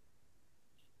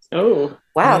 Oh,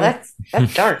 wow. That's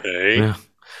dark. Yeah.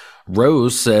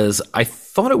 Rose says, I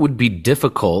thought it would be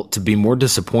difficult to be more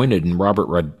disappointed in Robert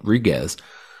Rodriguez,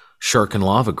 Shark Boy and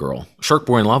Lava Girl.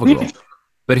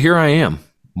 But here I am,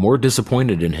 more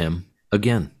disappointed in him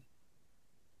again.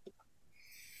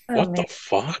 What the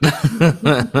fuck?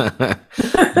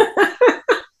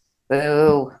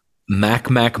 Boo. Mac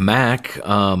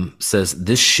says,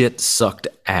 this shit sucked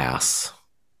ass.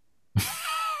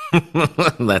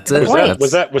 That's it.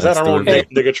 Was that That's our the own reveal.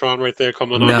 Negatron right there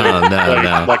coming on?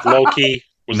 No. Like Loki.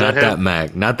 Was Not that that him?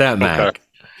 Mac. Not that Mac. Okay.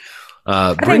 I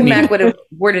think Brittany, Mac would have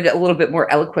worded it a little bit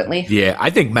more eloquently. yeah, I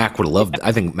think Mac would have loved.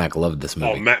 I think Mac loved this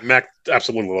movie. Oh, Mac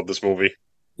absolutely loved this movie.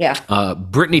 Yeah.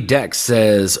 Brittany Deck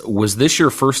says, "Was this your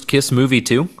first Kiss movie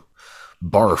too?"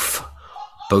 Barf.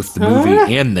 Both the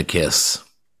movie and the kiss.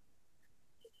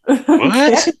 What?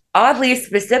 That's oddly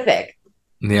specific.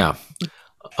 Yeah.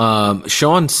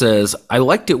 Sean says, I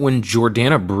liked it when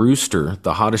Jordana Brewster,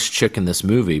 the hottest chick in this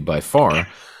movie by far,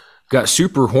 got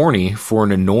super horny for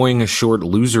an annoying short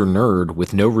loser nerd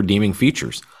with no redeeming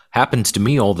features. Happens to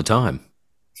me all the time.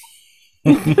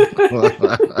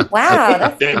 Wow.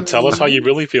 That's Damn, tell us how you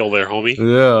really feel there, homie.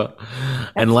 Yeah.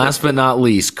 And last but not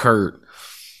least, Kurt.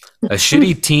 A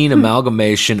shitty teen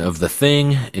amalgamation of The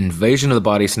Thing, Invasion of the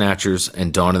Body Snatchers,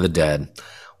 and Dawn of the Dead,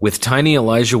 with tiny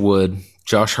Elijah Wood,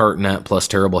 Josh Hartnett plus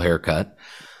terrible haircut,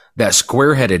 that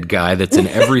square-headed guy that's in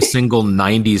every single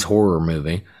 90s horror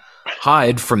movie,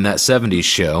 Hyde from that 70s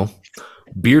show,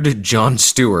 bearded Jon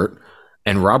Stewart,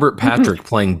 and Robert Patrick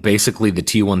playing basically the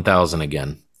T-1000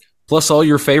 again. Plus all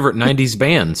your favorite 90s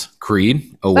bands,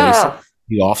 Creed, Oasis,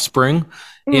 The Offspring,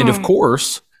 and of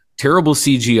course, terrible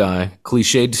CGI,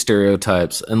 cliched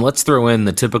stereotypes, and let's throw in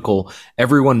the typical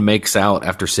everyone makes out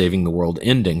after saving the world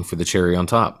ending for the cherry on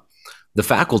top. The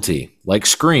Faculty, like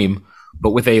Scream,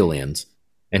 but with aliens.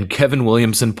 And Kevin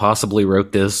Williamson possibly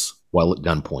wrote this while at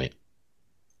gunpoint.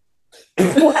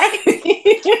 What?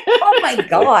 Oh my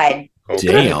God.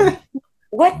 Damn.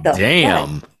 What the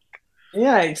Damn.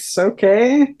 Yikes.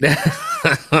 Okay.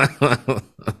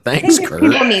 Thanks, fuck? Kurt.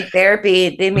 People need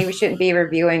therapy. They maybe shouldn't be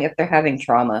reviewing if they're having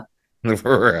trauma.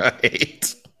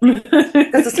 Right.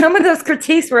 Because some of those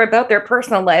critiques were about their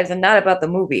personal lives and not about the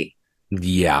movie.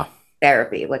 Yeah.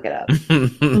 Therapy, look it up.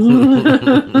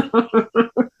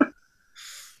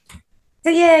 So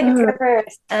yeah, I get to go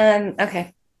first.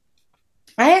 Okay.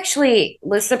 I actually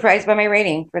was surprised by my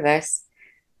rating for this,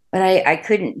 but I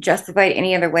couldn't justify it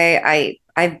any other way.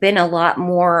 I've been a lot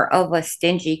more of a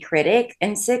stingy critic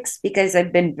in 6 because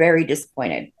I've been very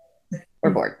disappointed or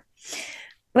bored.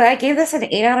 But I gave this an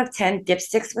 8 out of 10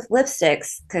 dipsticks with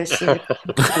lipsticks because she's a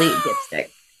complete dipstick.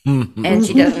 And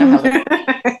she doesn't know how to.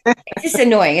 It's just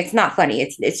annoying. It's not funny.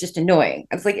 It's just annoying.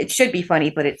 I was like, it should be funny,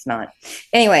 but it's not.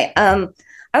 Anyway, I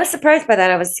was surprised by that.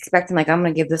 I was expecting like I'm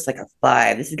gonna give this like a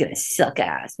 5. This is gonna suck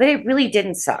ass, but it really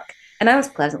didn't suck, and I was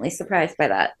pleasantly surprised by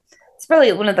that. It's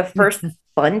probably one of the first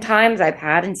fun times I've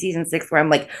had in season 6 where I'm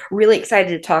like really excited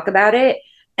to talk about it.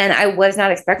 And I was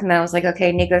not expecting that. I was like,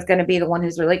 okay, Nico's going to be the one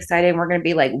who's really excited. And we're going to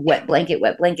be like wet blanket,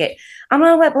 wet blanket. I'm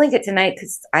on a wet blanket tonight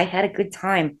because I had a good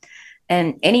time.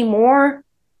 And anymore,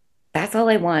 that's all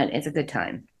I want is a good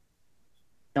time.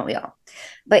 Don't we all?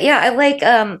 But yeah, I like,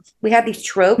 we have these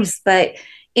tropes, but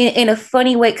in a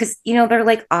funny way, because, you know, they're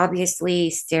like obviously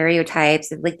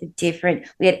stereotypes of like the different,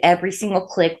 we had every single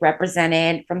clique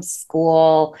represented from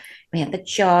school. We had the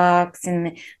jocks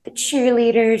and the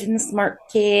cheerleaders and the smart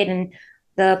kid and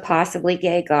the possibly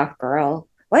gay goth girl.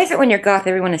 Why is it when you're goth,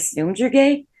 everyone assumes you're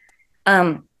gay?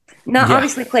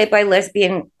 Obviously played by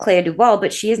lesbian Clea Duvall,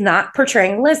 but she is not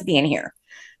portraying a lesbian here.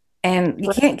 And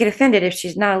you can't get offended if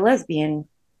she's not a lesbian.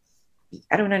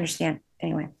 I don't understand.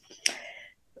 Anyway.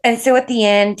 And so at the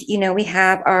end, you know, we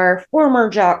have our former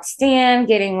jock Stan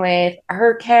getting with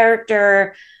her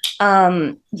character.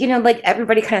 You know, like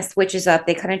everybody kind of switches up.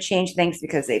 They kind of change things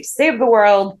because they've saved the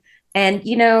world. And,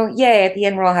 you know, yay, at the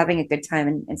end, we're all having a good time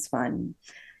and it's fun.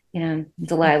 You know,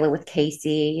 Delilah with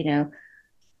Casey, you know,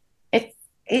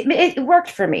 it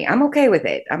worked for me. I'm okay with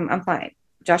it. I'm fine.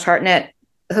 Josh Hartnett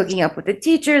hooking up with the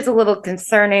teacher is a little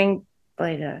concerning,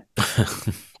 but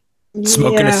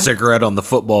smoking a cigarette on the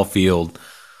football field.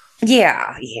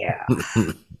 Yeah.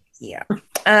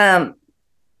 I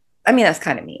mean, that's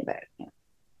kind of me, but yeah.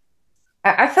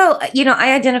 I felt, you know,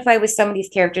 I identify with some of these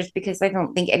characters because I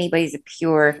don't think anybody's a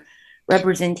pure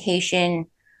representation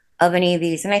of any of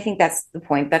these, and I think that's the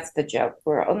point. That's the joke.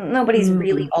 Where nobody's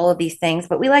really all of these things,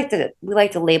 but we like to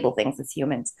label things as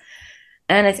humans.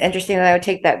 And it's interesting that I would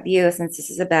take that view since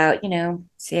this is about, you know,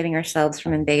 saving ourselves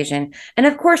from invasion. And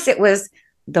of course, it was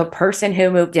the person who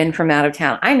moved in from out of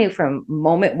town. I knew from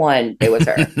moment one it was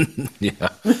her. Yeah.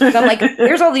 So I'm like,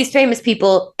 there's all these famous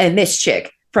people and this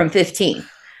chick from 15.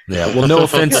 Yeah, well, no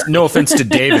offense to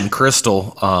Dave and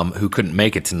Crystal, who couldn't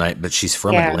make it tonight, but she's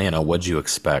from Atlanta. What'd you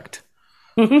expect?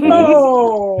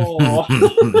 Oh.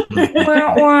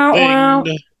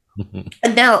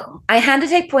 No, I had to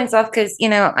take points off because, you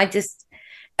know,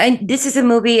 this is a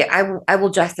movie I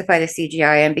will justify the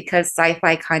CGI in because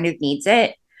sci-fi kind of needs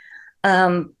it.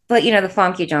 But, you know, the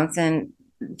Famke Johnson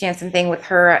Jansen thing with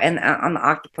her and on the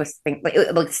octopus thing. Like,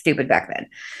 it looked stupid back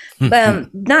then.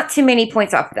 But not too many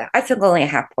points off of that. I took only a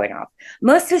half point off.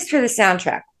 Most was for the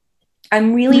soundtrack.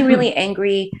 I'm really, really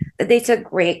angry that they took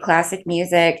great classic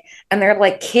music and they're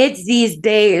like, kids these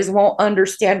days won't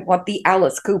understand what the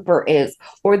Alice Cooper is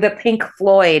or the Pink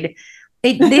Floyd.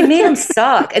 They made them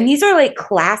suck. And these are like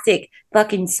classic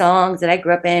fucking songs that I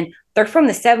grew up in. They're from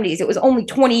the 70s. It was only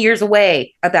 20 years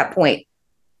away at that point.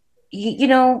 You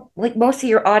know, like most of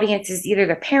your audience is either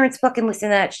their parents fucking listen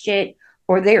to that shit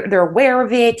or they're aware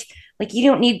of it. Like,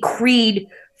 you don't need Creed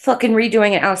fucking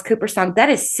redoing an Alice Cooper song. That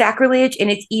is sacrilege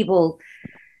and it's evil.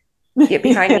 Get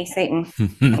behind me, Satan.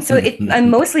 So I'm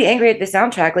mostly angry at the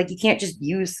soundtrack. Like, you can't just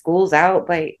use Schools Out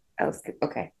by Alice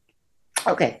Cooper.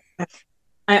 Okay.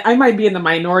 I might be in the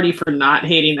minority for not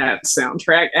hating that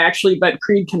soundtrack, actually, but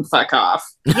Creed can fuck off.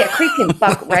 Yeah, Creed can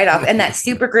fuck right off. And that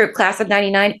supergroup Class of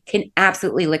 99 can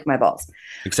absolutely lick my balls.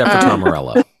 Except for Tom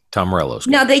Morello. Tom Morello's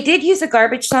good. No, they did use a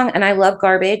Garbage song, and I love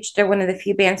Garbage. They're one of the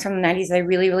few bands from the 90s I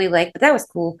really, really like, but that was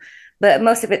cool. But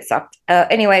most of it sucked.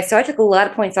 Anyway, so I took a lot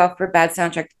of points off for bad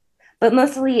soundtrack. But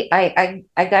mostly I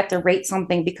got to rate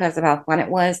something because of how fun it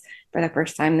was for the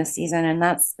first time this season, and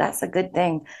that's a good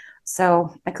thing.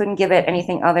 So I couldn't give it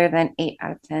anything other than 8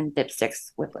 out of 10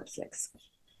 dipsticks with lipsticks.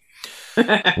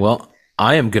 Well,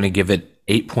 I am going to give it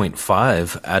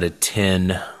 8.5 out of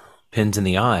 10 pins in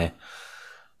the eye.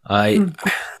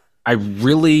 I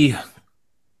really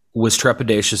was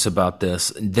trepidatious about this.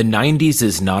 The 90s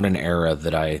is not an era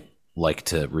that I like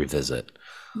to revisit.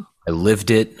 I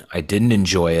lived it. I didn't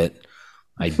enjoy it.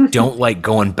 I don't like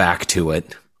going back to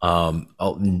it.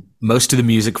 Most of the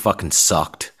music fucking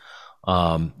sucked.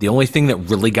 The only thing that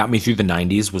really got me through the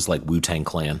 90s was like Wu-Tang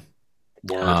Clan.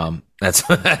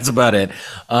 That's about it.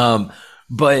 And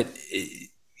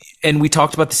we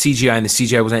talked about the CGI, and the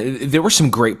CGI there were some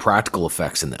great practical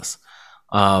effects in this.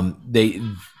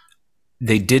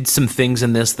 They did some things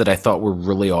in this that I thought were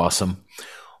really awesome.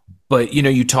 But, you know,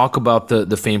 you talk about the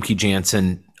Famke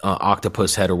Janssen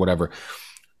octopus head or whatever,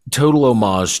 total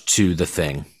homage to The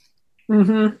Thing.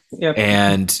 Mm-hmm. Yep.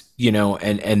 And, you know,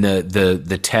 and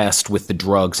the test with the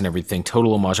drugs and everything,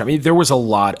 total homage. I mean, there was a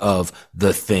lot of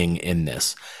The Thing in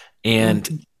this.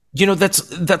 And, you know,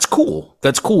 that's cool.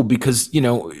 That's cool because, you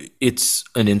know, it's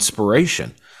an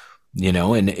inspiration, you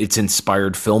know, and it's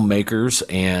inspired filmmakers,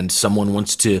 and someone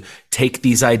wants to take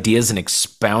these ideas and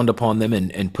expound upon them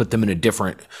and put them in a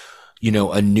different, you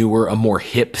know, a newer, a more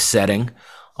hip setting.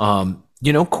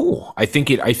 You know, cool. I think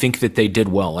that they did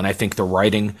well. And I think the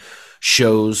writing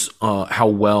shows how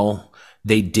well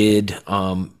they did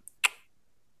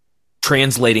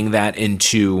translating that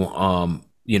into,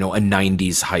 you know, a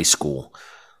 90s high school.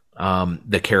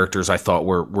 The characters I thought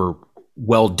were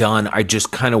well done. I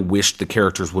just kind of wished the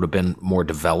characters would have been more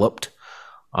developed.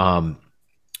 But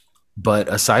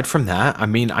aside from that, I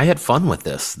mean, I had fun with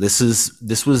this.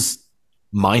 This was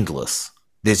mindless.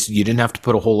 You didn't have to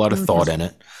put a whole lot of thought in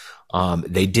it.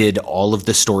 They did all of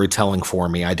the storytelling for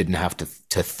me. I didn't have to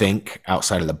think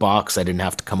outside of the box. I didn't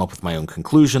have to come up with my own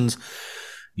conclusions.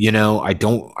 You know, I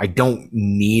don't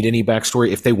need any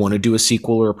backstory. If they want to do a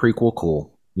sequel or a prequel,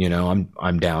 cool. You know,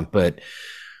 I'm down. But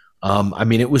I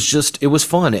mean, it was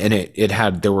fun,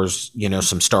 and there was, you know,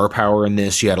 some star power in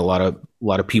this. You had a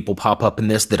lot of people pop up in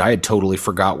this that I had totally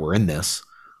forgot were in this.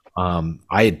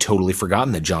 I had totally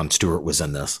forgotten that Jon Stewart was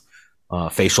in this,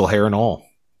 facial hair and all.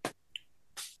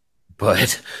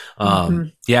 But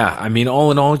yeah, I mean,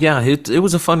 all in all, yeah, it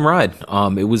was a fun ride.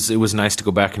 It was nice to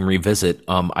go back and revisit.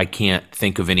 I can't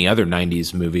think of any other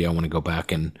 90s movie I want to go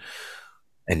back and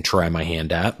try my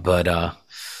hand at, but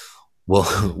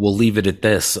we'll leave it at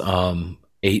this.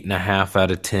 8.5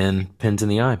 out of 10 pins in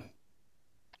the eye.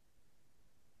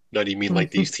 Now, do you mean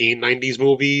like these teen 90s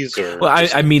movies, or? Well,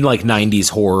 I mean like 90s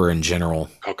horror in general.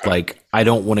 Okay. Like, I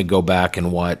don't want to go back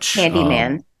and watch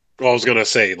Candyman. Well, I was gonna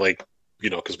say, like, you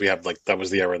know, because we have, like, that was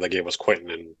the era that gave us Quentin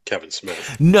and Kevin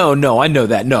Smith. No, I know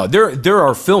that. No, there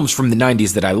are films from the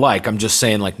 90s that I like. I'm just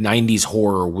saying, like, 90s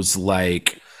horror was,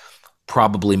 like,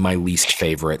 probably my least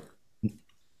favorite.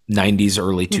 90s,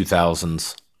 early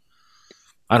 2000s.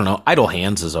 I don't know. Idle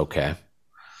Hands is okay.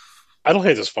 Idle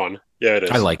Hands is fun. Yeah, it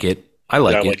is. I like it. I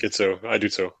like it too. I do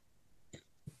too.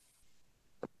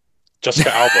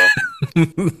 Jessica Alba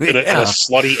in a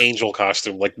slutty angel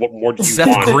costume. Like, what more do you Seth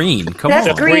want? Green. Come on.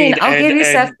 Seth Green. I'll give you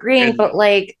Seth Green, but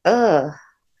like,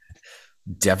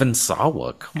 Devon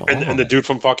Sawa. Come on. And the dude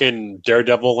from fucking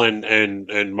Daredevil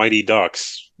and Mighty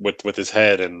Ducks with his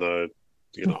head and the,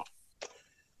 you know.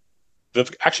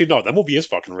 Actually, no, that movie is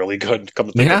fucking really good. Come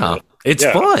to think of it. It's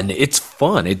fun. It's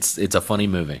fun. It's a funny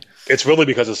movie. It's really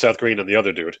because of Seth Green and the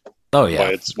other dude. Oh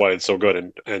yeah, why it's so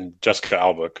good, and Jessica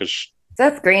Alba because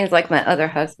Seth Green's like my other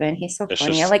husband. He's so It's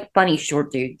funny. just- I like funny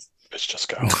short dudes. it's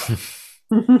Jessica Alba.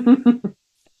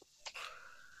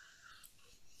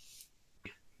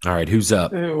 all right, who's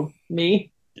up? Ooh,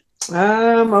 me?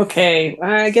 Okay.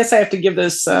 I guess I have to give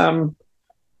this 7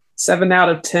 out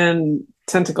of 10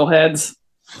 tentacle heads.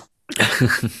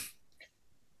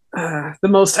 The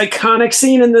most iconic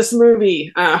scene in this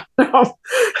movie.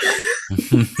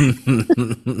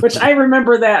 Which I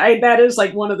remember that is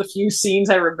like one of the few scenes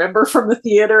I remember from the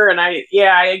theater, and I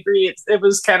agree it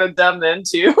was kind of dumb then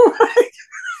too.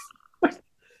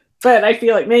 But I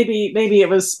feel like maybe it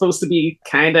was supposed to be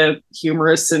kind of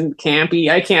humorous and campy.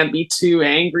 I can't be too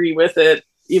angry with it,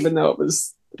 even though it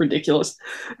was ridiculous.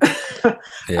 But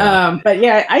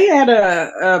yeah, I had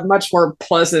a much more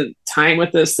pleasant time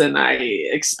with this than I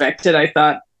expected. I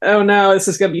thought, oh no, this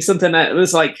is going to be something that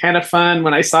was like kind of fun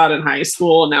when I saw it in high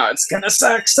school. Now it's going to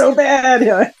suck so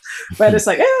bad. But it's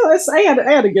like, I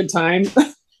had a good time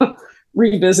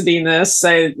revisiting this.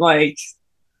 I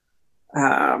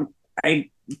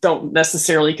don't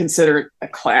necessarily consider it a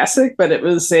classic, but it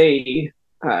was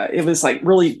like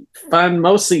really fun,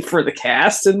 mostly for the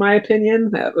cast, in my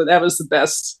opinion. That was the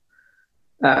best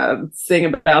thing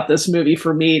about this movie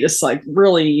for me. Just like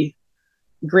really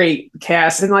great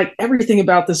cast, and like everything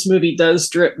about this movie does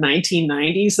drip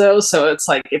 1990s though. So it's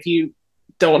like if you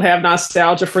don't have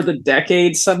nostalgia for the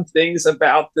decade, some things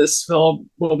about this film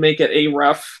will make it a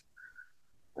rough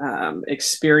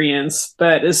experience.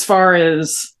 But as far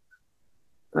as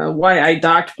why I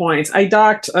docked points, I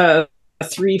docked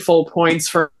 3 full points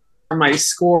for my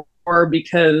score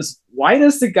because why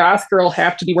does the goth girl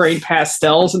have to be wearing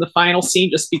pastels in the final scene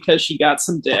just because she got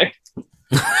some dick?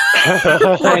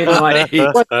 I'm like,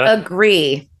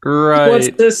 Agree. Right.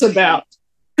 What's this about?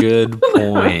 Good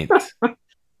point.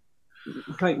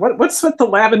 Like, what's with the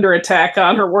lavender attack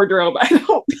on her wardrobe? I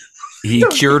don't. He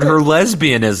cured her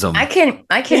lesbianism.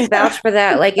 I can vouch for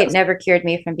that. Like it never cured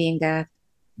me from being goth.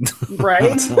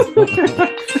 Right.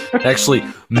 Actually,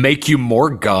 make you more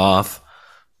goth.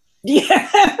 Yeah.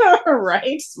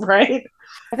 Right.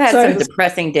 I've had So some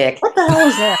depressing dick. What the hell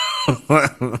is that?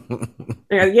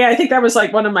 Yeah, I think that was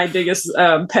like one of my biggest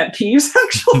pet peeves.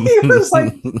 Actually, it was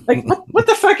like what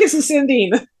the fuck is this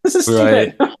ending? This is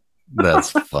stupid. Right. That's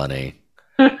funny.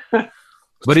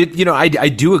 But I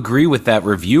do agree with that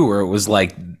review where it was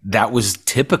like that was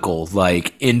typical,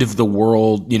 like end of the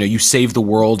world. You save the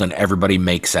world and everybody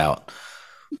makes out.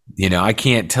 I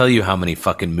can't tell you how many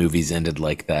fucking movies ended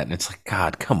like that, and it's like,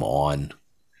 God, come on,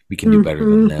 we can do better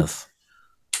than this.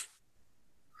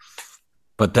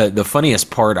 But the funniest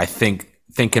part, I think,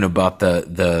 thinking about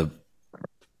the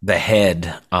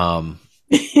head,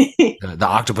 the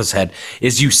octopus head,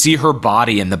 is you see her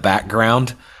body in the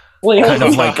background, kind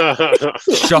of like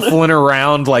shuffling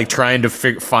around, like trying to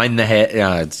find the head.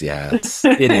 It's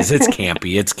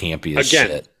campy. It's campy as Again,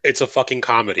 shit. it's a fucking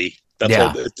comedy. That's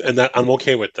all, and that I'm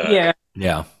okay with that.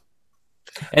 Yeah.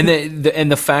 And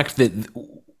the fact that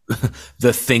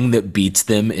the thing that beats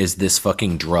them is this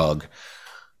fucking drug.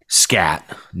 Scat.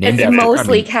 It's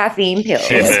mostly caffeine pills.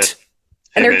 Shit.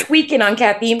 And they're tweaking on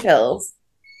caffeine pills.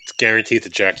 It's guaranteed to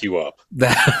jack you up.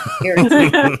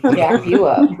 Guaranteed to jack you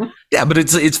up. Yeah, but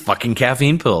it's fucking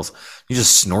caffeine pills. You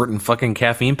just snorting fucking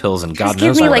caffeine pills and God Just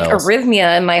knows give me what like else.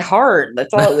 arrhythmia in my heart.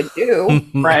 That's all it would do.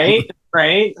 Right.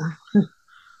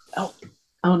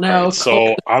 Oh no. Right,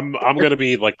 so I'm gonna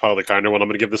be like probably the kinder one. I'm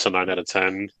gonna give this a 9 out of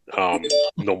 10. No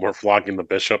more flogging the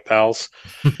bishop, pals.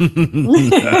 I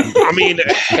mean,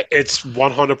 it's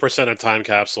 100% a time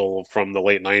capsule from the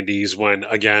late 90s when,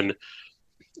 again,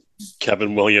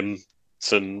 Kevin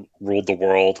Williamson ruled the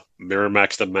world.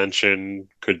 Miramax Dimension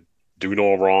could do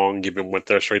no wrong, even went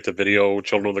there straight to video.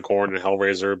 Children of the Corn and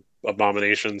Hellraiser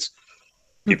Abominations.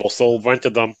 People still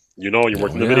rented them. You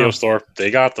work in the video store.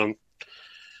 They got them.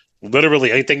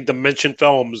 Literally, anything Dimension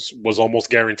Films was almost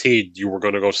guaranteed you were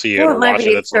going to go see it. Well, or my watch it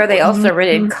video at some store, they point. also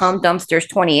rated Cum Dumpsters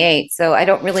 28, so I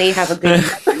don't really have a good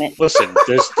investment. Listen,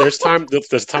 there's time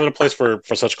and a place for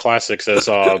such classics as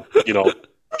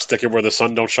Stick It Where the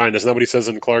Sun Don't Shine. Isn't that what he says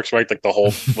in Clerks, right? Like the whole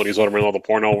when he's ordering all the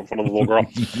porno in front of the little girl.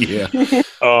 Yeah.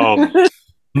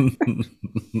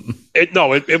 It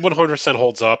 100%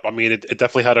 holds up. I mean, it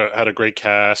definitely had a great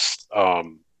cast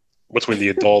between the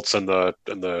adults and the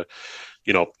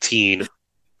teen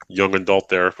young adult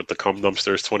there with the Cum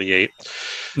Dumpsters 28.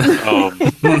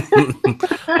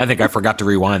 I think I forgot to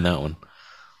rewind that one.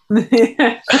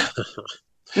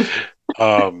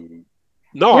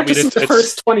 No, I mean it's the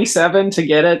first 27 to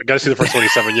get it. I gotta see the first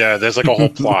 27. Yeah, there's like a whole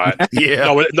plot.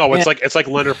 Yeah. It's like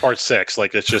Leonard Part 6.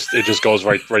 Like it just goes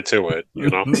right to it.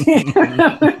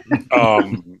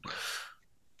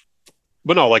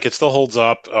 But no, like it still holds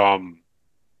up.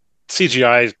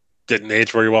 CGI didn't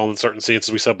age very well in certain scenes,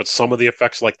 as we said, but some of the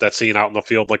effects, like that scene out in the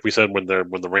field, like we said, when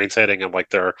the rain's hitting and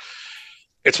like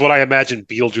it's what I imagine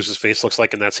Beetlejuice's face looks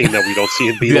like in that scene that we don't see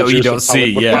in Beetlejuice. That we don't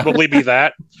see, would yeah. probably be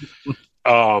that.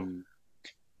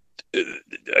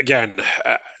 Again,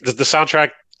 the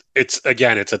soundtrack. It's a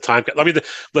time. I mean,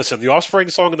 listen, the Offspring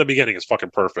song in the beginning is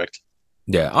fucking perfect.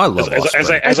 Yeah, I love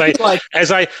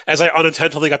as I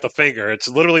unintentionally got the finger. It's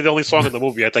literally the only song in the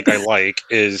movie I think I like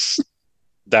is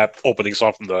that opening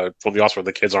song from the Offspring.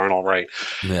 The kids aren't all right.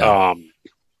 Yeah.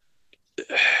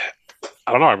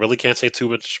 I don't know. I really can't say too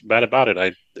much bad about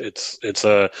it. It's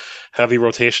a heavy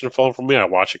rotation film for me. I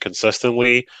watch it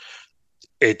consistently.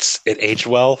 It aged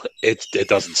well. It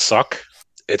doesn't suck.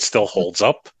 It still holds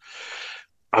up.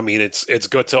 I mean, it's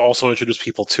good to also introduce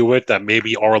people to it that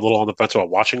maybe are a little on the fence about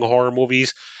watching horror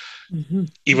movies. Mm-hmm.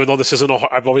 Even though this isn't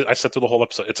I said through the whole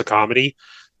episode, it's a comedy.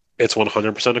 It's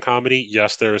 100% a comedy.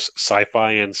 Yes, there's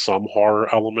sci-fi and some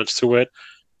horror elements to it.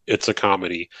 It's a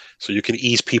comedy, so you can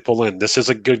ease people in. This is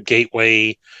a good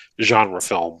gateway genre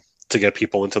film to get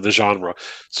people into the genre.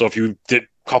 So if you did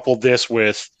couple this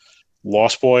with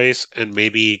Lost Boys and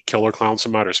maybe Killer Clowns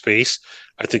from Outer Space,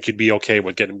 I think you'd be okay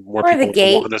with getting more people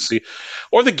to want to see.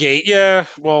 Or The Gate, yeah.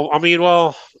 Well, I mean,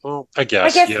 I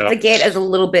guess. Yeah. The Gate is a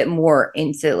little bit more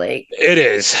into like it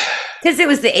is because it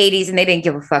was the '80s and they didn't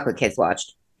give a fuck what kids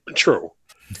watched. True.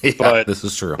 Yeah, but this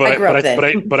is true.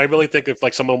 But I really think if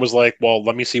like someone was like, well,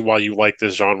 let me see why you like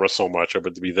this genre so much, it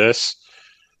would be this.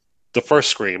 The first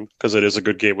Scream, because it is a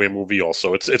good gateway movie.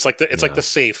 Also, it's like the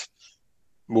safe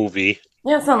movie.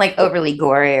 Yeah, it's not like overly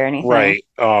gory or anything, right?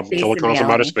 Killer Clowns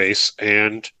from Outer Space,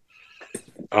 and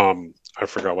I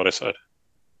forgot what I said.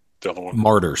 The other one,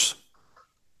 Martyrs.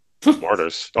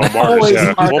 Martyrs. Oh, Martyrs.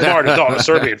 Yeah. Well, Martyrs. No, a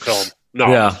Serbian film. No.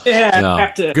 Yeah. No.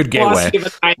 Have to good gateway.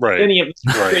 Right. Any of the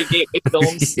great gateway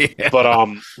films. Yeah.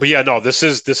 But yeah, no. This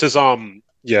is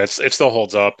yeah. It still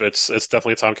holds up. It's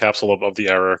definitely a time capsule of the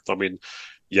era. I mean,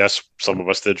 yes, some of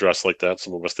us did dress like that.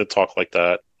 Some of us did talk like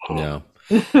that. Yeah.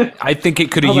 I think it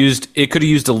could have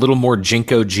used a little more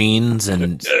Jinko jeans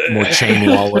and more chain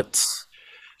wallets.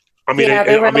 I mean, yeah,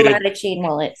 there were a lot of chain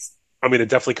wallets. I mean, it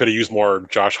definitely could have used more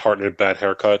Josh Hartnett bad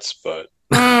haircuts, but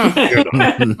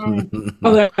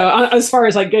Although, as far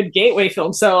as like good gateway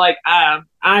films, so like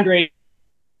Andre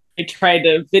tried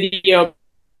to video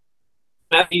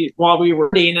me while we were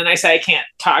reading, and I said I can't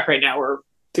talk right now. We're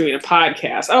doing a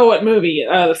podcast. Oh, what movie?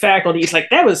 The Faculty. He's like,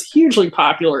 that was hugely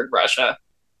popular in Russia.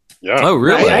 Yeah. Oh,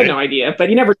 really? I had no idea, but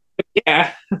he never.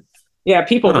 Yeah.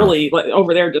 People really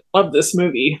over there just love this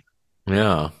movie.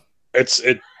 Yeah. It's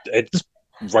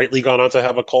rightly gone on to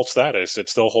have a cult status. It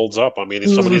still holds up. I mean,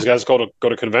 some of these guys go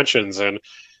to conventions, and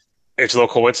it's no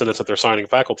coincidence that they're signing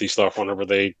Faculty stuff whenever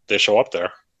they show up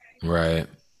there. Right.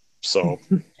 So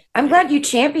I'm glad you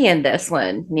championed this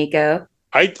one, Nico.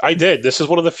 I did. This is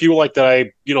one of the few like that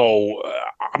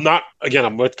I'm not, again,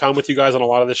 I'm kind of with you guys on a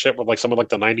lot of this shit with like some of like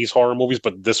the 90s horror movies,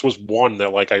 but this was one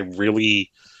that like I'm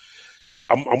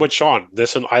with Sean.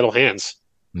 This and Idle Hands.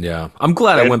 Yeah, I'm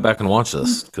glad I went back and watched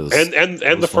this because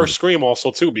and the first Scream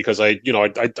also too, because I do,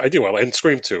 and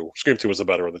Scream 2 was the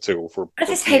better of the two. I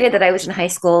just hated that I was in high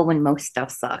school when most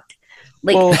stuff sucked.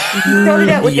 Like, started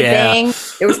out with The Bang,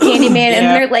 there was Candyman, and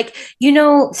they're like,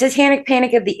 Satanic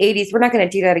Panic of the 80s, we're not going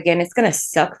to do that again. It's going to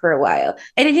suck for a while.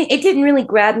 And it didn't really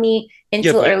grab me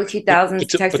until early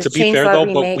 2000s. But to be fair,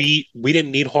 though, but we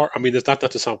didn't need horror. I mean, it's not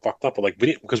that to sound fucked up, but like, we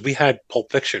didn't, because we had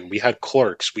Pulp Fiction, we had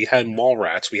Clerks, we had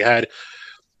Mallrats, we had...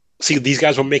 See, these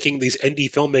guys were making, these indie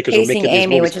filmmakers were making Amy, these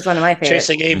movies. which is one of my favorites.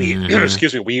 Chasing Amy.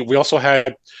 Excuse me. We also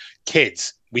had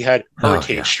Kids. We had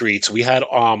Hurricane Streets. We had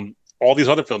all these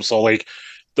other films. So like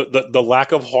the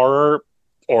lack of horror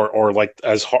or like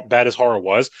as bad as horror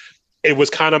was, it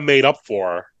was kind of made up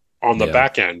for on the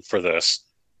back end for this.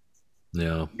 Yeah.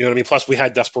 You know what I mean? Plus we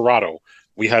had Desperado.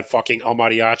 We had fucking El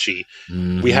Mariachi.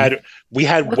 We had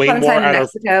way more out of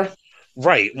Mexico.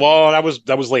 Right. Well, that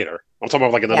was later. I'm talking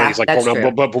about like in the 90s, like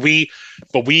but we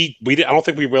did, I don't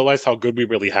think we realized how good we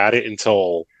really had it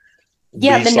until the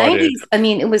 90s. I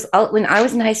mean, it was when I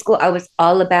was in high school, I was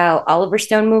all about Oliver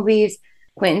Stone movies,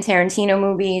 Quentin Tarantino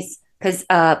movies, because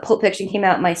Pulp Fiction came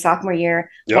out my sophomore year.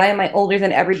 Yep. Why am I older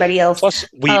than everybody else? Plus,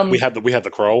 we had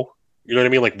the Crow. You know what I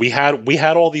mean? Like we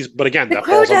had all these, but again, The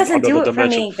Crow doesn't do it for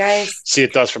me, guys. See,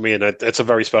 it does for me, and it's a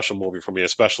very special movie for me,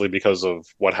 especially because of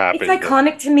what happened. It's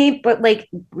iconic to me, but like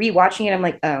rewatching it, I'm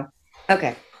like, oh,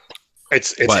 okay.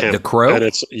 It's what, him. The Crow, and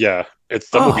it's the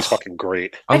movie's fucking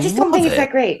great. I just don't think it's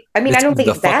that great. I mean, I don't think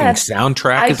it's bad. The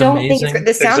soundtrack is amazing. amazing.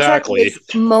 The soundtrack is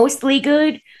mostly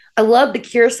good. I love the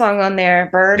Cure song on there,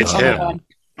 Burn. It's him.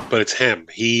 but it's him.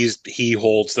 He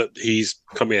holds that he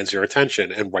commands your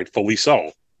attention, and rightfully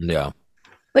so. Yeah.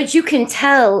 But you can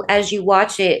tell as you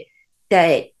watch it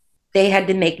that they had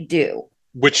to make do.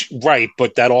 Which, right,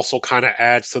 but that also kind of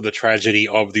adds to the tragedy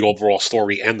of the overall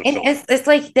story and the And film. it's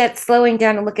like that slowing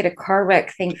down and look at a car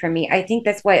wreck thing for me. I think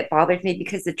that's why it bothers me,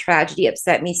 because the tragedy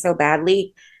upset me so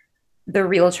badly. The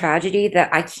real tragedy that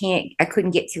I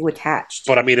couldn't get too attached.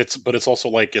 But I mean, it's also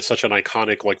like it's such an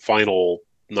iconic like final.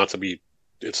 Not to be,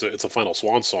 it's a final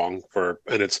swan song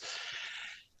and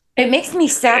It makes me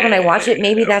sad when I watch it.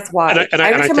 Maybe that's why. And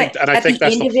I think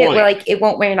that's the point. Where like it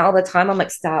won't rain all the time. I'm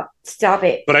like, stop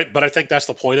it. But I think that's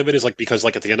the point of it, is like, because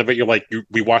like at the end of it, you're like,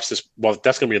 we watch this. Well,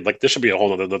 that's gonna be like, this should be a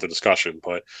whole another discussion.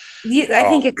 But I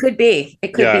think it could be.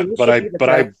 It could be. But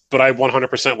I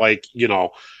 100% like,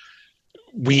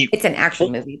 it's an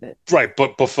action movie, but right.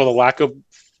 But for the lack of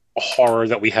horror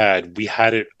that we had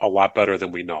it a lot better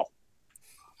than we know.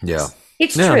 Yeah.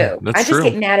 It's true. I just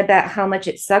get mad about how much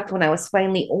it sucked when I was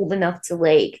finally old enough to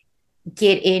like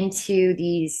get into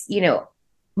these,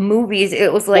 movies.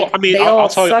 It was like, well, I mean, I'll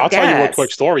tell you a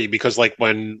quick story, because like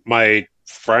when my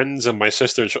friends and my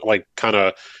sisters like kind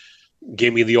of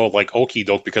gave me the old like okie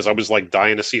doke, because I was like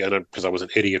dying to see, and because I was an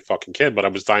idiot fucking kid, but I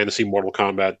was dying to see Mortal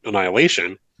Kombat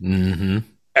Annihilation. Mm-hmm.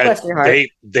 And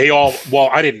they all, well,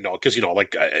 I didn't know, because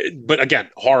but again,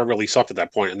 horror really sucked at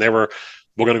that point, and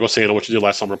we're gonna go say, What You Did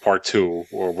Last Summer Part 2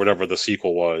 or whatever the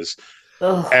sequel was.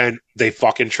 Ugh. And they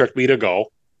fucking tricked me to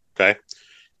go. Okay.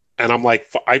 And I'm like,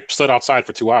 I stood outside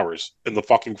for 2 hours in the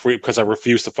fucking free, because I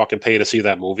refused to fucking pay to see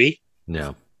that movie.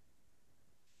 Yeah.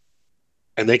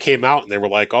 And they came out and they were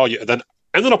like, oh, yeah. Then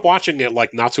I ended up watching it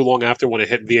like not too long after, when it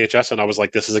hit VHS, and I was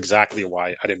like, this is exactly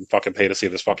why I didn't fucking pay to see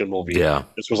this fucking movie. Yeah.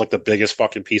 This was like the biggest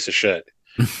fucking piece of shit.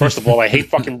 First of all, I hate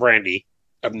fucking Brandy.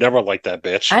 I've never liked that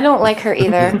bitch. I don't like her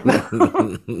either.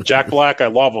 Jack Black, I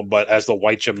love him, but as the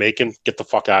white Jamaican, get the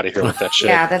fuck out of here with that shit.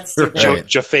 Yeah, that's stupid.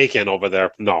 Jafaican over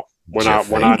there. No, we're not.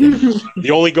 The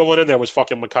only good one in there was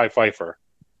fucking Mekhi Phifer.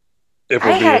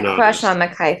 I had a crush on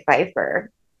Mekhi Phifer.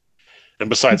 And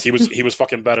besides, he was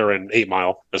fucking better in 8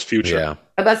 Mile as Future. Yeah.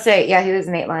 I'm about to say, yeah, he was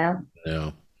in 8 Mile.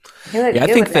 Yeah. I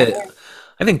think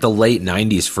the late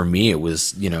 90s for me, it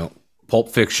was, Pulp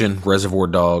Fiction, Reservoir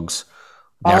Dogs,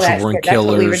 Natural Born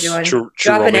Killers, True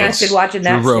Dropping Romance, acid, watching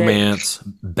that True Romance,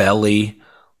 Belly.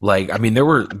 Like, I mean, there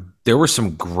were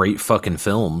some great fucking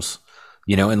films,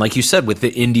 and like you said, with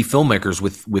the indie filmmakers,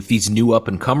 with these new up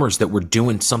and comers that were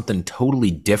doing something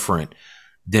totally different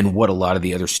than what a lot of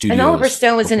the other studios. And Oliver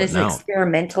Stone was in his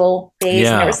experimental phase.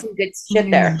 Yeah. And there was some good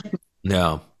shit there.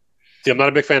 Yeah. See, I'm not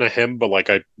a big fan of him, but like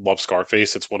I love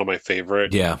Scarface. It's one of my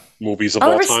favorite movies of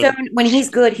Oliver all time. Stone, when he's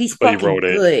good, he's fucking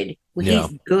good. When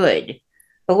he's good.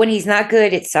 But when he's not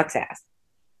good, it sucks ass.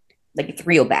 Like, it's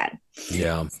real bad.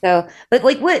 Yeah. So, but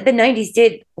like what the 90s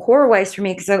did horror-wise for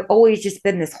me, because I've always just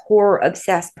been this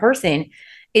horror-obsessed person,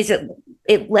 is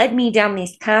it led me down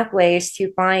these pathways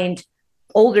to find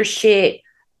older shit,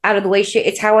 out of the way shit.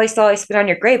 It's how I saw I Spit on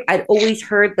Your Grave. I'd always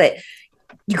heard that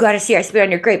you got to see I Spit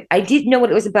on Your Grave. I didn't know what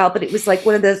it was about, but it was like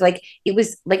one of those, like, it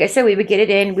was, like I said, we would get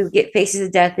it in, we would get Faces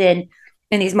of Death in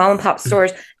these mom and pop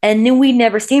stores, and then we'd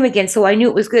never see him again. So I knew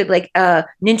it was good. Like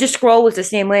Ninja Scroll was the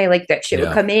same way. Like, that shit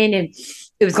would come in and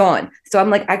it was gone. So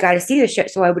I'm like, I got to see this shit.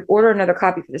 So I would order another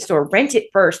copy for the store, rent it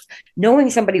first,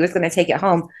 knowing somebody was going to take it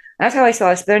home. That's how I saw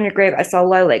I Spit on Your Grave. I saw a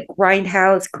lot of like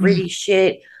grindhouse, gritty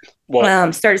shit.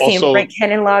 Well, started seeing Frank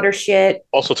Henenlotter shit.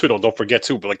 Also, too, don't forget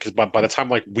too, but like, cause by the time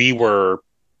like we were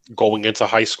going into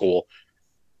high school,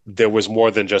 there was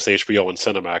more than just HBO and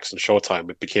Cinemax and Showtime.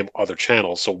 It became other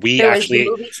channels. So there was the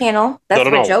movie channel. That's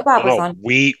what Joe Bob was on.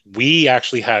 We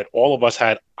actually had, all of us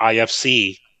had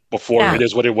IFC before it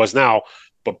is what it was now.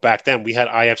 But back then we had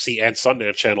IFC and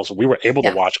Sundance channels, so we were able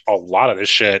to watch a lot of this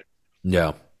shit.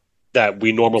 Yeah. That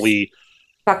we normally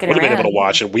would have been able to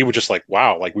watch, and we were just like,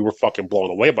 wow, like we were fucking blown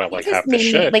away by like half this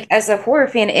shit. Like, as a horror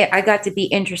fan, I got to be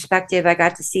introspective. I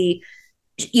got to see,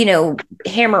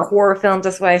 Hammer horror films.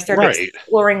 That's why I started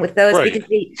exploring with those, because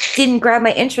they didn't grab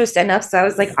my interest enough. So I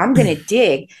was like, I'm gonna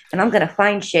dig and I'm gonna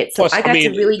find shit. So I got to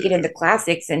really get into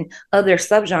classics and other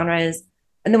subgenres.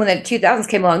 And then when the 2000s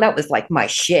came along, that was like my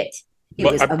shit.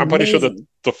 I'm pretty sure that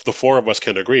the four of us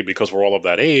can agree, because we're all of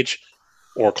that age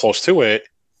or close to it.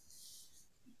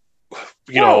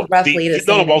 Roughly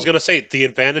I was going to say the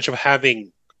advantage of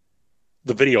having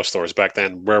the video stores back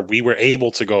then, where we were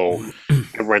able to go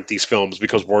and rent these films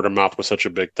because word of mouth was such a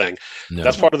big thing. No.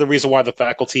 That's part of the reason why The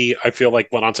Faculty, I feel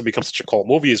like, went on to become such a cult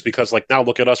movie, is because like now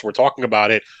look at us, we're talking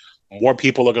about it. More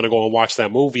people are going to go and watch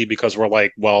that movie because we're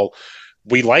like, well,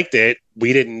 we liked it.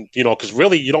 We didn't, because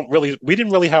really, we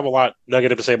didn't really have a lot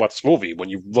negative to say about this movie when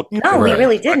you look. No, we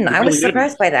really didn't. I was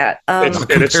surprised by that.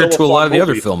 Compared to a lot of the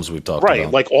other films we've talked about.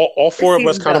 Right. Like all four of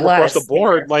us kind of across the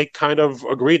board, like kind of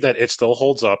agreed that it still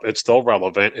holds up. It's still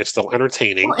relevant. It's still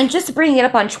entertaining. Well, and just to bring it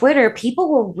up on Twitter,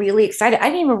 people were really excited. I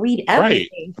didn't even read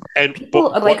everything. Right. And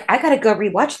people are like, I got to go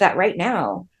rewatch that right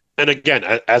now. And again,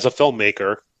 as a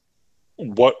filmmaker,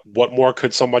 what more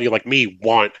could somebody like me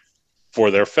want for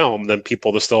their film than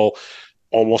people to still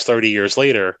almost 30 years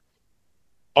later,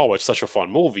 oh, it's such a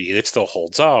fun movie, it still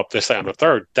holds up, this, that, and the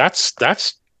third.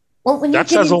 Well, when that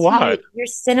says a lot. Your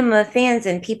cinema fans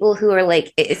and people who are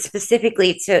like, it's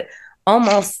specifically to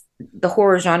almost the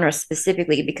horror genre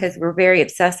specifically, because we're very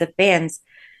obsessive fans.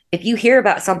 If you hear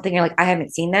about something, you're like, I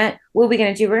haven't seen that, what are we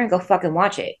going to do? We're going to go fucking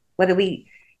watch it. Whether we,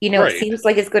 Right. It seems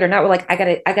like it's good or not, we're like, I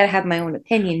gotta have my own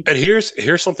opinion. And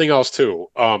here's something else too.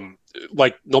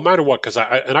 Like no matter what, because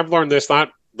I've learned this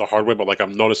not the hard way, but like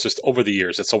I've noticed this over the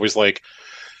years. It's always like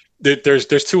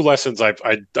there's two lessons I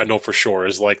know for sure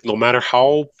is like no matter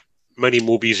how many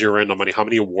movies you're in, no matter how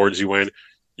many awards you win,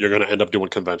 you're gonna end up doing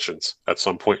conventions at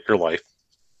some point in your life.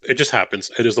 It just happens.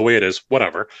 It is the way it is.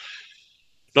 Whatever.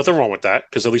 Nothing wrong with that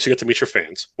because at least you get to meet your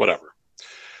fans. Whatever.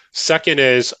 Second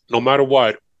is no matter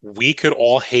what, we could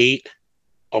all hate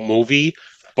a movie,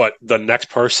 but the next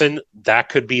person, that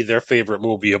could be their favorite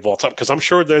movie of all time. Because I'm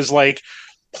sure there's like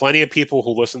plenty of people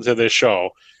who listen to this show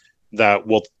that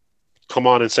will come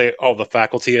on and say, oh, The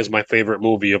Faculty is my favorite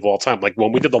movie of all time. Like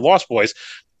when we did The Lost Boys,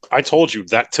 I told you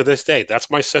that to this day, that's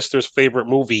my sister's favorite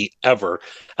movie ever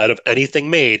out of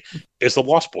anything made is The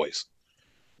Lost Boys.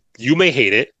 You may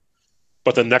hate it,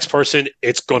 but the next person,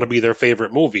 it's going to be their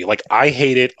favorite movie. Like I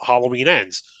hated Halloween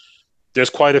Ends. There's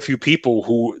quite a few people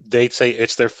who they say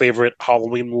it's their favorite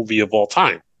Halloween movie of all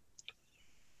time.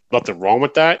 Nothing wrong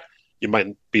with that. You might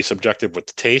be subjective with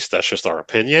the taste. That's just our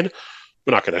opinion.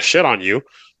 We're not going to shit on you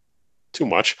too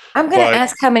much. I'm going to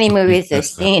ask how many movies they've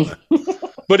seen.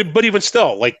 but even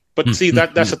still, like, but see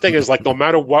that's the thing is like no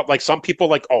matter what, like some people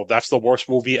like, oh, that's the worst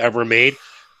movie ever made.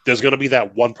 There's going to be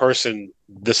that one person.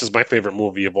 This is my favorite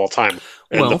movie of all time,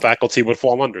 and The Faculty would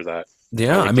fall under that.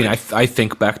 Yeah, I mean, I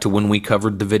think back to when we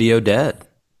covered The Video Dead.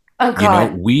 Oh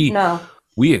God,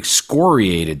 we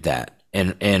excoriated that,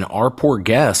 and our poor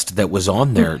guest that was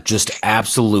on there just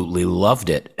absolutely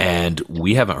loved it, and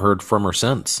we haven't heard from her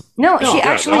since. No, she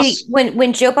actually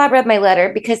when Joe Bob read my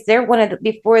letter, because they're one of the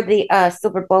before the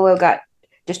Silver Bolo got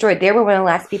destroyed, they were one of the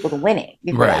last people to win it.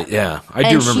 Right? That. Yeah, I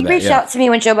do remember that. And she reached out to me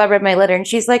when Joe Bob read my letter, and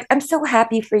she's like, "I'm so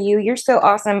happy for you. You're so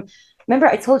awesome." Remember,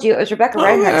 I told you it was Rebecca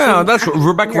Reinhardt. Yeah, that's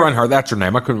Rebecca Reinhardt. That's her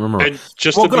name. I couldn't remember. And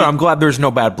just good. I'm glad there's no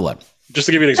bad blood. Just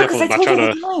to give you an example, I'm not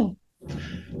trying to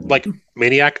like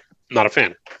Maniac. Not a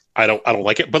fan. I don't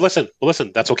like it. But listen,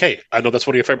 that's okay. I know that's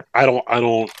one of your favorite. I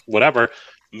don't. Whatever.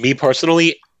 Me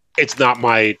personally, it's not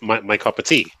my cup of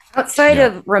tea. Outside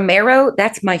of Romero,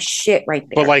 that's my shit right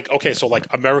there. But like, okay, so like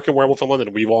American Werewolf in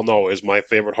London, we all know is my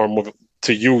favorite horror movie.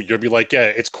 To you, you'll be like, yeah,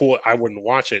 it's cool. I wouldn't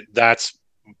watch it.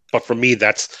 But for me,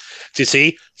 that's, do you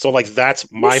see? So like, that's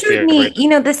my favorite.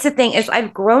 This is the thing is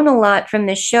I've grown a lot from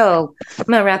this show. I'm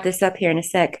going to wrap this up here in a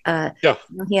sec. Yeah.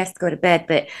 He has to go to bed,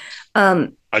 but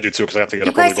I do too, because I have to get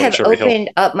you up. You guys have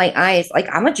opened up my eyes. Like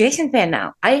I'm a Jason fan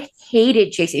now. I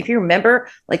hated Jason. If you remember,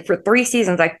 like for 3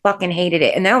 seasons, I fucking hated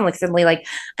it. And now I'm like suddenly like,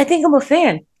 I think I'm a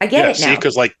fan. I get it now. See,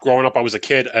 because like growing up, I was a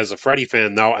kid as a Freddy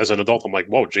fan. Now as an adult, I'm like,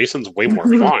 whoa, Jason's way more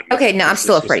fun. Okay, no, I'm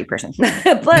still a Freddy person.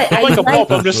 but I like them both.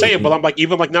 I'm just saying, but I'm like,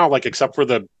 even like now, like except for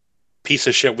the piece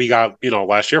of shit we got,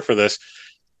 last year for this,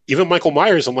 even Michael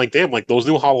Myers, I'm like, damn, like those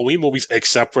new Halloween movies,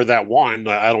 except for that one,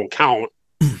 I don't count.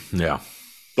 Yeah.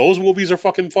 Those movies are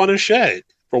fucking fun as shit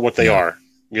for what they are,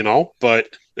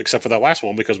 but except for that last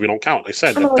one because we don't count. I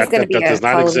said that does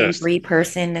not exist. 3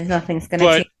 person and nothing's going to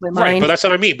change my mind. Right, but that's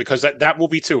what I mean because that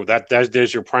movie too.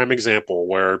 There's your prime example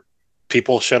where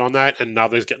people shit on that and now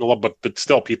there's getting a love, but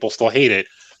still people still hate it.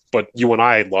 But you and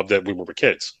I loved it when we were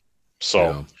kids.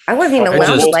 So I wasn't even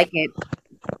allowed to like it.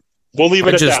 We'll leave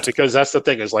it at that because that's the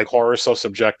thing is like horror is so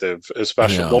subjective,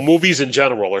 especially well, movies in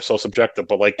general are so subjective.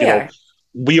 But like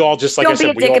we all just like don't I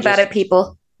said, be a dick about it,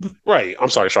 people. Right. I'm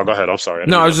sorry, Sean. Go ahead. I'm sorry.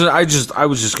 No, I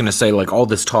was just gonna say like all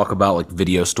this talk about like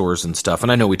video stores and stuff,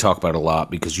 and I know we talk about it a lot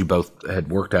because you both had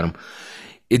worked at them.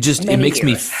 It makes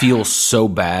me feel so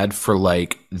bad for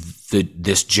like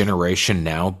this generation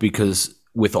now because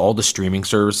with all the streaming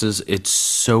services, it's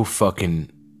so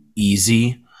fucking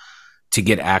easy to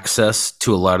get access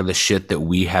to a lot of the shit that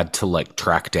we had to like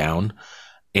track down,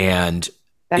 and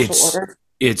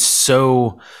it's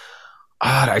so.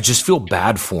 God, I just feel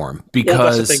bad for them Well, that's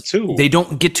because the thing too. they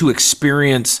don't get to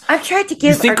experience. I've tried to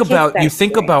give. You think our kids about that you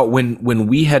think experience. about when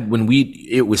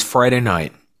it was Friday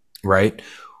night, right?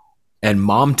 And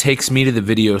mom takes me to the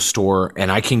video store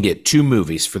and I can get 2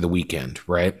 movies for the weekend,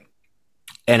 right?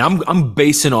 And I'm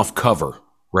basing off cover,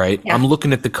 right? Yeah. I'm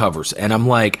looking at the covers and I'm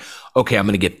like, okay, I'm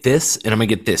going to get this and I'm going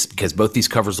to get this because both these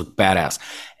covers look badass.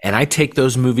 And I take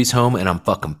those movies home and I'm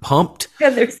fucking pumped.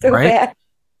 Yeah, they're so Right? bad.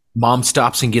 Mom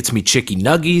stops and gets me chicky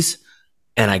nuggies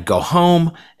and I go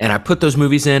home and I put those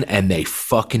movies in and they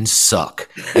fucking suck.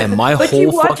 And my But you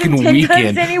whole watch them fucking 10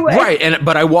 weekend, times anyway. right?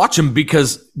 But I watch them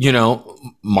because,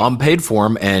 mom paid for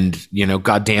them and,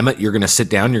 God damn it, you're going to sit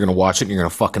down, you're going to watch it and you're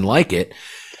going to fucking like it.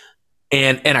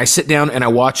 And I sit down and I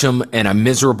watch them and I'm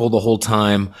miserable the whole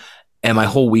time and my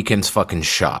whole weekend's fucking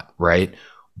shot, right?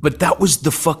 But that was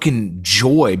the fucking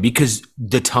joy because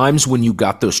the times when you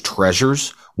got those treasures,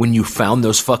 when you found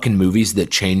those fucking movies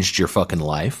that changed your fucking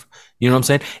life, you know what I'm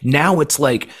saying? Now it's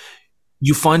like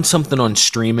you find something on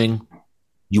streaming,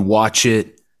 you watch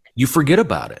it, you forget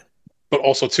about it. But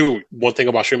also, too, one thing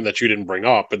about streaming that you didn't bring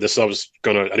up, and this I didn't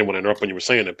want to interrupt when you were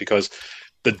saying it, because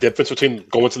the difference between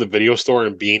going to the video store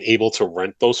and being able to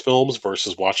rent those films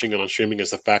versus watching it on streaming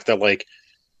is the fact that, like,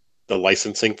 the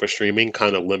licensing for streaming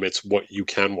kind of limits what you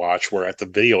can watch, where at the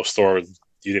video store,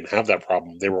 you didn't have that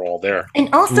problem. They were all there.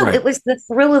 And also, Right. it was the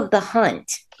thrill of the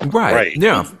hunt. Right.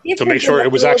 Yeah. It's To make different sure than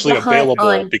it was the thrill of actually the hunt available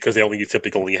on- because you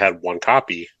typically only had one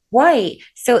copy. Right.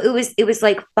 So it was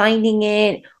like finding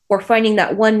it or finding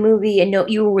that one movie and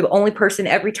you were the only person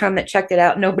every time that checked it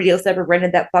out. Nobody else ever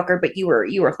rented that fucker, but you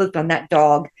were hooked on that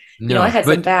dog. I had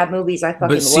some bad movies I fucking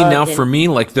But see, loved, now and for me,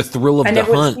 like the thrill of I the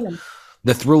never would've seen hunt, 'em.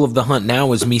 the thrill of the hunt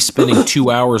now is me spending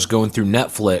 2 hours going through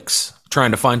Netflix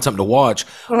trying to find something to watch,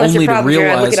 Well, that's your only to problem. You're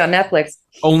gonna look realize it on Netflix.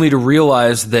 only to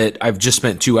realize that I've just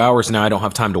spent 2 hours now. I don't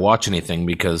have time to watch anything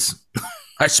because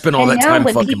I spent all And that now time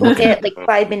when fucking people looking. get like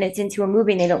 5 minutes into a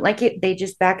movie and they don't like it, they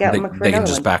just back out and look for They can another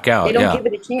just one. back out. They don't Yeah. give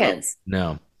it a chance.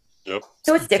 No. Yep.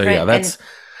 So it's So different. yeah, that's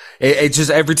it just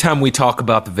every time we talk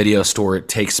about the video store, it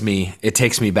takes me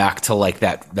back to like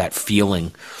that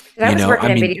feeling. and I was working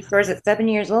in mean, video stores at 7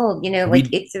 years old.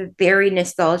 It's a very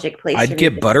nostalgic place. for I'd me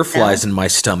get to butterflies sit in my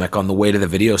stomach on the way to the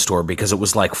video store because it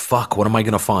was like, fuck, what am I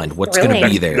going to find? What's going Really? to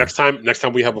be there? Next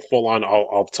time we have a full on,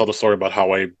 I'll tell the story about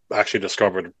how I actually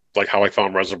discovered, like, how I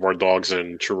found Reservoir Dogs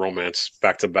and True Romance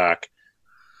back to back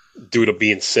due to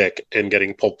being sick and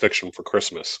getting Pulp Fiction for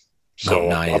Christmas. So Oh,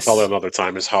 nice. I'll tell it another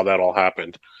time is how that all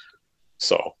happened.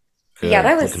 So down. Yeah, Good.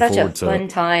 that was Looking such a forward to fun it.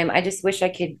 time. I just wish I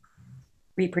could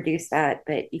reproduce that,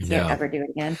 but you can't Yeah. ever do it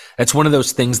again. That's one of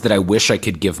those things that I wish I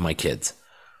could give my kids.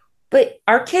 But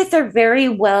our kids are very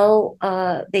well.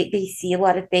 They see a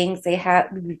lot of things.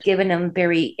 We've given them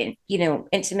very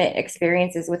intimate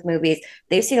experiences with movies.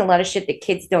 They've seen a lot of shit that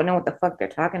kids don't know what the fuck they're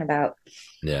talking about.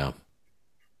 Yeah.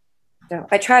 So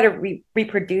I try to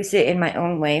reproduce it in my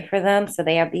own way for them, so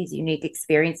they have these unique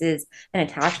experiences and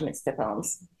attachments to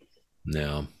films.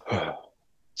 No.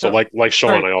 so like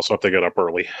Sean, I also have to get up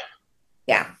early.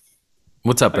 Yeah.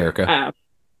 What's up, Erica?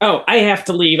 I have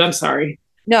to leave. I'm sorry.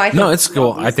 No, I think No, it's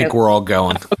cool. I think we're all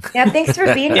going. Yeah, thanks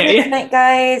for being Yeah, here yeah. tonight,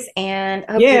 guys. And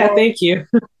I hope Yeah, you all thank you.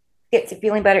 get to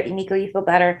feeling better. Nico, you feel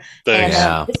better. Thanks. And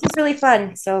Yeah. this was really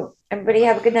fun. So everybody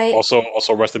have a good night. Also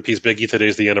rest in peace, Biggie.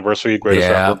 Today's the anniversary. Greatest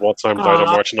Yeah. rapper of all time. Died on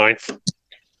Aw. March 9th.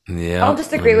 Yeah. I'll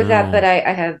disagree with that, but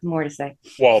I have more to say.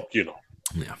 Well,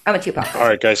 I'm a Tupac. All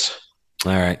right, guys.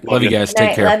 All right. Love you guys. Good Take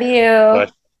night. care. Love you.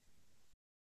 Bye.